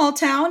 We're a small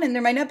town and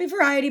there might not be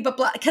variety, but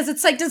blah. Because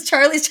it's like, is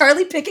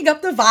Charlie picking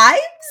up the vibes?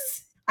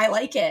 I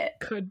like it.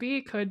 Could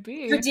be.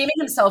 Redeeming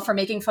himself for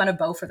making fun of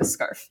Beau for the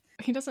scarf.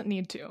 He doesn't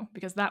need to,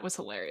 because that was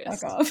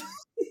hilarious. Fuck off.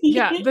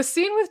 Yeah, the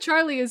scene with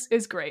Charlie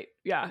is great.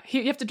 Yeah,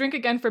 you have to drink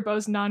again for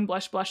Beau's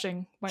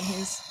blushing when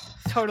he's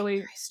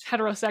totally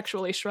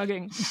heterosexually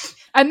shrugging.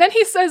 And then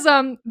he says,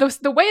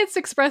 the way it's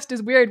expressed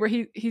is weird, where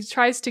he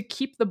tries to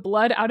keep the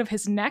blood out of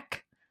his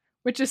neck,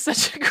 which is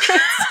such a great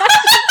sentence.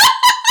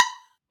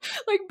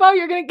 Like, Beau,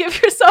 you're gonna give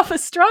yourself a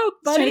stroke,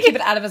 buddy. Trying to keep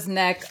it out of his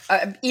neck.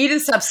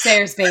 Edith's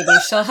upstairs, baby.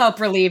 She'll help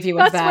relieve you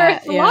of that.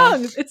 That's where it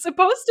belongs. Yeah. It's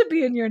supposed to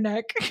be in your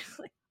neck.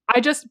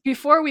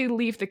 Before we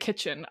leave the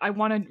kitchen, I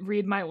want to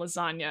read my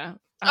lasagna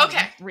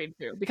read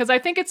through, because I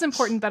think it's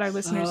important that our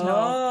listeners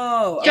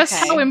know just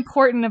how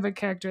important of a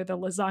character the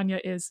lasagna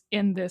is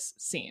in this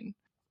scene.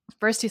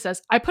 First, he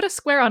says, I put a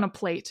square on a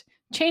plate,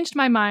 changed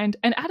my mind,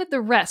 and added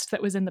the rest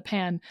that was in the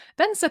pan,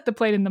 then set the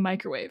plate in the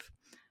microwave.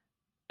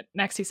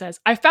 Next, he says,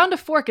 I found a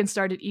fork and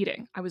started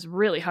eating. I was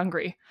really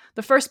hungry.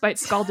 The first bite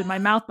scalded my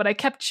mouth, but I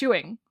kept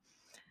chewing.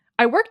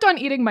 I worked on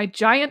eating my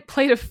giant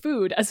plate of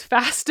food as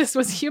fast as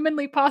was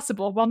humanly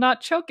possible while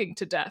not choking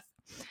to death.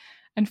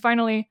 And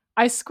finally,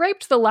 I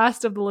scraped the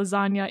last of the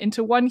lasagna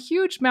into one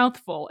huge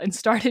mouthful and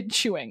started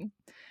chewing.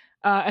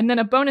 And then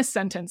a bonus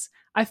sentence.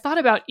 I thought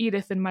about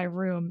Edith in my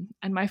room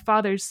and my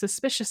father's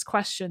suspicious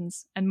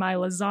questions and my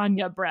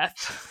lasagna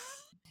breath.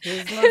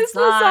 His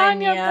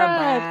lasagna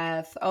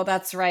breath. Oh,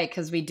 that's right,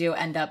 because we do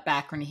end up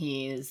back when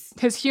he's...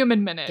 His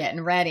human minute.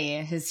 Getting ready.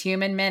 His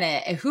human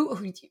minute.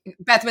 Who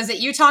Beth, was it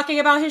you talking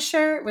about his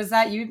shirt? Was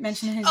that you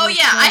mentioning his shirt? Oh,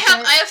 yeah,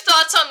 I have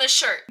thoughts on this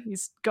shirt.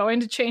 He's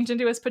going to change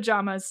into his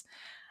pajamas.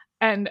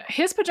 And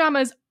his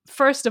pajamas,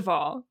 first of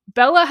all,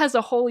 Bella has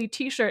a holy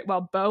t-shirt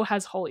while Beau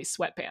has holy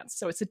sweatpants.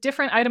 So it's a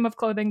different item of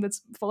clothing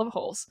that's full of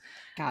holes.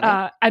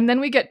 Got it. And then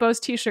we get Beau's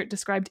t-shirt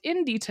described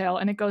in detail,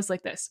 and it goes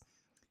like this.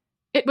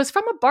 It was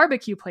from a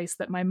barbecue place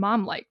that my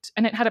mom liked,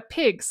 and it had a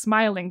pig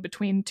smiling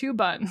between two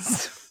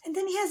buns. And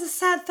then he has a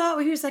sad thought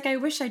where he was like, I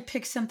wish I'd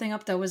picked something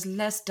up that was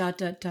less ...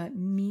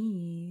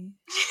 me.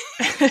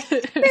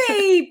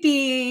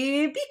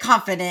 Baby, be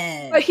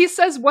confident. But he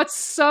says, what's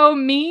so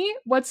me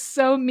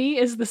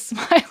is the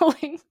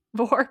smiling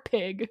vor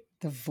pig.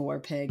 The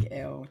vor pig,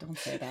 ew, don't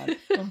say that.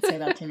 Don't say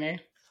that to me.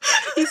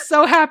 He's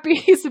so happy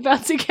he's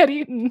about to get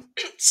eaten.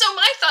 So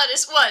my thought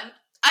is, one,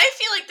 I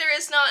feel like there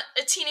is not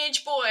a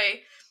teenage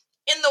boy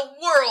in the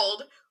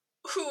world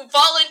who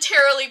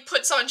voluntarily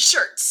puts on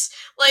shirts.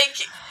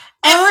 Like,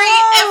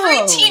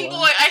 every teen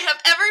boy I have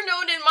ever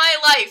known in my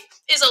life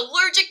is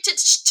allergic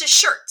to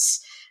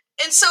shirts.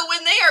 And so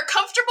when they are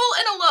comfortable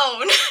and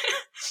alone,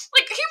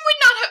 like, he would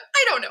not have,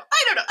 I don't know.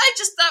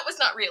 That was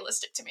not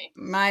realistic to me.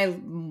 My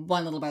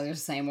one little brother's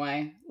the same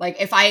way. Like,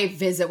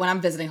 when I'm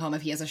visiting home,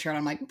 if he has a shirt,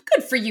 I'm like,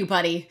 good for you,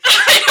 buddy.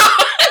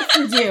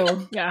 Good for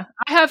you. Yeah,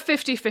 I have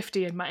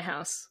 50-50 in my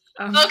house.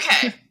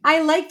 Okay.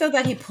 I like, though,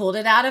 that he pulled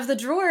it out of the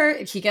drawer.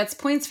 He gets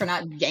points for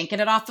not yanking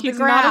it off the ground. He's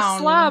not a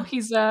slob.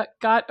 He's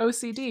got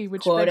OCD,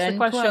 which begs the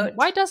question,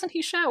 why doesn't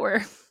he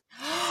shower?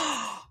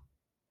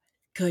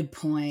 Good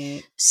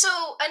point. So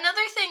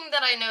another thing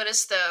that I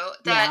noticed, though,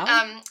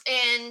 that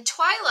in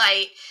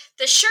Twilight,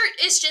 the shirt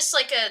is just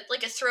like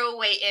a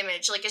throwaway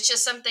image. Like, it's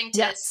just something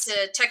to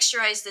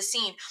texturize the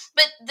scene.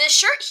 But the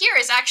shirt here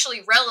is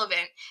actually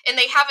relevant, and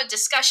they have a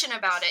discussion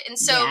about it. And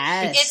so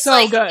it's so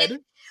like, good.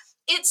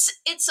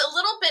 It's a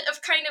little bit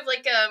of kind of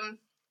like,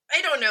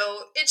 I don't know,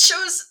 it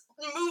shows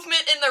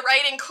movement in the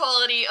writing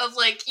quality of,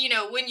 like, you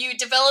know, when you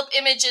develop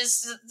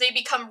images, they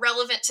become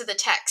relevant to the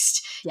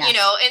text, you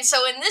know? And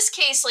so in this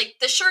case, like,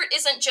 the shirt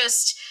isn't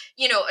just,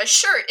 you know, a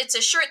shirt, it's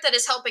a shirt that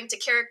is helping to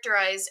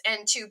characterize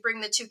and to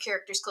bring the two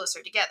characters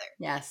closer together.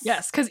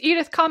 Yes, because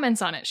Edith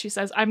comments on it. She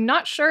says, I'm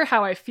not sure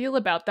how I feel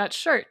about that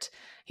shirt.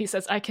 He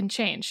says, I can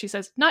change. She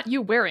says, not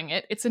you wearing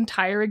it, its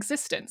entire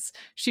existence.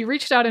 She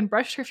reached out and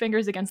brushed her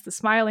fingers against the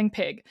smiling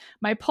pig.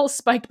 My pulse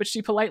spiked, but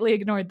she politely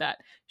ignored that.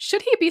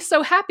 Should he be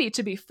so happy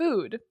to be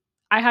food?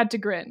 I had to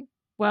grin.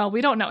 Well,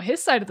 we don't know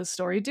his side of the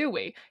story, do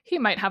we? He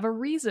might have a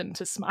reason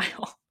to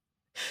smile.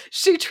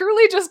 She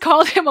truly just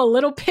called him a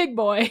little pig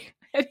boy.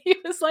 And he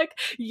was like,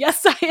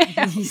 yes, I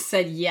am. He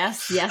said,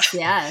 yes.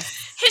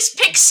 His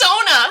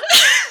pig-sona.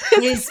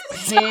 His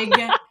pig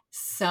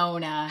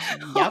Sona.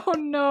 Yep. Oh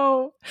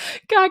no.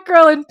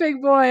 Catgirl and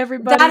Pigboy,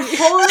 everybody. That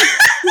whole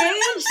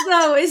exchange,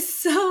 though, is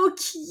so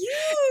cute.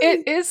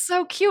 It is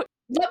so cute.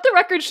 Let the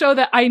record show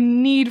that I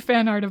need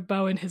fan art of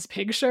Beau in his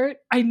pig shirt.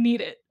 I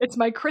need it. It's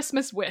my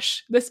Christmas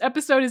wish. This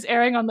episode is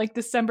airing on like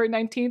December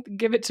 19th.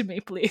 Give it to me,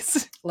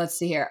 please. Let's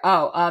see here.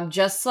 Oh,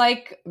 just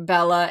like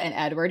Bella and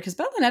Edward, because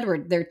Bella and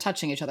Edward, they're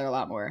touching each other a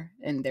lot more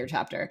in their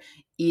chapter.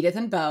 Edith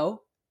and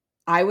Beau,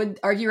 I would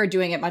argue, are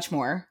doing it much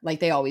more, like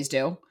they always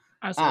do.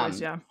 As always,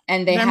 yeah.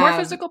 And they're more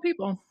physical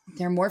people.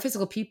 They're more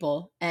physical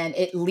people, and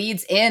it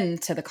leads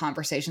into the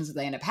conversations that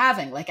they end up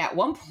having. Like at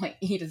one point,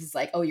 Edith is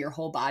like, "Oh, your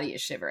whole body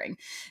is shivering,"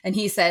 and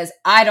he says,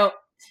 "I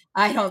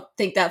don't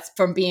think that's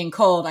from being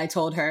cold." I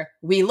told her.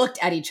 We looked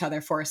at each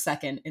other for a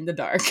second in the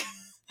dark.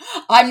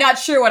 I'm not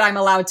sure what I'm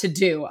allowed to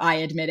do, I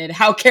admitted.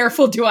 How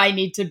careful do I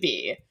need to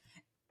be?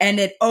 And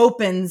it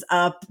opens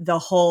up the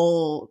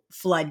whole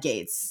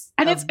floodgates.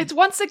 And it's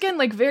once again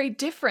like very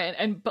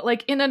different, but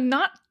like in a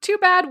not too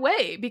bad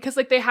way, because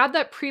like they had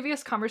that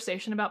previous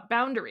conversation about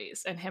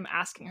boundaries and him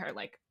asking her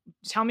like,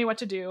 tell me what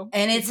to do.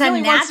 And it's he really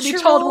a natural wants to be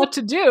told what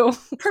to do.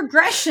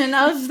 Progression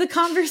of the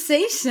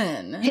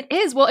conversation. It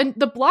is. Well, and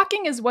the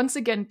blocking is once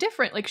again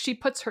different. Like she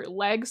puts her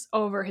legs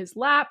over his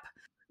lap.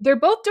 They're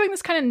both doing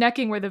this kind of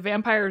necking where the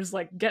vampire is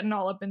like getting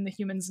all up in the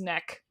human's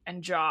neck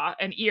and jaw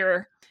and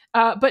ear.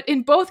 But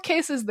in both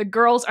cases, the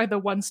girls are the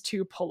ones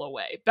to pull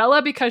away.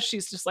 Bella because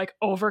she's just like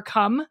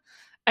overcome,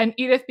 and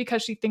Edith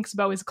because she thinks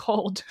Beau is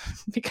cold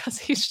because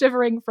he's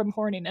shivering from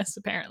horniness,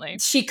 apparently.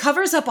 She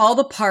covers up all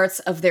the parts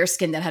of their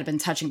skin that had been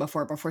touching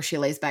before she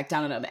lays back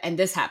down on him. And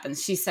this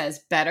happens. She says,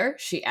 "Better?"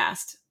 She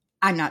asked.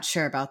 "I'm not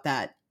sure about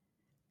that."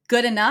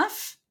 "Good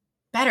enough?"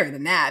 "Better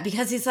than that."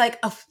 Because he's like,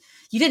 "Oh,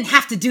 you didn't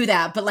have to do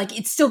that, but like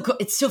it's still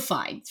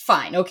fine. It's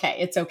fine. Okay,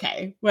 it's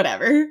okay.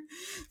 Whatever."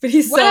 But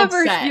he's so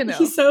upset. You know,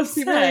 he's so upset.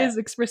 He really is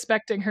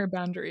respecting her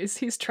boundaries.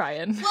 He's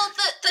trying. Well,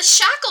 the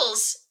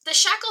shackles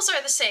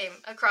are the same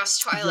across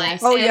Twilight.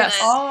 Yes. Oh yes,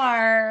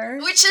 are.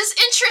 Which is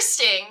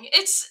interesting.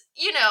 It's,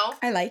 you know,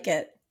 I like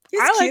it.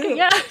 I like it,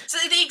 yeah. It's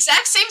the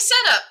exact same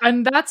setup.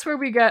 And that's where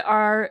we get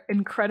our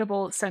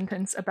incredible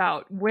sentence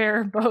about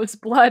where Beau's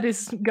blood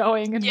is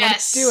going and what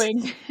it's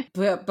doing.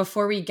 But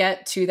before we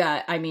get to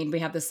that, I mean, we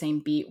have the same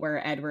beat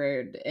where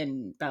Edward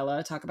and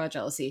Bella talk about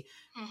jealousy.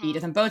 Mm-hmm.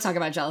 Edith and Beau talk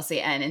about jealousy.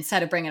 And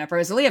instead of bringing up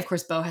Rosalie, of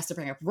course, Beau has to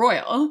bring up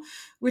Royal,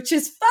 which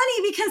is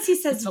funny because he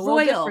says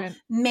Royal,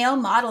 male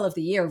model of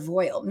the year,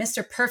 Royal,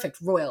 Mr. Perfect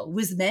Royal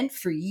was meant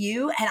for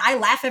you. And I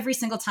laugh every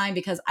single time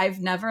because I've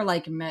never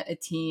like met a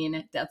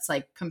teen that's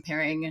like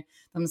comparing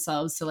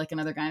themselves to like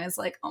another guy. And it's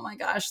like, oh my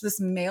gosh,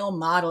 this male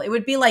model. It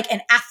would be like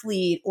an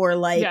athlete or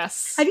like,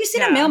 yes. Have you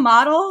seen a male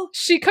model?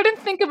 She couldn't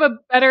think of a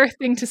better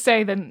thing to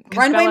say than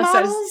runway Bella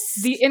models?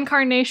 Says, the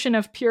incarnation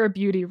of pure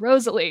beauty,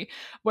 Rosalie.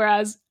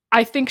 Whereas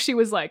I think she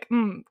was like,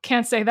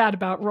 can't say that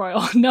about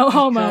Royal. No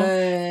homo.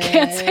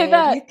 Can't say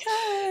that.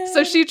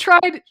 So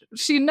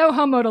she no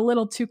homoed a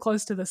little too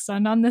close to the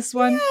sun on this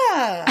one.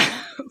 Yeah.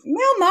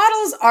 Male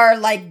models are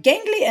like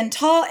gangly and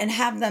tall and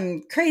have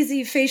them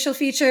crazy facial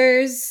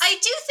features. I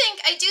do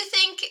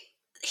think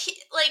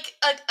like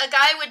a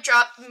guy would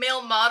drop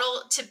male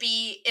model to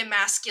be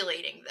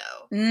emasculating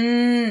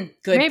though.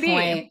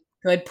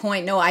 Good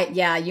point. No,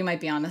 you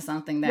might be onto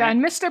something there. Yeah,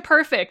 and Mr.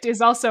 Perfect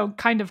is also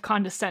kind of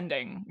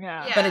condescending.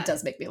 Yeah. But it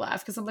does make me laugh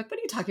because I'm like, what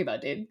are you talking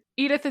about, dude?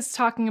 Edith is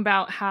talking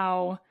about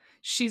how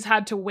she's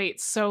had to wait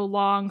so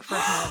long for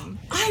him.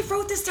 I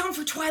wrote this down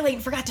for Twilight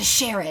and forgot to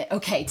share it.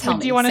 Okay, tell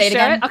me. Do you want to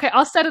share it? Okay,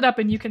 I'll set it up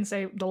and you can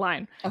say the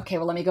line. Okay,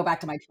 well, let me go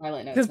back to my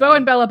Twilight notes. Because Beau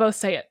and Bella both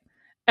say it.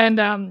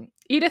 And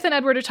Edith and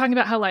Edward are talking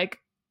about how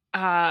like,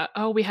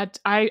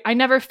 I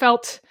never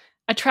felt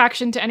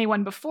attraction to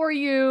anyone before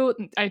you.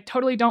 I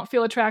totally don't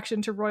feel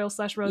attraction to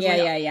Royal/Rosalie.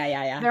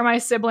 Yeah. They're my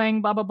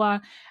sibling, blah, blah, blah.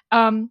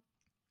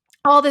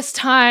 All this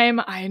time,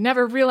 I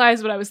never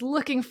realized what I was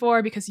looking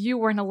for because you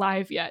weren't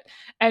alive yet.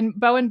 And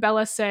Beau and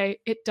Bella say,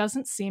 it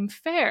doesn't seem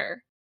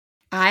fair.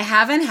 I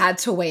haven't had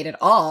to wait at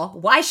all.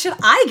 Why should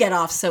I get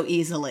off so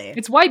easily?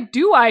 It's why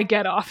do I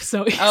get off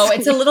so easily? Oh,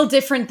 it's a little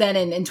different than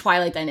in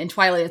Twilight then. In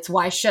Twilight, it's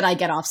why should I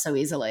get off so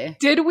easily?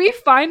 Did we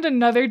find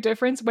another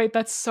difference? Wait,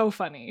 that's so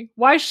funny.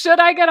 Why should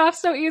I get off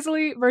so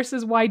easily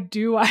versus why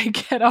do I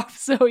get off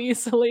so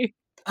easily?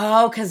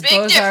 Oh, because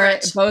Beau's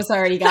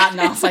already gotten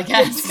off, I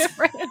guess.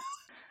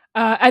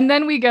 And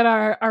then we get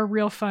our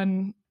real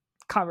fun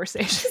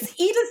conversation.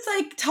 Edith's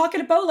like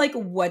talking about like,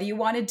 what do you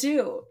want to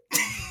do?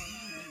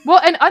 Well,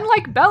 and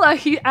unlike Bella,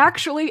 he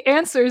actually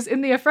answers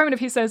in the affirmative.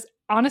 He says,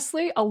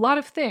 honestly, a lot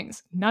of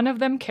things, none of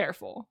them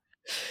careful.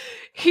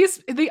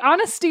 He's the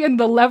honesty and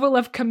the level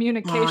of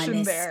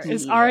communication there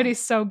is already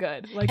so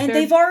good. Like, and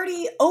they've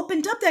already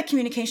opened up that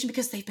communication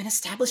because they've been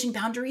establishing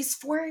boundaries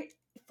for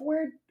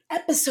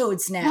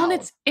episodes now. Well, and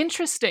it's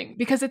interesting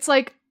because it's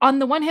like, on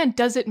the one hand,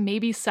 does it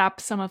maybe sap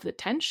some of the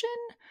tension?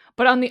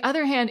 But on the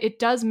other hand, it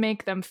does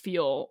make them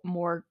feel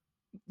more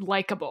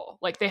likable.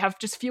 Like they have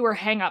just fewer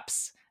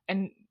hangups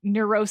and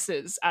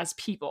neuroses as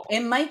people.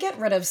 It might get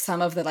rid of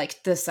some of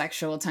the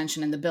sexual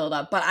tension and the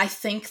buildup, but I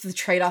think the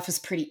trade-off is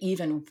pretty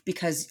even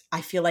because I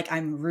feel like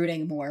I'm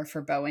rooting more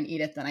for Beau and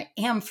Edith than I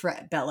am for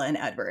Bella and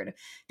Edward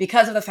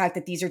because of the fact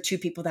that these are two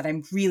people that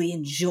I'm really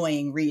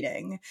enjoying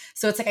reading.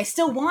 So it's like I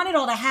still want it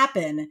all to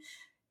happen,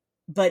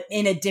 but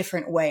in a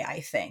different way,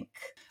 I think.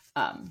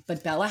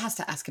 But Bella has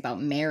to ask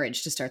about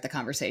marriage to start the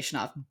conversation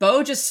off.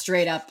 Bo just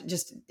straight up,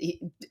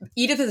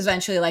 Edith is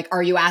eventually like,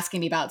 are you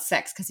asking me about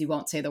sex? Because he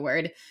won't say the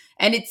word.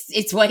 And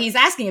it's what he's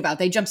asking about.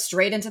 They jump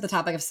straight into the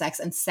topic of sex,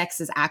 and sex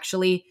is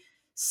actually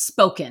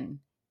spoken.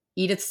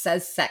 Edith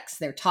says sex.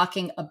 They're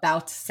talking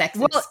about sex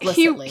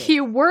explicitly.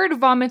 He word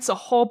vomits a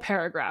whole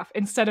paragraph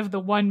instead of the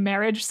one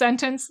marriage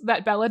sentence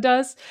that Bella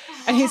does.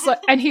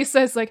 And he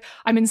says like,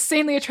 I'm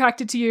insanely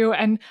attracted to you.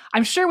 And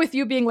I'm sure with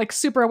you being like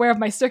super aware of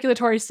my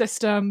circulatory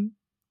system,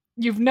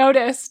 you've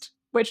noticed,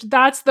 which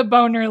that's the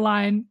boner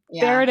line.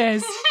 Yeah. There it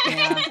is.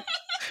 Yeah.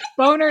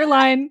 Boner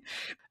line.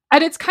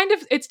 And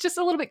it's just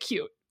a little bit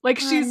cute. Like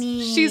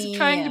she's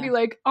trying to be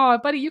like, oh,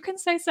 buddy, you can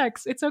say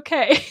sex. It's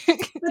okay.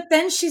 But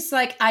then she's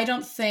like, I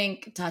don't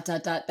think ...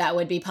 that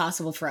would be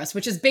possible for us,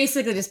 which is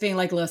basically just being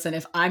like, listen,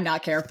 if I'm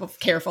not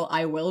careful,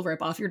 I will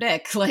rip off your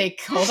dick.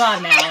 Like, hold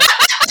on now.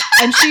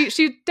 And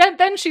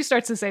then she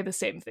starts to say the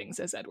same things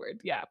as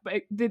Edward. Yeah,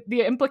 but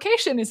the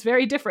implication is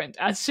very different,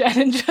 as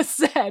Shannon just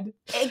said.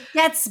 It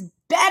gets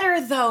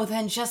better though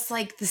than just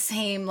like the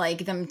same,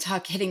 like them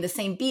hitting the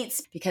same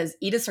beats, because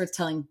Edith starts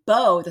telling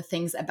Bo the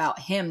things about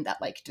him that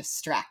like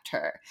distract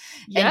her.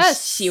 Yes. And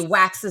she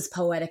waxes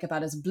poetic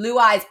about his blue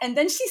eyes, and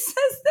then she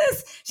says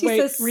this. She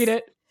says, read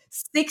it.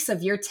 6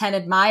 of your 10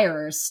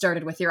 admirers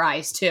started with your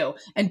eyes too.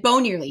 And Bo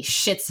nearly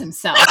shits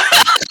himself.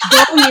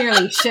 Bo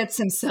nearly shits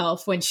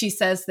himself when she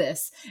says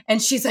this.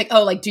 And she's like,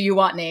 oh, like, do you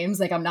want names?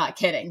 Like, I'm not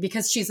kidding.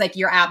 Because she's like,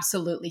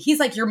 he's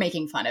like, you're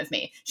making fun of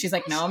me. She's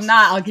like, no, I'm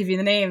not. I'll give you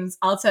the names.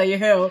 I'll tell you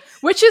who.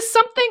 Which is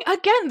something,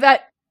 again,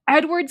 that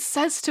Edward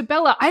says to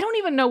Bella. I don't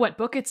even know what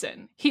book it's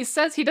in. He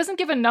says, he doesn't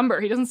give a number.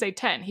 He doesn't say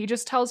 10. He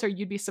just tells her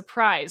you'd be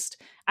surprised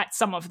at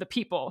some of the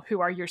people who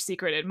are your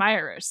secret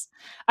admirers.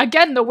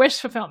 Again, the wish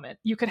fulfillment.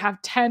 You could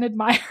have 10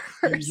 admirers.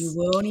 And you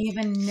won't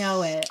even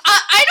know it.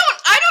 I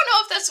don't know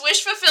if that's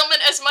wish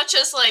fulfillment as much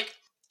as like,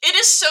 it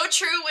is so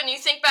true when you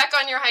think back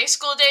on your high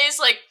school days,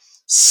 like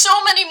so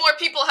many more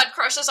people had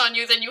crushes on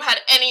you than you had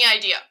any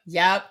idea.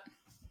 Yep.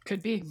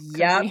 Could be.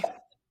 Yep.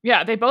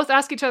 Yeah, they both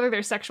ask each other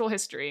their sexual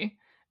history.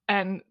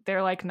 And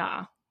they're like,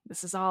 nah,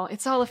 it's all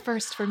a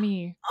first for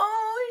me.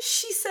 Oh,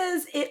 she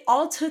says, it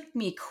all took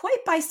me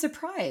quite by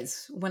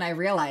surprise when I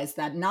realized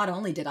that not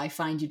only did I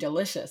find you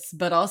delicious,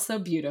 but also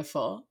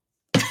beautiful.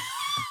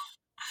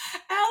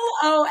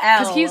 LOL.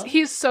 Because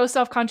he's so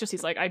self-conscious.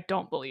 He's like, I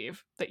don't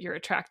believe that you're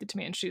attracted to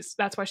me. And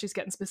that's why she's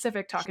getting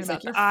specific, talking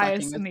about the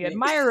eyes and the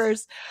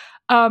admirers.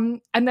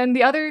 And then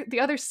the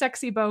other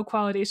sexy Bo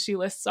qualities she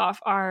lists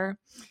off are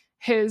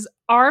his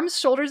arms,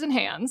 shoulders, and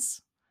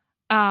hands.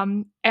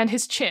 And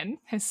his chin,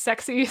 his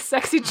sexy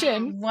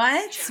chin.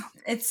 What?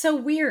 It's so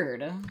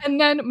weird. And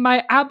then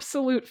my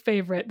absolute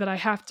favorite that I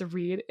have to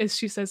read is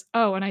she says,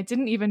 oh, and I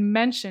didn't even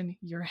mention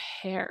your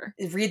hair.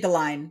 Read the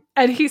line.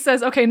 And he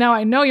says, okay, now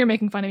I know you're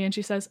making fun of me. And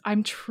she says,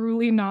 I'm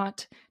truly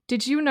not.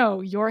 Did you know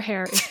your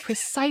hair is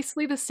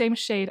precisely the same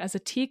shade as a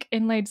teak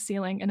inlaid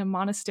ceiling in a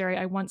monastery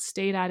I once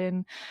stayed at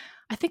in,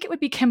 I think it would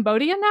be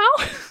Cambodia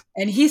now?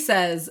 And he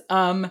says,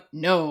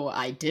 no,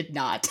 I did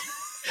not.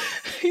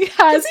 He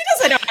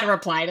doesn't know how to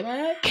reply to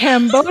that.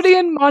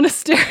 Cambodian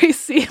monastery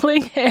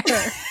ceiling hair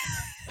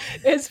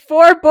is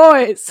for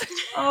boys.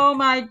 Oh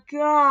my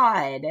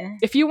god.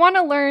 If you want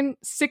to learn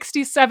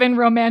 67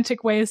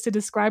 romantic ways to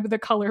describe the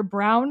color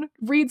brown,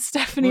 read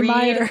Stephanie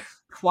Meyer.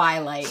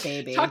 Twilight,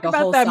 baby. Talk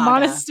about that saga.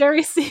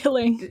 Monastery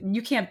ceiling.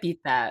 You can't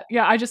beat that.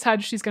 Yeah, I just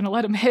had she's going to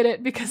let him hit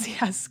it because he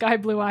has sky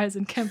blue eyes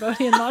and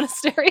Cambodian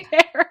monastery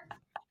hair.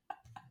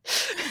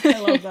 I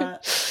love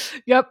that.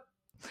 Yep.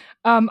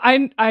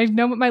 I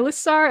know what my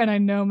lists are and I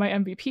know my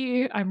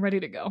MVP. I'm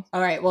ready to go.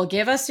 All right. Well,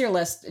 give us your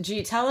list.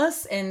 G, tell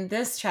us in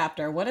this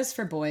chapter what is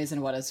for boys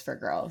and what is for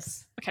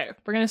girls. Okay.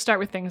 We're going to start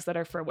with things that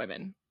are for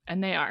women.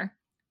 And they are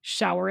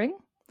showering,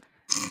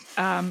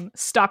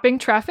 stopping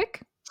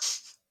traffic,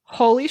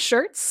 holy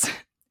shirts,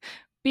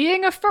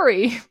 being a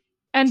furry,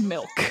 and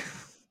milk.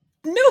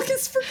 Milk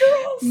is for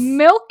girls.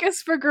 Milk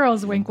is for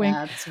girls. Wink, wink.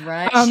 That's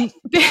right.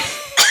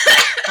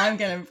 I'm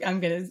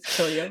gonna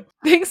kill you.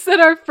 Things that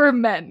are for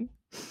men.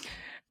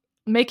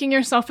 Making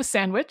yourself a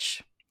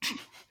sandwich,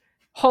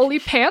 holy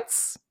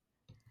pants,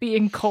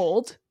 being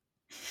cold,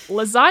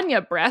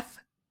 lasagna breath,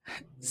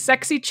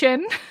 sexy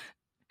chin,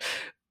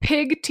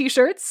 pig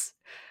t-shirts,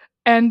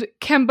 and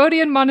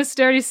Cambodian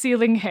monastery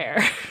ceiling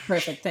hair.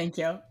 Perfect, thank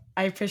you.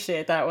 I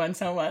appreciate that one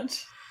so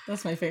much.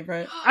 That's my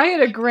favorite. I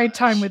had a great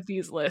time with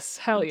these lists.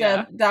 Hell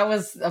yeah. That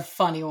was a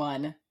funny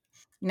one.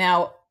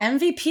 Now,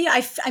 MVP,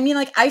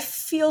 I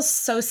feel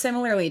so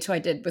similarly to what I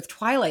did with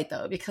Twilight,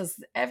 though,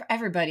 because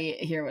everybody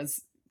here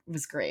was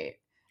great.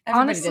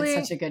 Everybody Honestly,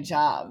 did such a good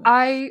job.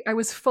 I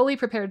was fully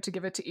prepared to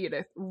give it to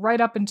Edith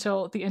right up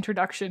until the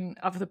introduction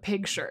of the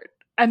pig shirt.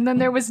 And then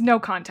there was no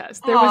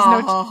contest. There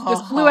was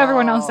just blew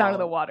everyone else out of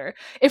the water.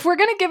 If we're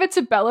going to give it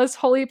to Bella's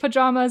holy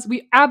pajamas,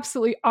 we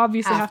obviously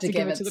have to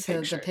give it to the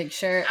pig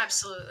shirt.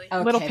 Absolutely.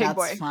 Okay, little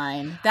Pigboy. That's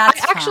fine.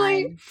 That's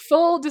actually,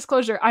 full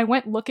disclosure, I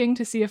went looking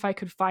to see if I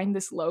could find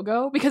this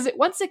logo because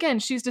once again,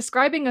 she's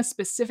describing a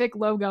specific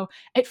logo.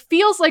 It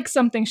feels like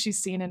something she's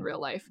seen in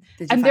real life.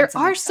 And there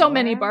are so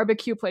many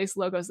barbecue place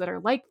logos that are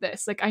like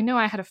this. Like I know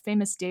I had a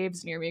Famous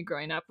Dave's near me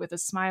growing up with a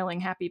smiling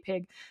happy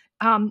pig.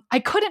 I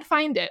couldn't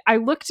find it. I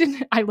looked in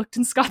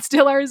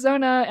Scottsdale,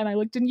 Arizona, and I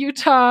looked in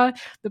Utah,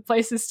 the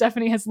places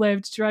Stephanie has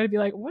lived, to try to be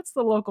like, what's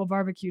the local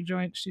barbecue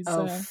joint she's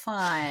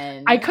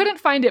fun. I couldn't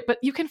find it, but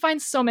you can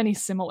find so many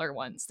similar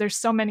ones. There's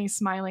so many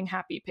smiling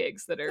happy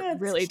pigs that are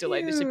really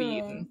delighted to be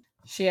eaten.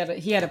 He had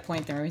a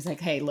point there where he's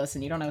like, hey,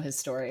 listen, you don't know his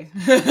story.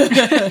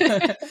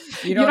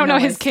 you don't know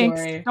his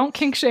kinks. Don't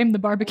kink shame the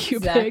barbecue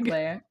pig.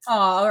 Oh,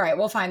 all right.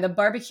 Well, fine. The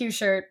barbecue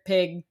shirt,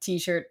 pig,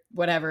 t-shirt,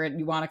 whatever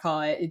you want to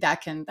call it, that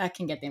can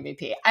get the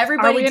MVP.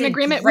 Everybody Are we in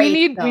agreement?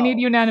 Great, we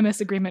need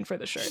unanimous agreement for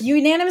the shirt.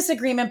 Unanimous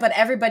agreement, but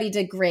everybody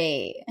did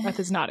great.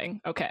 Beth is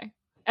nodding. Okay.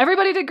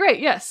 Everybody did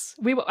great. Yes.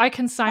 I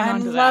can sign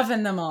on to that. I'm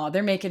loving them all.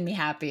 They're making me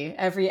happy.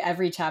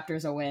 Every chapter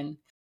is a win.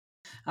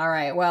 All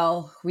right.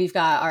 Well, we've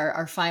got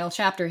our final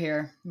chapter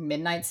here.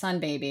 Midnight Sun,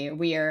 baby.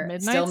 We are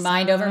still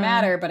mind over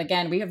matter, but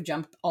again, we have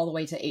jumped all the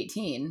way to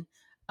 18.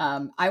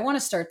 I want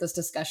to start this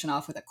discussion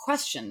off with a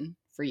question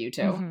for you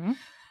two. Mm-hmm.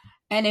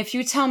 And if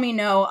you tell me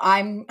no,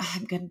 I'm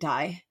gonna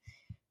die.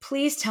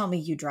 Please tell me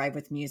you drive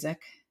with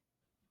music.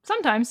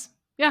 Sometimes.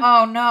 Yeah.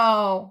 Oh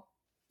no.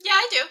 Yeah,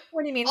 I do.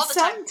 What do you mean?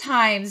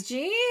 Sometimes,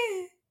 G?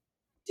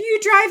 Do you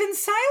drive in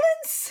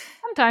silence?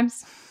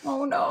 Sometimes.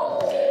 Oh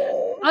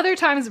no. Other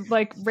times,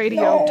 like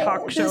radio,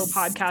 talk show,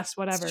 podcast,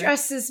 whatever.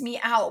 Stresses me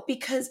out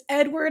because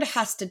Edward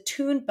has to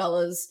tune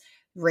Bella's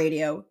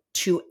radio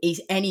to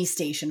any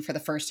station for the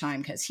first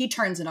time because he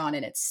turns it on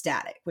and it's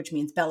static, which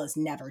means Bella's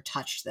never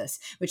touched this,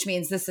 which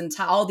means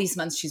all these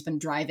months she's been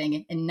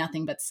driving in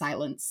nothing but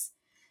silence.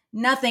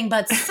 Nothing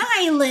but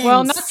silence.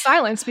 Well, not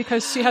silence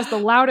because she has the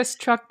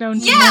loudest truck known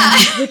to man.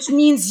 Which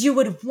means you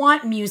would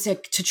want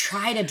music to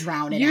try to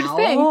drown it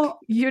out.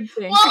 You'd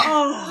think.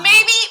 Well,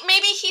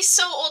 maybe he's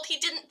so old he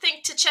didn't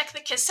think to check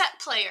the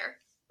cassette player.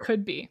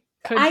 Could be.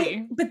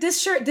 But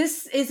this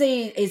is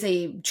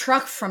a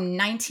truck from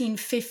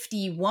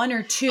 1951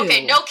 or 2.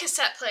 Okay, no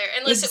cassette player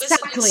unless it was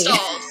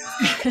installed.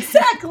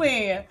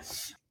 Exactly.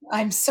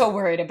 I'm so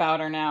worried about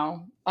her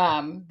now.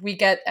 We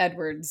get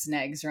Edward's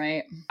negs,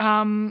 right?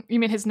 You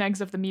mean his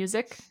negs of the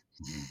music?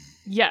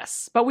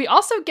 Yes. But we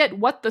also get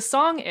what the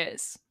song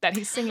is that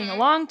he's singing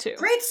along to.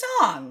 Great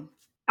song.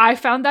 I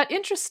found that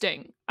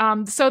interesting.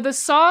 So the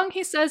song,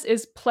 he says,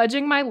 is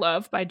Pledging My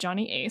Love by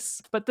Johnny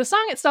Ace. But the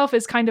song itself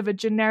is kind of a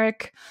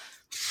generic,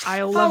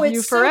 I'll love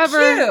you forever.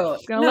 So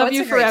cute. Gonna love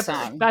you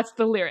forever. That's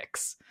the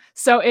lyrics.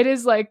 So it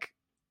is like,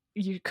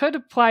 you could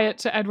apply it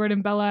to Edward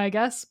and Bella, I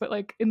guess, but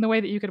like in the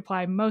way that you could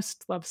apply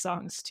most love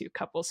songs to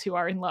couples who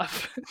are in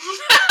love.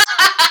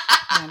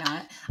 Why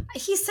not?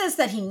 He says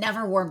that he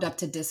never warmed up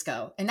to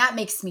disco, and that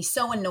makes me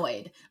so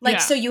annoyed.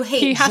 So you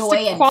hate he has joy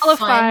to and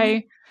qualify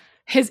fun.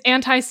 His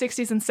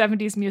anti-60s and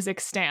 70s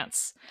music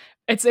stance.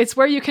 It's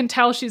where you can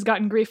tell she's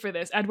gotten grief for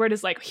this. Edward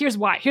is like, here's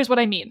why. Here's what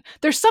I mean.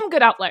 There's some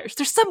good outliers.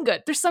 There's some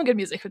good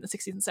music from the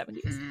 60s and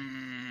 70s.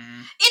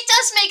 It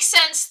does make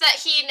sense that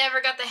he never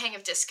got the hang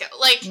of disco.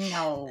 Like,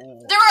 no.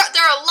 There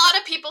are a lot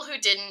of people who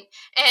didn't,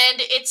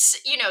 and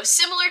it's,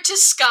 similar to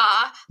ska.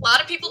 A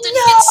lot of people didn't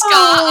get ska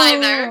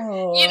either,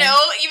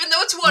 even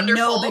though it's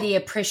wonderful. Nobody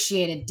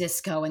appreciated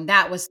disco, and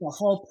that was the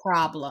whole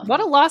problem.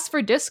 What a loss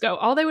for disco.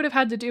 All they would have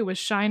had to do was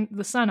shine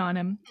the sun on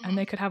him, and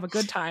they could have a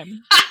good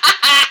time.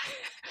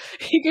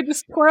 He could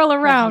just twirl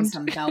around.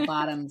 Some bell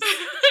bottoms.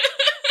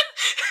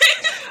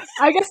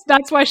 I guess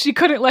that's why she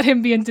couldn't let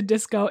him be into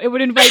disco. It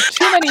would invite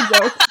too many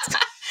jokes.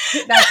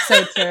 That's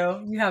so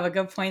true. You have a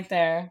good point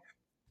there.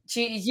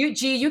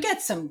 You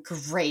get some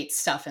great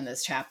stuff in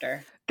this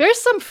chapter. There's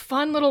some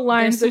fun little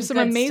lines. There's some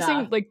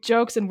amazing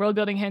jokes and world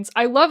building hints.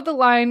 I love the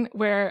line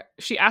where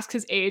she asks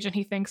his age and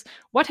he thinks,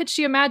 what had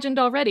she imagined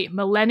already?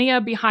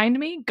 Millennia behind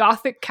me?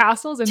 Gothic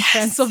castles and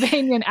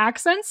Transylvanian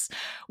accents?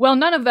 Well,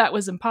 none of that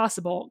was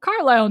impossible.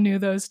 Carlisle knew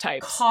those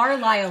types.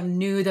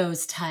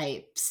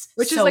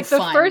 Which is like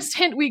the first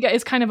hint we get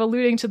is kind of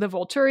alluding to the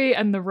Volturi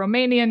and the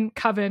Romanian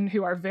coven,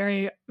 who are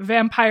very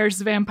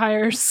vampires.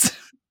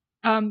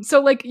 So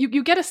like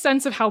you get a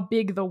sense of how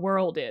big the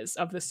world is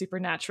of the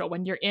supernatural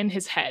when you're in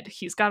his head.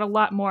 He's got a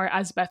lot more,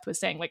 as Beth was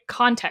saying, like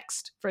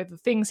context for the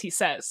things he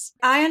says.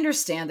 I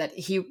understand that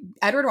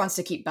Edward wants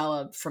to keep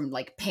Bella from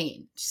like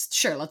pain.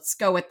 Sure, let's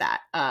go with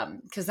that.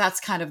 Because that's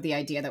kind of the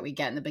idea that we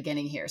get in the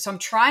beginning here. So I'm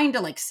trying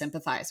to like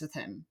sympathize with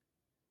him,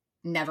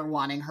 never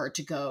wanting her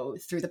to go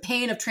through the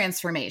pain of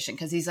transformation,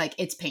 because he's like,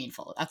 it's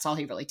painful. That's all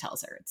he really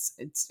tells her.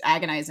 It's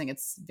agonizing.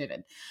 It's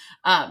vivid.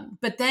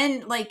 But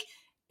then like,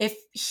 if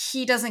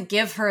he doesn't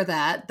give her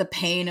the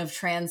pain of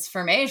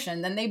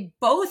transformation, then they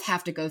both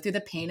have to go through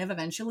the pain of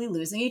eventually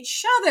losing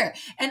each other.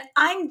 And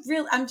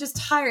I'm just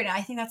tired. And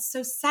I think that's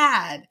so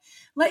sad.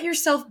 Let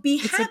yourself be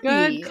happy. It's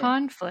a good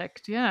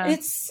conflict. Yeah.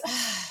 It's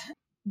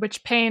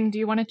which pain do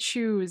you want to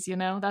choose? You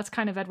know, that's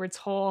kind of Edward's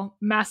whole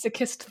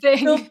masochist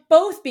thing. They'll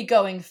both be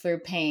going through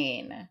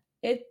pain.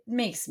 It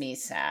makes me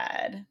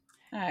sad.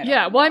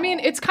 Well, I mean,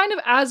 it's kind of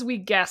as we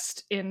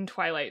guessed in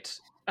Twilight,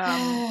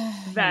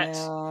 that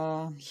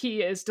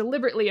he is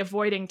deliberately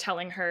avoiding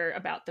telling her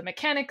about the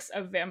mechanics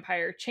of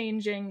vampire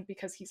changing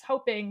because he's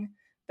hoping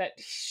that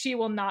she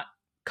will not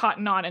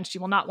cotton on and she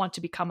will not want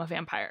to become a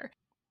vampire.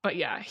 But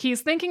yeah,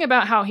 he's thinking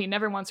about how he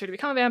never wants her to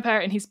become a vampire,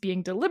 and he's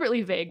being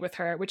deliberately vague with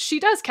her, which she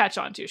does catch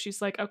on to.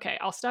 She's like, okay,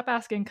 I'll stop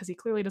asking because he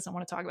clearly doesn't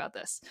want to talk about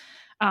this.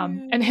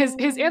 And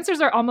his answers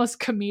are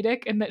almost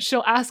comedic in that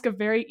she'll ask a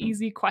very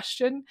easy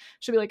question.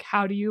 She'll be like,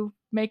 how do you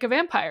make a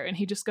vampire? And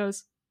he just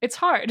goes, it's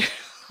hard.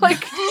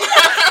 Like,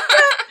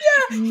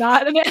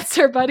 not an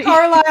answer, buddy.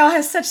 Carlisle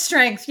has such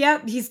strength.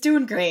 Yep, he's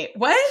doing great.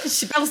 What?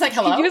 I was like,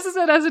 hello? He uses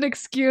it as an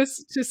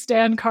excuse to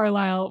stand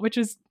Carlisle, which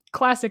is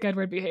classic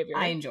Edward behavior.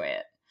 I enjoy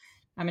it.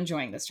 I'm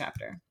enjoying this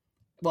chapter.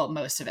 Well,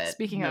 most of it.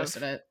 Speaking of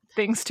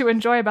things to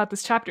enjoy about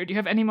this chapter, do you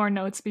have any more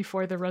notes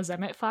before the Rose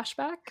Emmett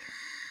flashback?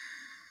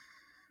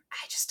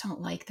 I just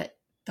don't like that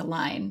the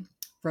line,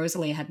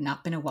 Rosalie had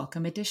not been a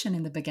welcome addition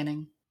in the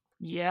beginning.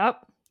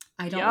 Yep.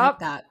 I don't like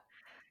that.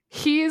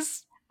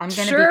 I'm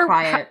going to be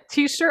quiet.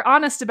 He's sure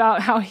honest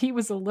about how he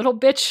was a little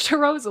bitch to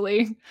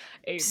Rosalie,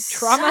 a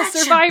trauma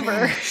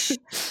survivor.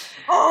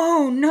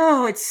 Oh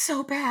no, it's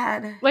so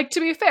bad. Like, to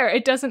be fair,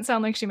 it doesn't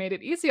sound like she made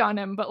it easy on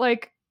him, but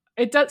like,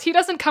 he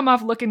doesn't come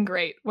off looking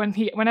great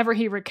whenever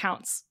he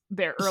recounts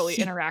their early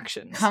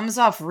interactions. Comes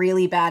off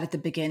really bad at the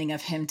beginning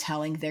of him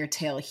telling their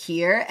tale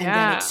here, and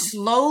then it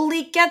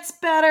slowly gets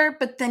better,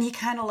 but then he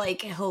kind of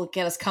like, he'll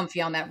get us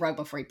comfy on that rug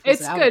before he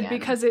pulls it out again. It's good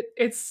because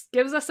it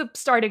gives us a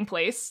starting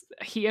place.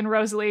 He and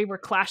Rosalie were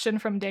clashing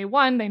from day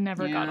one. They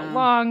never got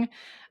along.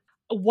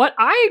 What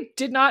I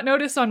did not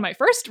notice on my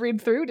first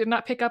read through, did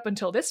not pick up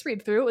until this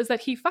read through, is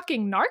that he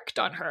fucking narked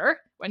on her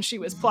when she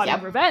was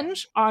plotting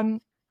revenge on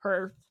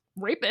her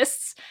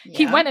rapists.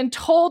 He went and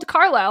told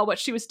Carlisle what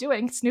she was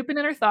doing, snooping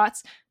in her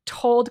thoughts,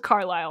 told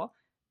Carlisle.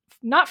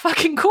 Not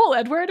fucking cool,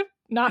 Edward.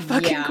 Not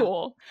fucking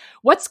cool.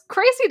 What's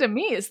crazy to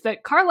me is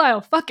that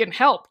Carlisle fucking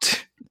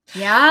helped.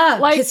 Yeah,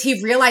 because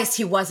he realized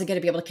he wasn't going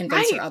to be able to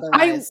convince her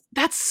otherwise.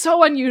 That's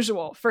so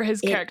unusual for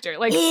his character.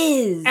 Like,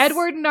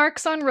 Edward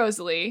narks on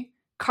Rosalie.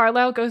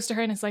 Carlisle goes to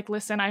her and is like,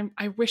 listen,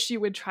 I wish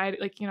you would try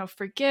to, like, you know,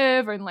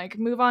 forgive and like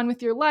move on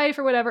with your life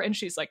or whatever. And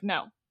she's like,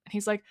 no. And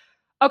he's like,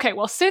 okay,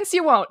 well, since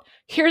you won't,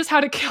 here's how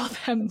to kill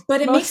them.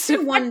 But it makes me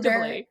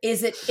wonder,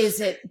 is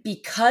it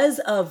because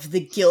of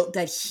the guilt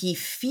that he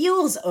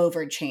feels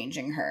over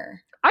changing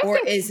her? Or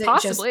is it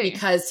possibly just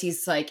because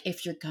he's like,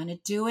 if you're going to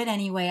do it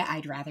anyway,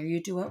 I'd rather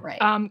you do it right?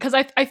 Because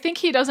I think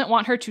he doesn't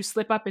want her to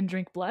slip up and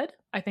drink blood.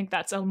 I think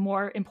that's a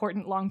more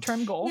important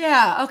long-term goal.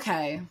 Yeah,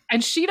 okay.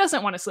 And she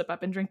doesn't want to slip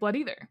up and drink blood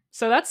either.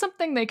 So that's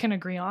something they can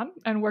agree on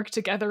and work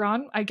together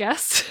on, I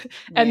guess.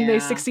 And they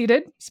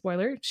succeeded.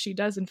 Spoiler, she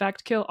does in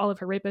fact kill all of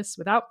her rapists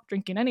without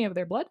drinking any of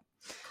their blood.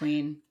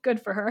 Queen.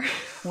 Good for her.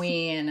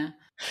 Queen.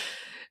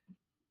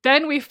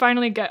 Then we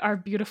finally get our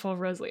beautiful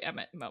Rosalie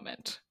Emmett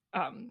moment.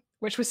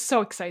 Which was so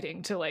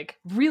exciting to like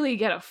really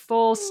get a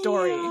full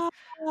story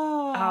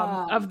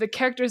of the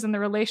characters and the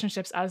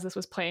relationships as this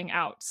was playing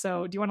out.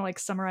 So do you want to like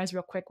summarize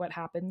real quick what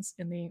happens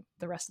in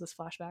the rest of this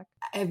flashback?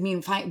 I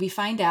mean, we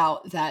find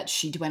out that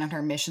she went on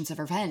her missions of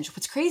revenge.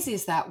 What's crazy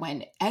is that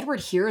when Edward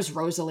hears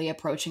Rosalie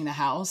approaching the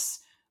house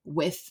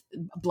with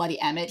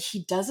Bloody Emmett,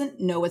 he doesn't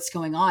know what's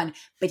going on,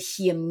 but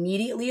he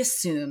immediately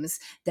assumes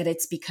that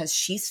it's because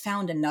she's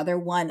found another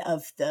one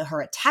of her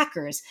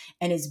attackers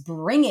and is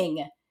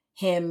bringing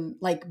him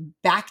like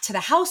back to the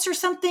house or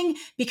something,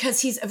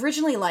 because he's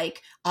originally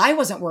like, I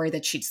wasn't worried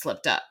that she'd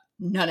slipped up.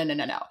 No.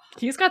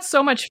 He's got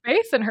so much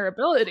faith in her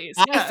abilities.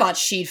 I thought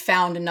she'd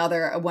found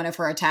another one of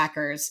her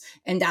attackers,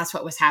 and that's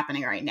what was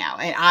happening right now.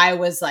 And I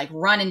was like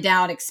running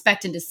down,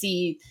 expecting to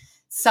see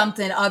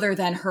something other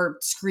than her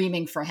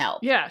screaming for help.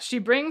 Yeah, she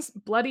brings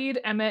bloodied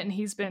Emmett, and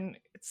he's been,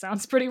 it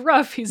sounds pretty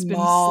rough. He's been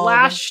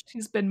slashed.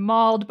 He's been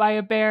mauled by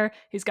a bear.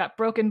 He's got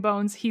broken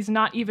bones. He's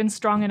not even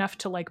strong enough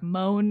to like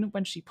moan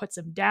when she puts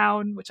him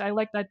down, which I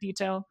like that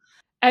detail.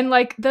 And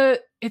like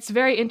it's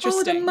very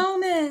interesting. Oh, the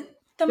moment.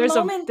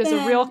 There's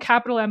a real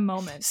capital M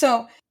moment.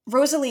 So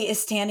Rosalie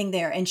is standing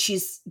there and she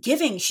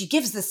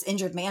gives this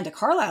injured man to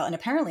Carlisle. And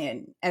apparently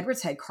in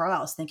Edward's head,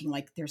 Carlisle is thinking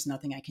like, there's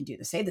nothing I can do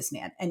to save this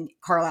man. And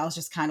Carlisle's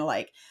just kind of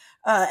like,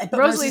 but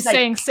Rosalie's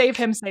saying, save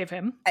him.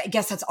 I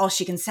guess that's all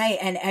she can say.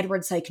 And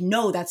Edward's like,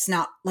 no, that's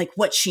not like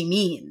what she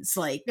means.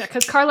 Like, yeah,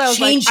 because Carlisle's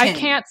like, I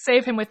can't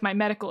save him with my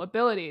medical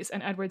abilities.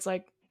 And Edward's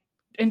like,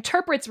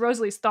 interprets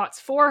Rosalie's thoughts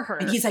for her.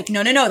 And he's like,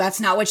 no, that's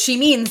not what she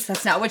means.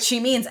 That's not what she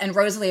means. And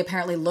Rosalie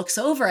apparently looks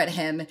over at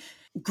him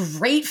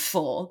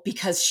grateful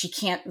because she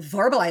can't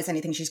verbalize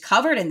anything. She's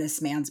covered in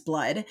this man's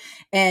blood.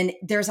 And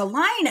there's a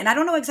line, and I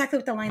don't know exactly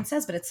what the line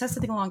says, but it says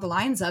something along the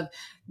lines of,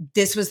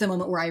 this was the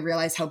moment where I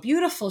realized how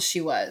beautiful she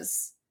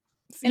was.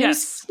 And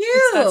yes,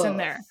 that's in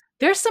there.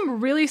 There's some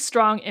really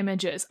strong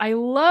images. I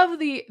love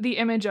the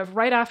image of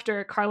right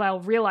after Carlisle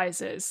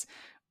realizes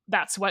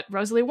that's what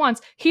Rosalie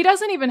wants. He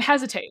doesn't even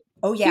hesitate.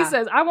 Oh, yeah. He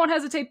says, I won't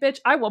hesitate, bitch.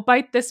 I will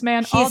bite this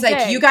man all day. He's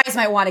like, you guys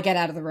might want to get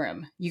out of the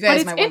room. You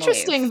guys might want to leave. But it's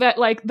interesting that,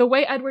 like, the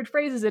way Edward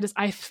phrases it is,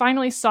 I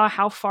finally saw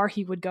how far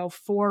he would go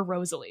for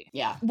Rosalie.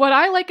 Yeah. What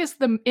I like is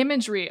the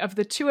imagery of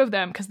the two of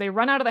them, because they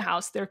run out of the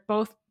house. They're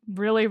both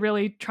really,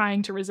 really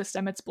trying to resist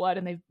Emmett's blood,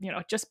 and they,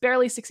 just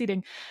barely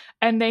succeeding.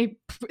 And they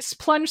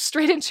plunge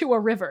straight into a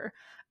river.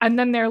 And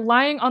then they're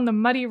lying on the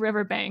muddy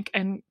riverbank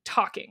and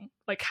talking,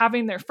 like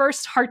having their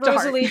first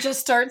heart-to-heart. Rosalie just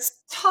starts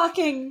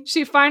talking.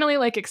 She finally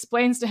like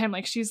explains to him,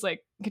 like she's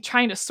like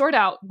trying to sort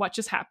out what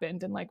just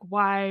happened and like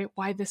why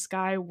this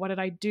guy, what did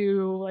I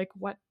do? Like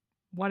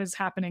what is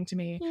happening to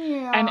me?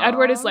 Yeah. And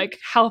Edward is like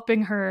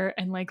helping her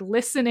and like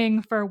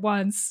listening for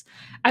once.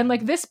 And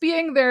like this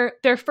being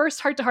their first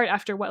heart-to-heart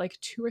after what, like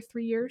 2 or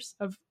 3 years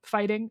of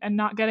fighting and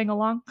not getting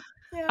along.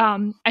 Yeah.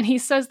 And he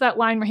says that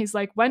line where he's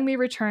like, when we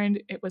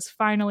returned, it was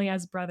finally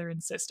as brother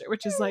and sister,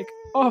 which is like,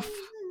 oh,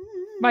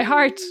 my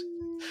heart.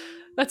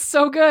 That's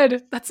so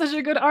good. That's such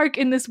a good arc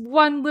in this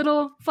one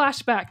little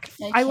flashback.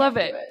 I love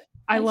it.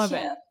 I love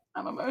it.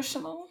 I'm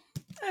emotional.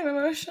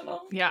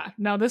 Yeah.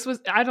 No, it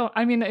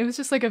was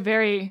just like a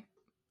very,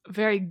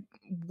 very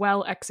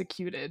well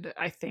executed,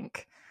 I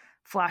think,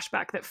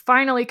 flashback that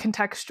finally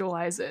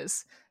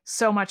contextualizes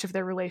so much of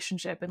their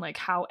relationship and like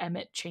how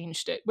Emmett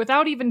changed it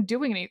without even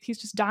doing anything. He's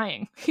just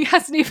dying. He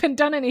hasn't even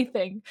done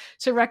anything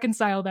to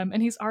reconcile them,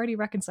 and he's already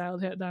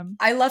reconciled them.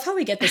 I love how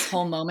we get this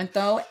whole moment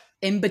though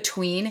in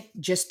between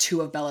just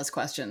 2 of Bella's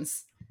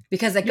questions,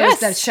 because it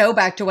goes that show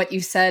back to what you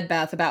said,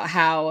 Beth, about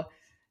how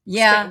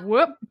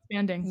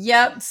expanding.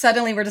 Yep,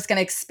 suddenly we're just going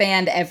to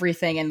expand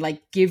everything and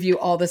like give you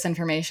all this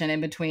information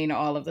in between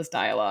all of this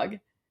dialogue.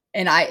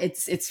 And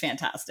it's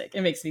fantastic.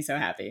 It makes me so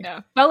happy.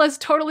 Yeah. Bella's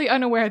totally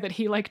unaware that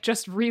he like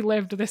just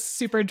relived this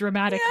super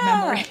dramatic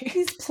memory.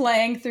 He's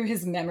playing through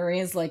his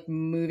memories like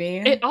movie.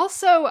 It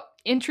also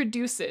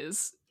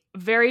introduces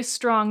very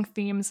strong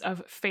themes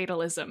of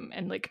fatalism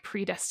and like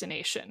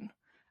predestination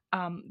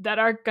that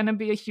are going to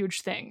be a huge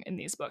thing in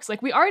these books.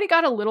 Like we already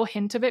got a little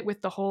hint of it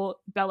with the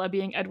whole Bella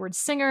being Edward's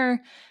singer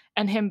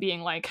and him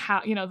being like how,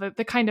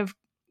 the kind of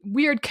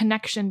weird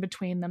connection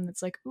between them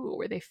that's like, ooh,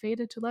 were they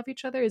fated to love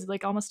each other? Is it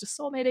like almost a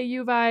soulmate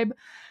AU vibe?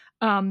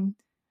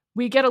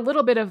 We get a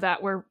little bit of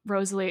that where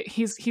Rosalie,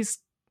 he's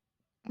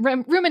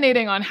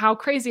ruminating on how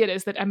crazy it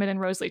is that Emmett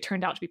and Rosalie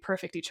turned out to be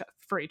perfect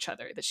for each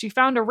other, that she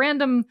found a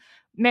random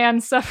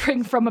man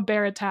suffering from a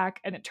bear attack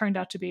and it turned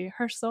out to be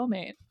her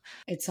soulmate.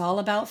 It's all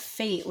about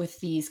fate with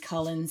these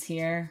Cullens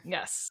here.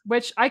 Yes,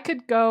 which I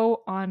could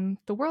go on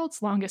the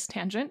world's longest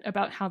tangent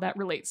about how that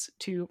relates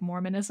to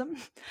Mormonism.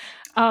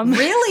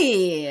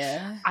 Really?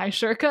 I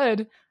sure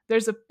could.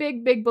 There's a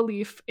big, big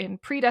belief in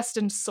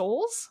predestined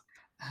souls.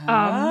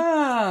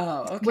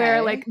 Okay.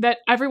 Where like that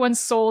everyone's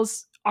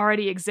souls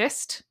already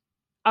exist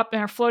up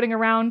and are floating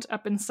around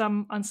up in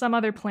on some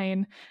other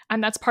plane,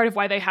 and that's part of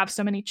why they have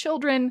so many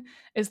children,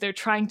 is they're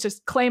trying to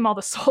claim all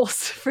the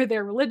souls for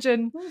their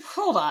religion.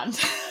 Hold on.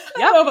 I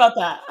don't know about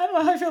that. I don't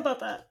know how I feel about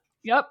that.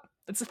 Yep,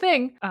 it's a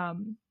thing.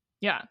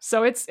 Yeah,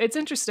 so it's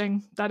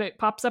interesting that it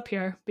pops up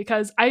here,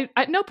 because I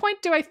at no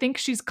point do I think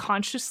she's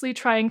consciously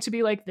trying to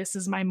be like, this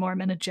is my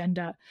Mormon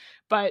agenda,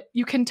 but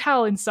you can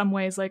tell in some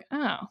ways like,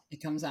 oh,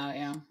 it comes out,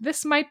 yeah,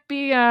 this might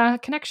be a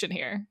connection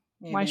here.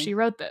 Maybe. Why she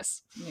wrote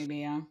this. Maybe,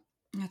 yeah.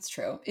 That's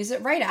true. Is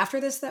it right after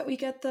this that we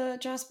get the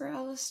Jasper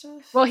Alice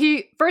stuff? Well,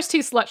 he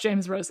slut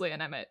shames Rosalie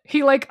and Emmett.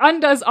 He like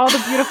undoes all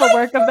the beautiful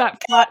work of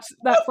that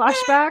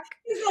flashback.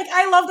 He's like,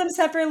 I love them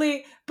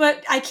separately,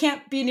 but I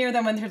can't be near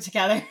them when they're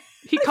together.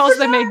 He calls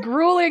them a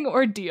grueling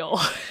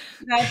ordeal.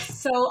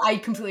 I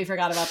completely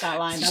forgot about that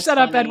line. Shut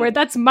up, Edward.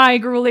 That's my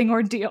grueling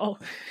ordeal.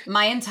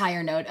 My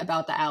entire note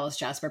about the Alice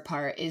Jasper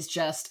part is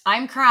just,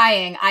 I'm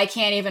crying. I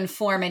can't even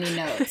form any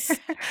notes.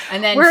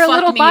 And then we're a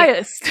little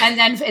biased. And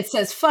then it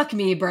says, fuck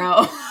me,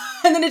 bro.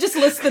 And then it just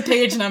lists the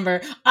page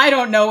number. I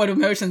don't know what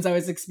emotions I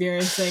was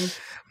experiencing.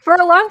 For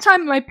a long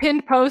time, my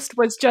pinned post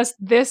was just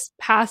this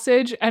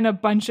passage and a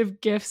bunch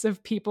of GIFs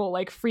of people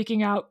like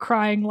freaking out,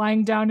 crying,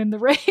 lying down in the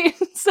rain.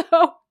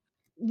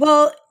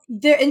 Well,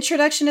 the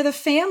introduction of the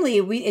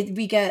family,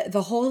 we get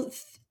the whole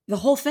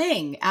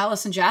thing.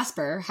 Alice and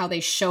Jasper, how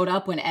they showed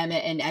up when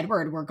Emmett and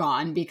Edward were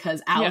gone,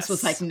 because Alice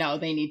was like, no,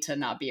 they need to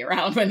not be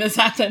around when this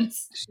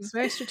happens. She's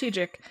very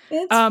strategic.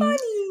 It's funny.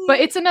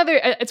 But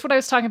it's what I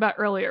was talking about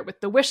earlier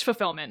with the wish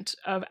fulfillment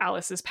of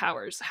Alice's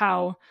powers,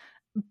 how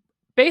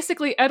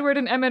basically Edward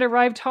and Emmett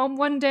arrived home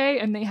one day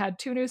and they had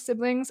 2 new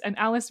siblings, and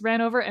Alice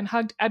ran over and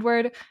hugged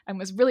Edward and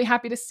was really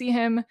happy to see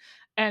him.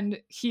 And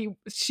she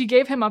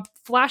gave him a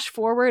flash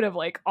forward of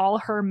like all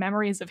her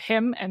memories of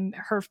him and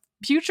her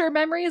future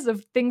memories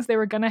of things they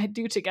were gonna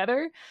do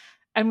together,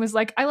 and was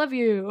like, I love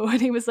you.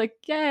 And he was like,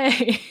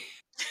 yay.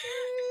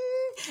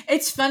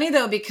 It's funny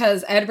though,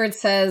 because Edward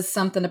says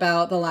something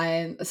about the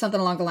lion, something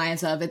along the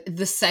lines of,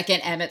 the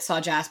second Emmett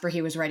saw Jasper,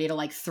 he was ready to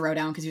like throw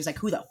down because he was like,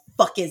 who the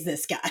fuck is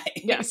this guy?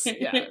 Yes,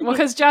 yeah. Well,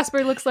 because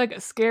Jasper looks like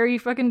a scary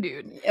fucking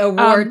dude. A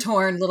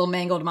war-torn little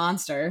mangled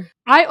monster.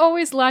 I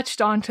always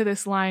latched on to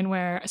this line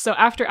where, so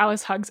after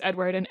Alice hugs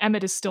Edward and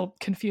Emmett is still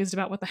confused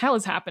about what the hell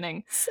is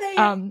happening.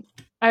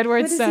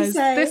 Edward says,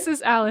 "This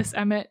is Alice,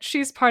 Emmett.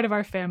 She's part of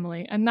our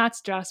family, and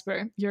that's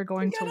Jasper. You're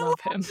going to love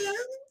him."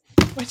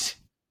 Which,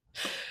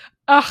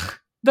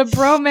 the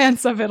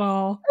bromance of it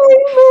all. I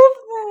love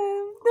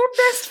them.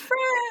 They're best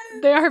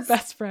friends. They are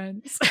best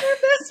friends. They're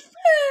best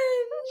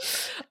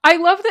friends. I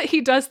love that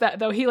he does that,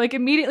 though. He like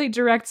immediately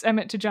directs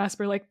Emmett to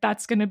Jasper, like,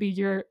 that's going to be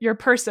your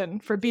person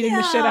for beating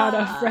the shit out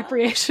of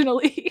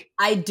recreationally.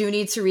 I do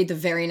need to read the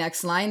very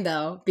next line,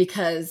 though,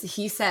 because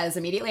he says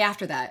immediately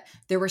after that,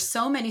 there were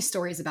so many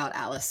stories about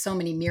Alice, so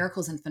many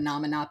miracles and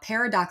phenomena,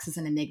 paradoxes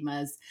and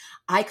enigmas.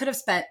 I could have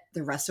spent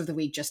the rest of the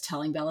week just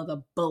telling Bella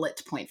the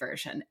bullet point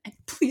version. And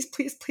please,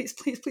 please, please,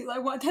 please, please, I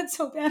want that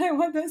so bad. I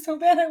want that so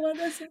bad. I want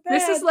that so bad.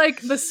 This is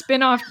like the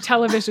spin-off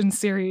television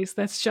series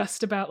that's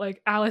just about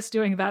like Alice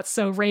doing that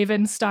so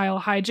Raven style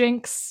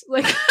hijinks.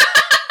 Like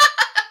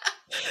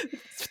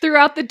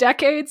throughout the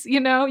decades, you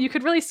know, you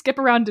could really skip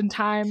around in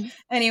time.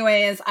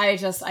 Anyways, I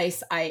can't.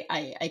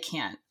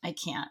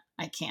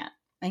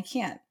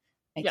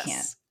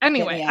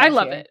 Anyway, I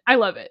love it. I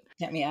love it.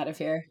 Get me out of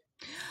here.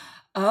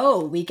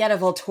 Oh, we get a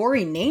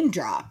Volturi name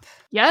drop.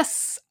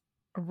 Yes.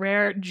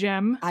 Rare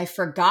gem. I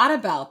forgot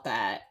about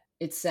that.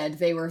 It said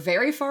they were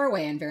very far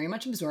away and very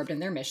much absorbed in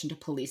their mission to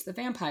police the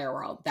vampire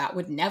world. That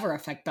would never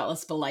affect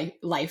Bella's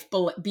life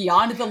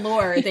beyond the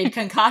lore they'd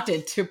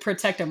concocted to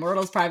protect a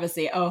mortal's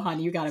privacy. Oh, hon,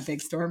 you got a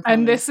big storm coming.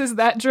 And this is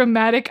that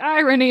dramatic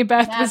irony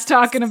Beth was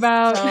talking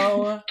about.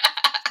 So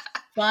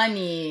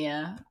funny.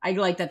 I'd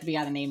like that to be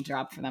on a name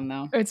drop for them,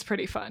 though. It's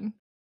pretty fun.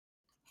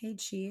 Hey,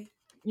 Chi.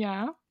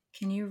 Yeah?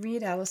 Can you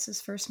read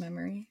Alice's first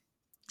memory?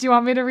 Do you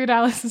want me to read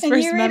Alice's first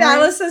memory? Can you read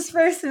Alice's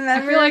first memory?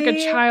 I feel like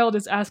a child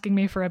is asking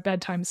me for a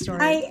bedtime story.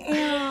 I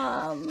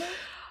am.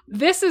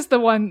 This is the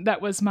one that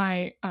was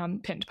my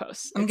pinned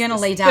post. I'm going to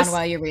lay down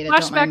while you read it.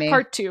 Flashback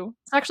part 2.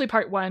 It's actually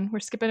part 1. We're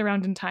skipping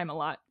around in time a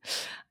lot.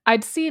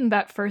 I'd seen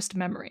that first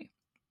memory.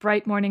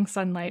 Bright morning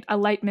sunlight, a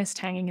light mist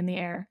hanging in the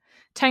air,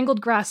 tangled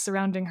grass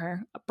surrounding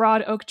her,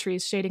 broad oak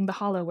trees shading the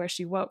hollow where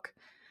she woke.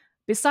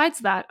 Besides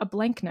that, a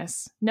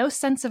blankness, no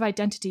sense of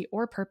identity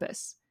or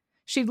purpose.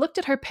 She'd looked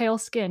at her pale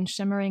skin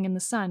shimmering in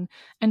the sun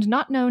and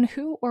not known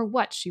who or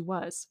what she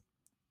was.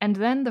 And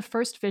then the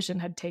first vision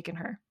had taken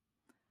her.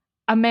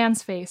 A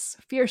man's face,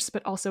 fierce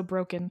but also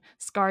broken,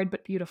 scarred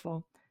but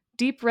beautiful,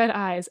 deep red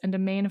eyes and a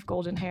mane of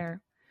golden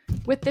hair.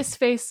 With this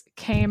face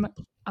came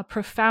a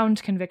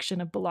profound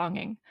conviction of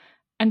belonging.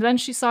 And then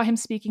she saw him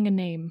speaking a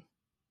name.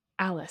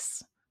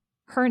 Alice.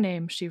 Her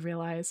name, she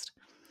realized.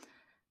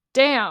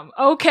 Damn,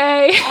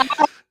 okay.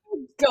 I'm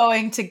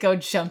going to go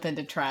jump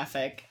into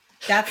traffic.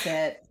 That's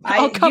it.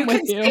 I'll come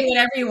with you. You can say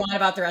whatever you want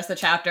about the rest of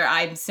the chapter.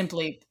 I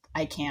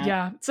can't.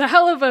 Yeah, it's a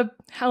hell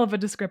of a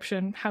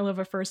description, hell of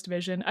a first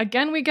vision.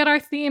 Again, we get our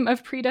theme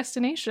of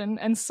predestination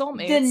and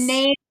soulmates. The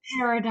name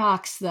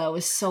paradox, though,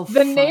 is so The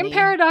funny. name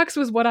paradox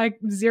was what I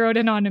zeroed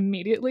in on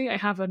immediately. I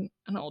have an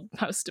old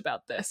post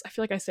about this. I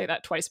feel like I say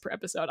that twice per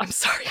episode. I'm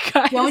sorry,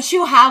 guys. Don't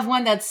you have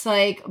one that's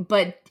like,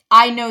 but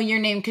I know your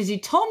name because you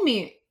told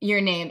me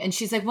your name? And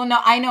she's like, well, no,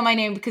 I know my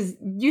name because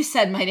you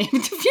said my name in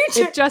the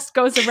future. It just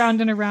goes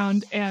around and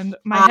around, and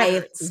my head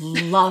hurts.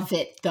 I love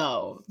it,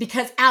 though,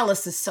 because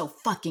Alice is so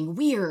fucking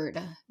weird.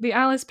 The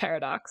Alice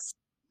paradox.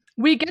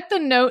 We get the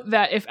note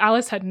that if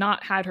Alice had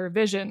not had her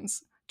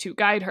visions to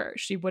guide her,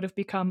 she would have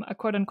become a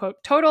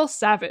quote-unquote total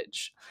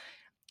savage,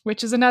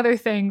 which is another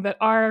thing that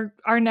our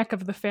neck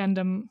of the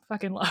fandom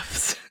fucking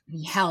loves.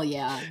 Hell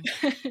yeah.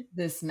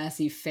 This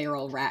messy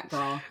feral rat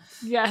girl.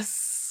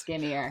 Yes. Give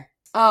me her.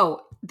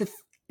 Oh, the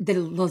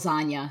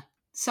lasagna.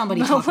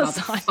 Somebody talk about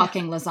the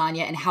fucking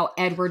lasagna and how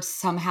Edward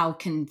somehow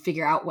can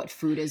figure out what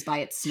food is by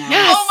its smell.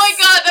 Yes! Oh my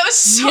god, that was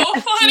so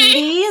funny.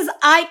 Please,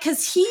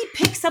 because he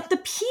picks up the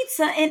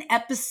pizza in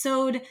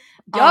episode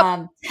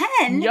 10,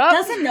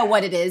 doesn't know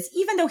what it is,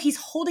 even though he's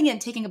holding it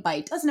and taking a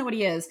bite, doesn't know what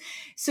he is.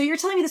 So you're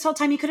telling me this whole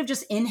time he could have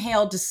just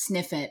inhaled to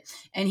sniff it,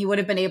 and he would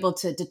have been able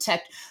to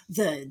detect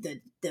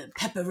the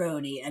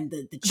pepperoni and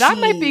the cheese. That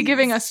might be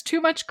giving us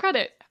too much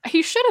credit.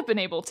 He should have been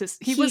able to.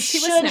 He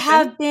should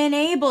have been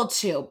able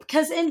to,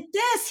 because in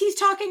this he's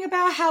talking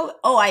about how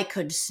I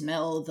could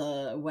smell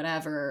the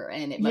whatever,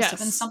 and it must have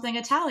been something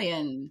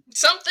Italian.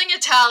 Something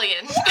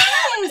Italian.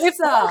 If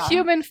all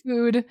human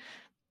food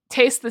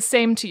tastes the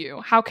same to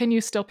you, how can you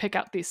still pick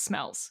out these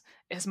smells?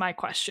 Is my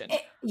question.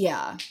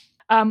 Yeah.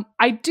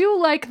 I do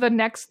like the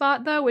next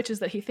thought though, which is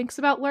that he thinks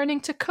about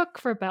learning to cook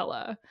for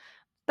Bella.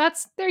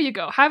 There you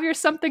go. Have your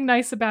something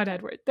nice about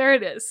Edward. There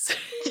it is.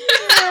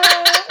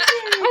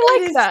 I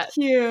like that.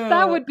 Cute.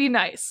 That would be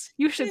nice.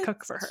 You should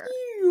cook for her.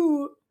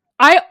 Cute.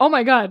 Oh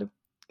my god.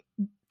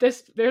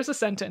 there's a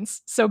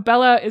sentence. So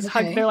Bella is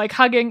they're like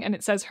hugging, and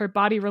it says her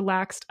body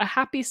relaxed. A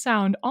happy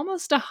sound,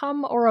 almost a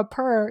hum or a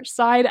purr,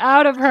 sighed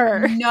out of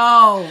her.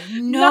 No.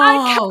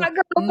 Not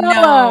Catgirl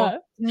Bella.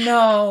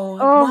 No.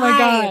 Oh my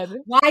God.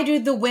 Why do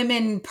the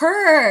women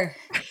purr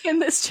in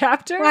this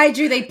chapter? Why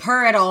do they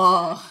purr at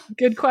all?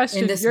 Good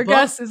question. Your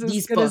guess is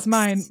as good as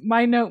mine.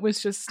 My note was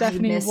just,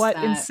 Stephanie, what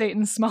in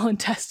Satan's small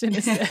intestine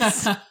is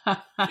this?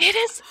 It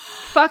is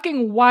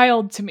fucking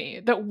wild to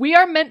me that we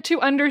are meant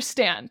to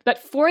understand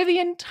that for the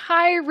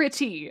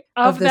entirety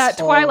of that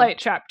Twilight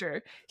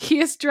chapter, he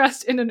is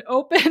dressed in an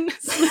open,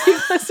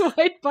 sleeveless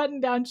white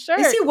button-down shirt.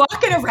 Is he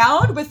walking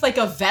around with like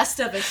a vest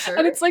of a shirt?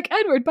 And it's like,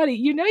 Edward, buddy,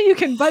 you know you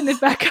can button it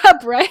back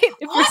up, right?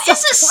 What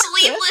is a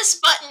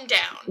sleeveless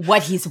button-down?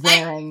 What he's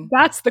wearing.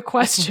 That's the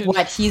question.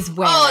 What he's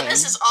wearing. Oh,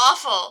 this is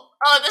awful.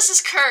 Oh, this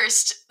is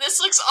cursed.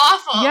 This looks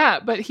awful. Yeah,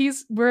 but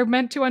we're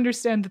meant to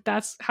understand that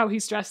that's how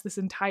he's dressed this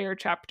entire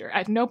chapter.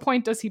 At no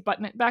point does he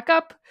button it back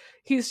up.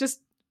 He's just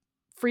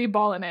free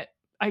balling it,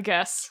 I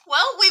guess.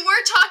 Well, we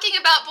were talking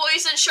about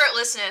boys and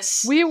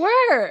shirtlessness. We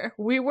were.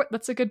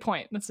 That's a good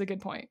point.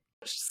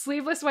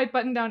 Sleeveless white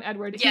button down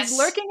Edward. Yes. He's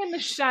lurking in the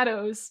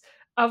shadows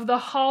of the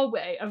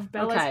hallway of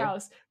Bella's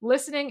house,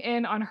 listening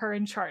in on her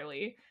and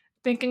Charlie,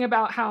 thinking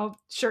about how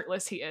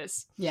shirtless he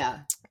is. Yeah.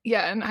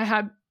 Yeah, and I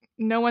had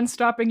no one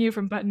stopping you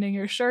from buttoning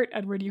your shirt,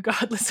 Edward, you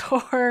godless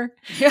whore.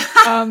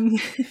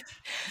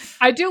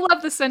 I do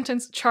love the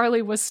sentence,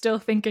 Charlie was still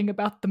thinking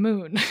about the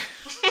moon.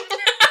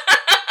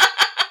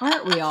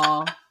 Aren't we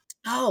all?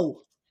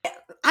 Oh,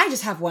 I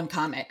just have one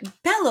comment.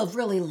 Bella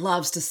really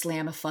loves to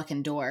slam a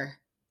fucking door.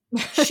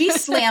 She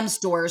slams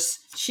doors.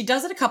 She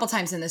does it a couple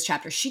times in this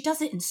chapter. She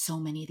does it in so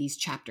many of these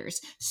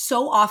chapters.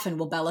 So often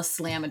will Bella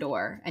slam a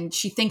door, and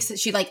she thinks that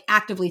she like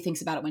actively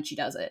thinks about it when she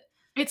does it.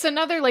 It's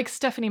another like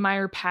Stephanie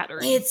Meyer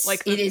pattern. It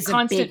is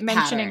constant a big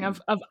mentioning pattern.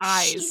 of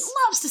eyes. She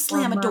loves to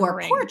slam a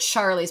door. Poor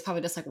Charlie's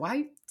probably just like, why are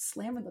you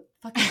slamming the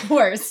fucking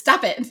door?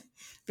 Stop it.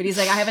 But he's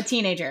like, I have a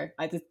teenager.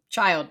 I have a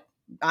child.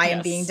 I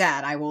am being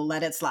dad. I will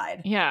let it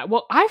slide. Yeah.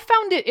 Well, I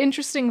found it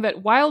interesting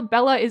that while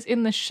Bella is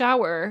in the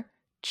shower,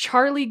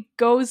 Charlie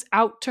goes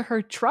out to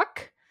her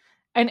truck,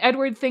 and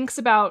Edward thinks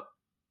about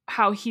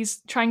how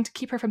he's trying to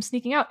keep her from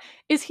sneaking out.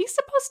 Is he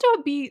supposed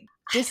to be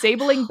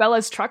disabling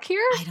Bella's truck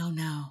here? I don't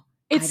know.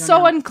 It's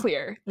so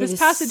unclear. This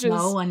passage is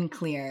so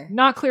unclear.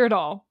 Not clear at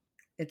all.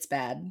 It's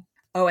bad.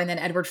 Oh, and then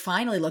Edward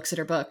finally looks at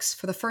her books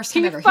for the first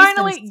time ever. He's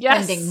been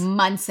spending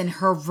months in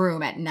her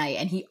room at night,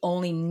 and he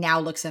only now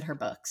looks at her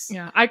books.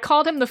 Yeah, I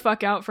called him the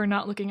fuck out for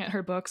not looking at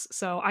her books,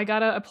 so I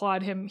gotta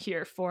applaud him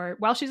here for,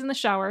 while she's in the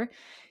shower,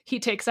 he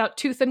takes out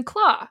Tooth and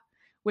Claw,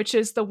 which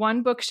is the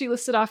one book she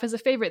listed off as a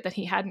favorite that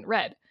he hadn't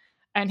read.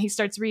 And he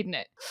starts reading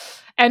it.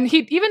 And he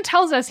even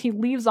tells us he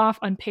leaves off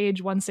on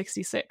page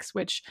 166,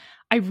 which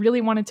I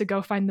really wanted to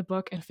go find the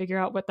book and figure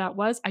out what that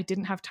was. I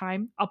didn't have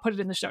time. I'll put it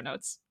in the show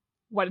notes.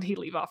 What did he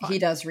leave off on? He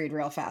does read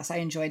real fast. I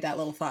enjoyed that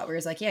little thought where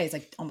he's like,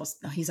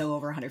 he's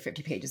over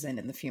 150 pages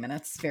in a few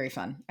minutes. Very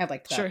fun. I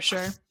liked that.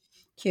 Sure.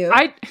 Cute.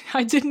 I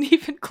didn't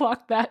even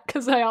clock that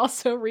because I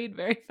also read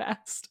very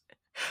fast.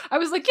 I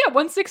was like,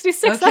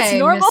 166, that's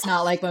normal. Miss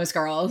not like most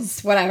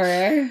girls.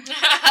 Whatever.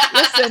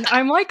 Listen,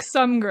 I'm like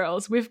some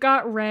girls. We've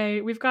got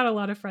Ray. We've got a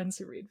lot of friends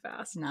who read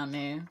fast. Not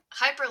me.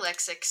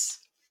 Hyperlexics.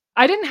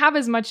 I didn't have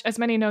as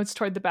many notes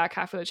toward the back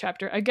half of the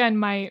chapter. Again,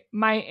 my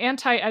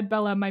anti-Ed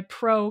Bella, my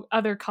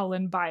pro-other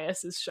Cullen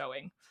bias is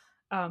showing.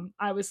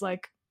 I was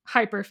like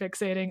hyper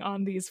fixating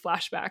on these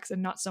flashbacks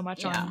and not so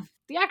much on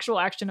the actual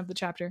action of the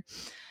chapter.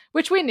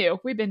 Which we knew.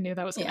 We knew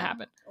that was going to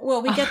happen.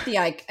 Well, we get the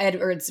one of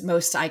Edward's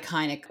most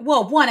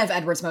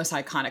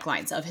iconic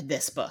lines of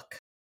this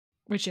book.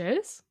 Which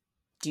is?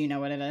 Do you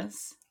know what it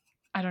is?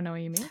 I don't know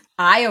what you mean.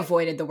 I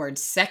avoided the word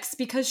sex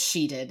because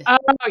she did. Oh,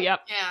 yep.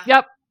 Yeah.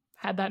 Yep.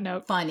 Had that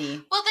note.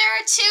 Funny. Well, there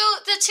are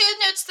the two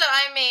notes that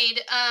I made.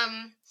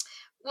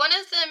 One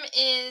of them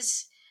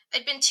is,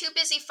 I'd been too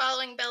busy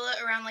following Bella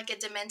around like a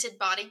demented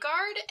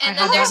bodyguard. And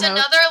then there's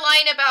another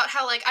line about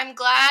how like, I'm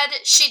glad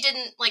she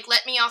didn't like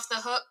let me off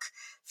the hook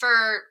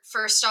for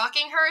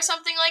stalking her or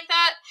something like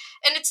that.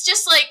 And it's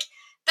just like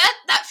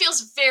that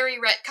feels very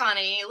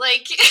retconny.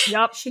 Like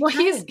yep. Well,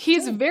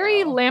 he's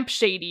very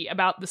lampshady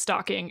about the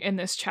stalking in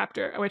this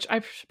chapter, which I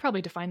should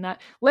probably define that.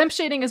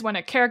 Lampshading is when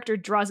a character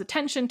draws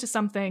attention to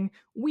something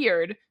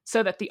weird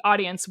so that the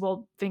audience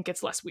will think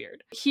it's less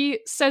weird. He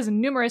says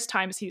numerous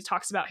times, he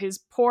talks about his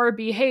poor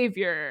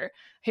behavior,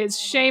 his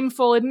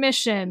shameful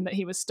admission that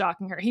he was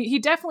stalking her. He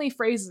definitely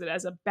phrases it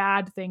as a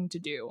bad thing to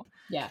do.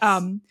 Yes.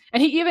 And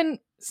he even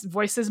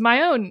voices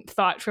my own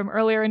thought from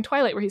earlier in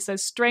Twilight where he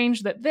says,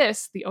 strange that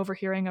this, the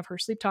overhearing of her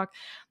sleep talk,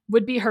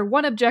 would be her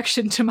one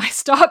objection to my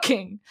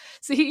stalking.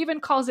 So he even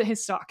calls it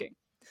his stalking.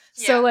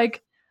 Yeah. So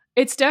like,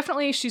 it's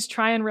definitely, she's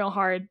trying real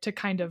hard to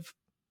kind of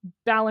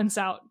balance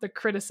out the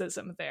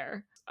criticism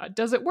there.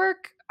 Does it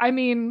work? I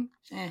mean,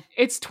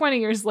 it's 20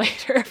 years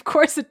later. Of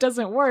course it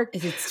doesn't work.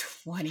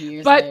 It's 20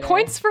 years but later.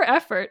 Points for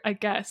effort, I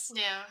guess.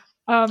 Yeah.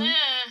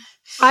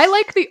 I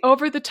like the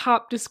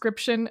over-the-top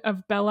description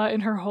of Bella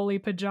in her holy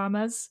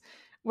pajamas,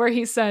 where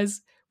he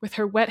says, with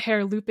her wet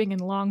hair looping in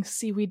long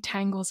seaweed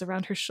tangles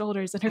around her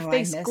shoulders and her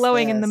face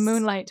glowing in the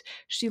moonlight.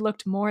 She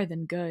looked more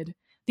than good.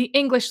 The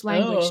English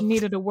language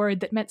needed a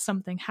word that meant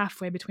something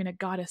halfway between a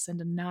goddess and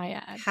a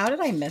naiad. How did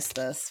I miss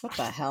this? What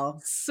the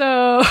hell?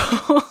 So...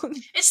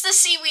 It's the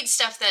seaweed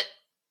stuff that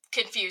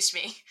confused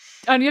me.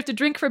 And you have to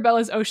drink for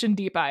Bella's ocean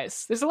deep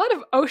eyes. There's a lot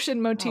of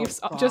ocean motifs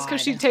just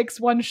because she takes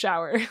one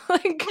shower.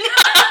 Like...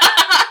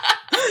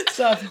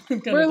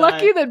 We're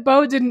lucky that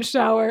Bo didn't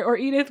shower, or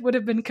Edith would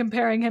have been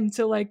comparing him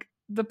to like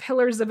the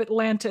pillars of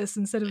Atlantis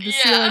instead of the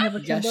ceiling of a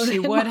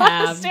Cambodian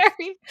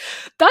monastery.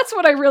 That's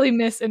what I really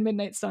miss in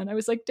Midnight Sun. I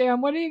was like,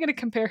 damn, when are you going to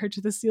compare her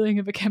to the ceiling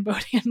of a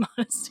Cambodian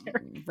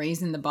monastery?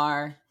 Raising the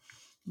bar.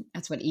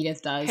 That's what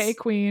Edith does. Hey,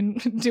 queen,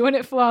 doing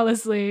it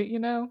flawlessly, you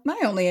know? My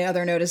only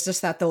other note is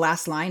just that the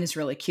last line is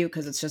really cute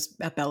because it's just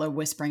Bella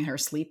whispering in her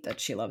sleep that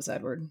she loves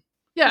Edward.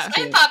 Yeah.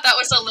 I thought that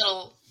was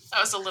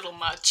a little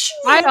much.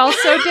 I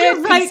also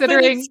did,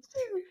 considering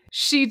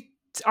she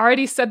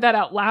already said that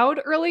out loud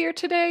earlier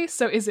today.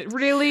 So is it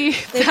really?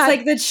 It's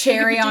like the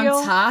cherry on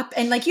top,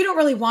 and like you don't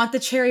really want the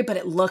cherry, but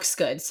it looks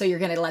good, so you're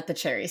gonna let the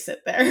cherry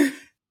sit there.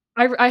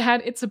 I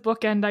had it's a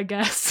bookend, I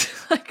guess.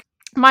 Like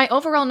my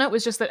overall note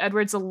was just that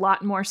Edward's a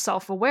lot more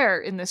self-aware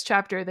in this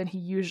chapter than he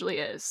usually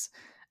is.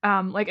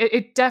 Like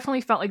it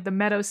definitely felt like the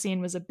meadow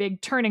scene was a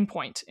big turning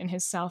point in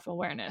his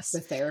self-awareness. The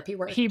therapy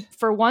work. He,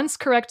 for once,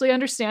 correctly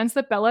understands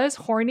that Bella is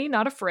horny,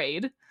 not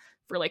afraid,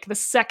 for like the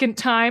second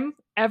time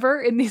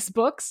ever in these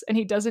books, and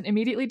he doesn't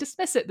immediately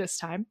dismiss it this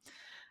time.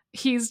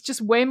 He's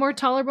just way more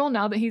tolerable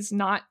now that he's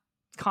not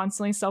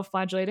constantly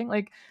self-flagellating.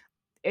 Like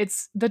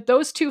it's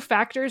those two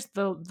factors,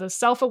 the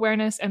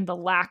self-awareness and the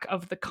lack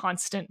of the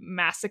constant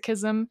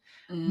masochism,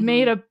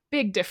 made a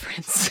big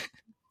difference.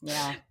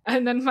 Yeah.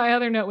 And then my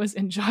other note was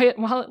enjoy it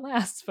while it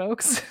lasts,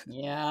 folks.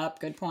 Yep,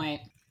 good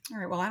point. All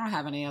right, well, I don't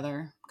have any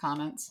other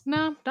comments.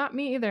 No, not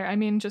me either. I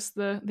mean, just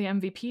the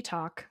MVP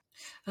talk.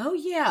 Oh,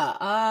 yeah.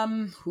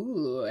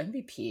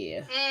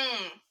 MVP.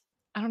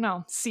 I don't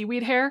know.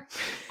 Seaweed hair?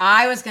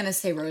 I was going to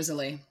say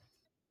Rosalie.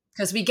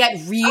 Because we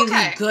get really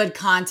good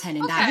content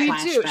in that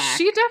flashback. We do.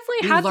 She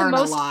definitely had the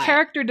most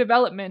character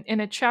development in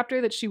a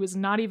chapter that she was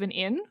not even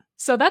in.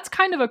 So that's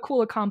kind of a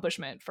cool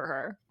accomplishment for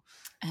her.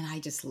 And I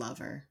just love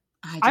her.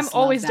 I'm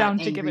always down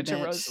to give it to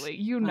Rosalie.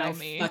 You know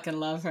me. I fucking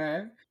love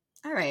her.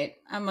 All right,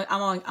 I'm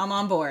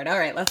on board. All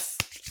right, let's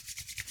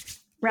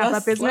wrap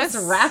up business.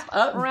 Let's wrap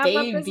up,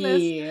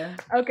 baby.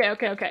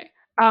 Okay.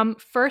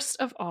 First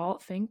of all,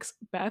 thanks,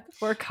 Beth,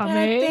 for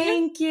coming.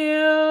 Thank you.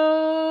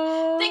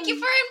 Thank you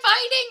for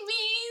inviting me.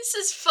 This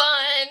is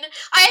fun.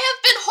 I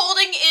have been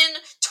holding in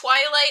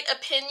Twilight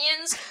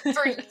opinions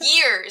for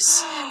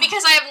years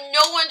because I have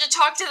no one to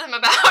talk to them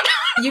about.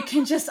 You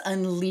can just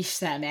unleash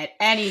them at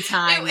any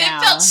time. It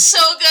felt so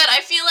good.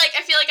 I feel like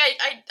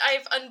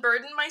I've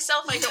unburdened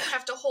myself. I don't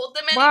have to hold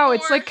them anymore. Wow,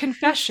 it's like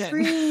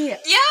confession.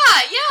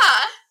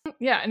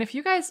 Yeah, and if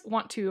you guys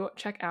want to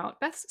check out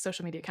Beth's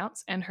social media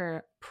accounts and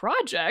her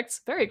projects,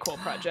 very cool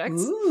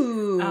projects,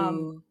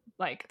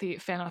 like the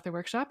Fan Author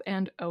Workshop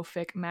and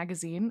OFIC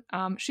Magazine,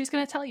 she's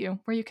going to tell you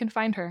where you can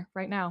find her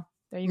right now.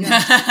 There you go.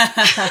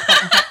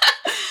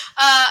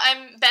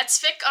 I'm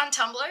Betsfic on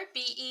Tumblr,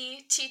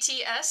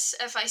 BETTSFIC,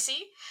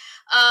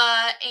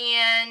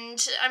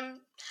 and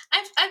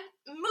I've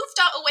moved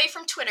away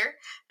from Twitter,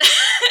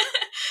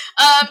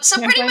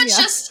 so pretty much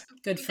just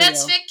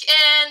Betsfic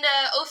and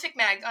OFIC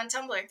Mag on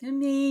Tumblr.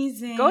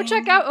 Amazing. Go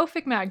check out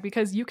OFIC Mag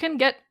because you can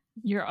get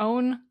your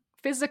own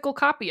physical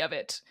copy of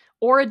it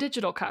or a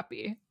digital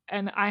copy.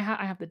 And I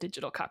have the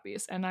digital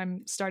copies, and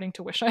I'm starting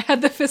to wish I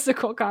had the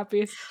physical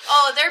copies.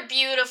 Oh, they're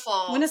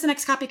beautiful. When does the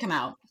next copy come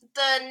out?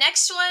 The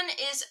next one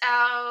is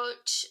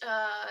out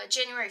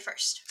January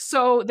 1st.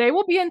 So they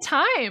will be in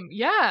time.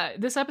 Yeah,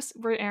 this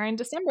episode we're airing in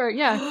December.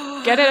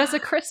 Yeah, get it as a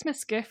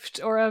Christmas gift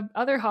or a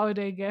other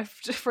holiday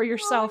gift for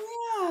yourself.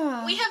 Oh,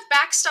 yeah. We have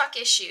backstock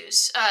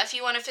issues if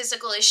you want a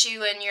physical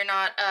issue and you're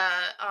not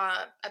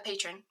a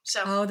patron.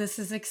 So. Oh, this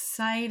is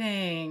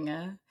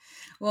exciting.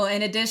 Well,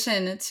 in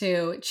addition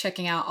to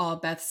checking out all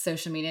Beth's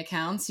social media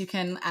accounts, you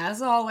can,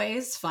 as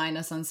always, find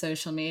us on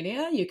social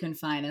media. You can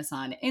find us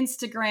on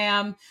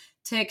Instagram,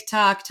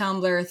 TikTok,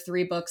 Tumblr,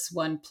 3 Books,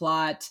 1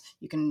 Plot.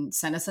 You can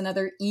send us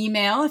another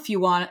email if you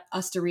want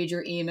us to read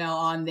your email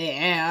on the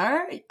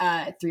air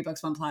at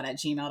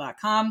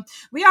 3books1plot@gmail.com.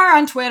 We are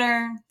on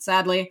Twitter,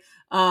 sadly.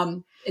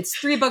 It's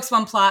 3 Books,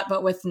 1 Plot,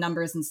 but with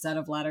numbers instead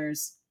of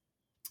letters.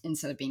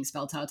 Instead of being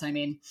spelled out, I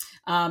mean.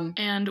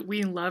 And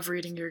we love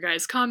reading your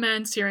guys'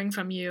 comments, hearing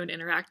from you, and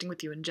interacting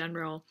with you in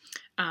general.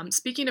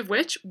 Speaking of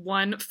which,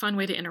 one fun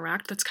way to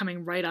interact that's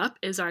coming right up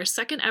is our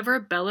second ever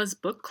Bella's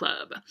Book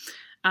Club.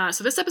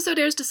 So this episode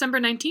airs December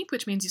 19th,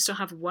 which means you still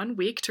have 1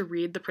 week to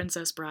read The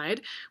Princess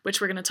Bride, which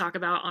we're going to talk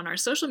about on our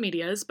social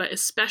medias, but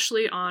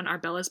especially on our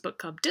Bella's Book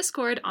Club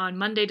Discord on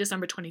Monday,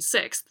 December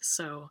 26th.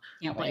 So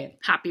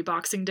happy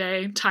Boxing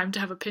Day, time to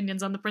have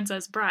opinions on The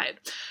Princess Bride.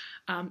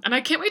 And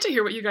I can't wait to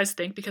hear what you guys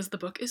think because the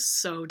book is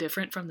so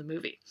different from the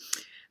movie.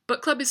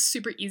 book club is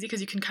super easy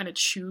because you can kind of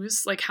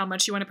choose like how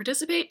much you want to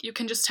participate. You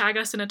can just tag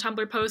us in a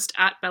Tumblr post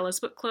at Bella's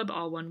Book Club,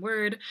 all one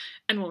word,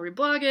 and we'll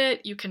reblog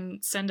it. You can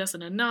send us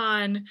an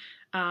anon.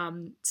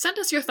 Send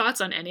us your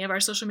thoughts on any of our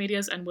social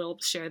medias and we'll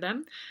share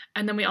them.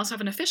 And then we also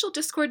have an official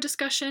Discord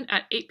discussion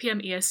at 8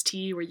 p.m.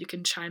 EST where you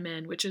can chime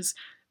in, which is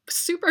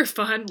super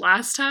fun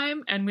last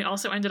time. And we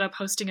also ended up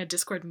hosting a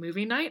Discord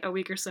movie night a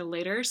week or so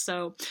later.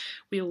 So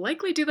we'll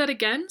likely do that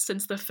again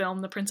since the film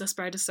The Princess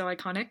Bride is so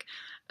iconic.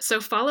 So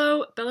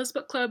follow Bella's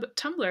Book Club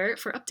Tumblr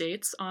for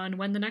updates on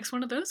when the next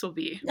one of those will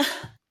be.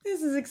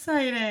 This is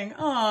exciting.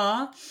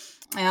 Aw.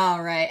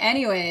 All right.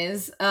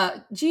 Anyways,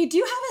 G, do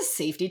you have a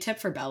safety tip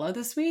for Bella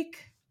this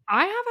week?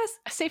 I have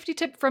a safety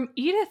tip from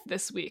Edith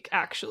this week,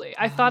 actually.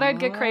 I thought I'd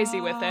get crazy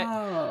with it.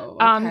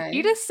 Okay.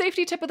 Edith's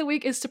safety tip of the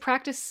week is to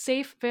practice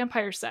safe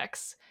vampire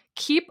sex.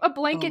 Keep a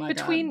blanket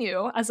between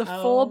you as a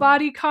full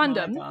body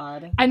condom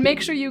and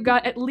make sure you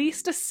got at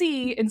least a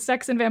C in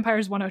Sex and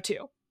Vampires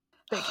 102.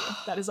 Thank you.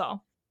 That is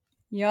all.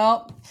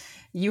 Yup.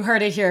 You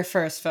heard it here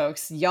first,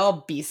 folks.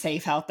 Y'all be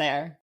safe out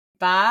there.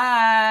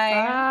 Bye.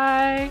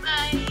 Bye.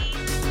 Bye.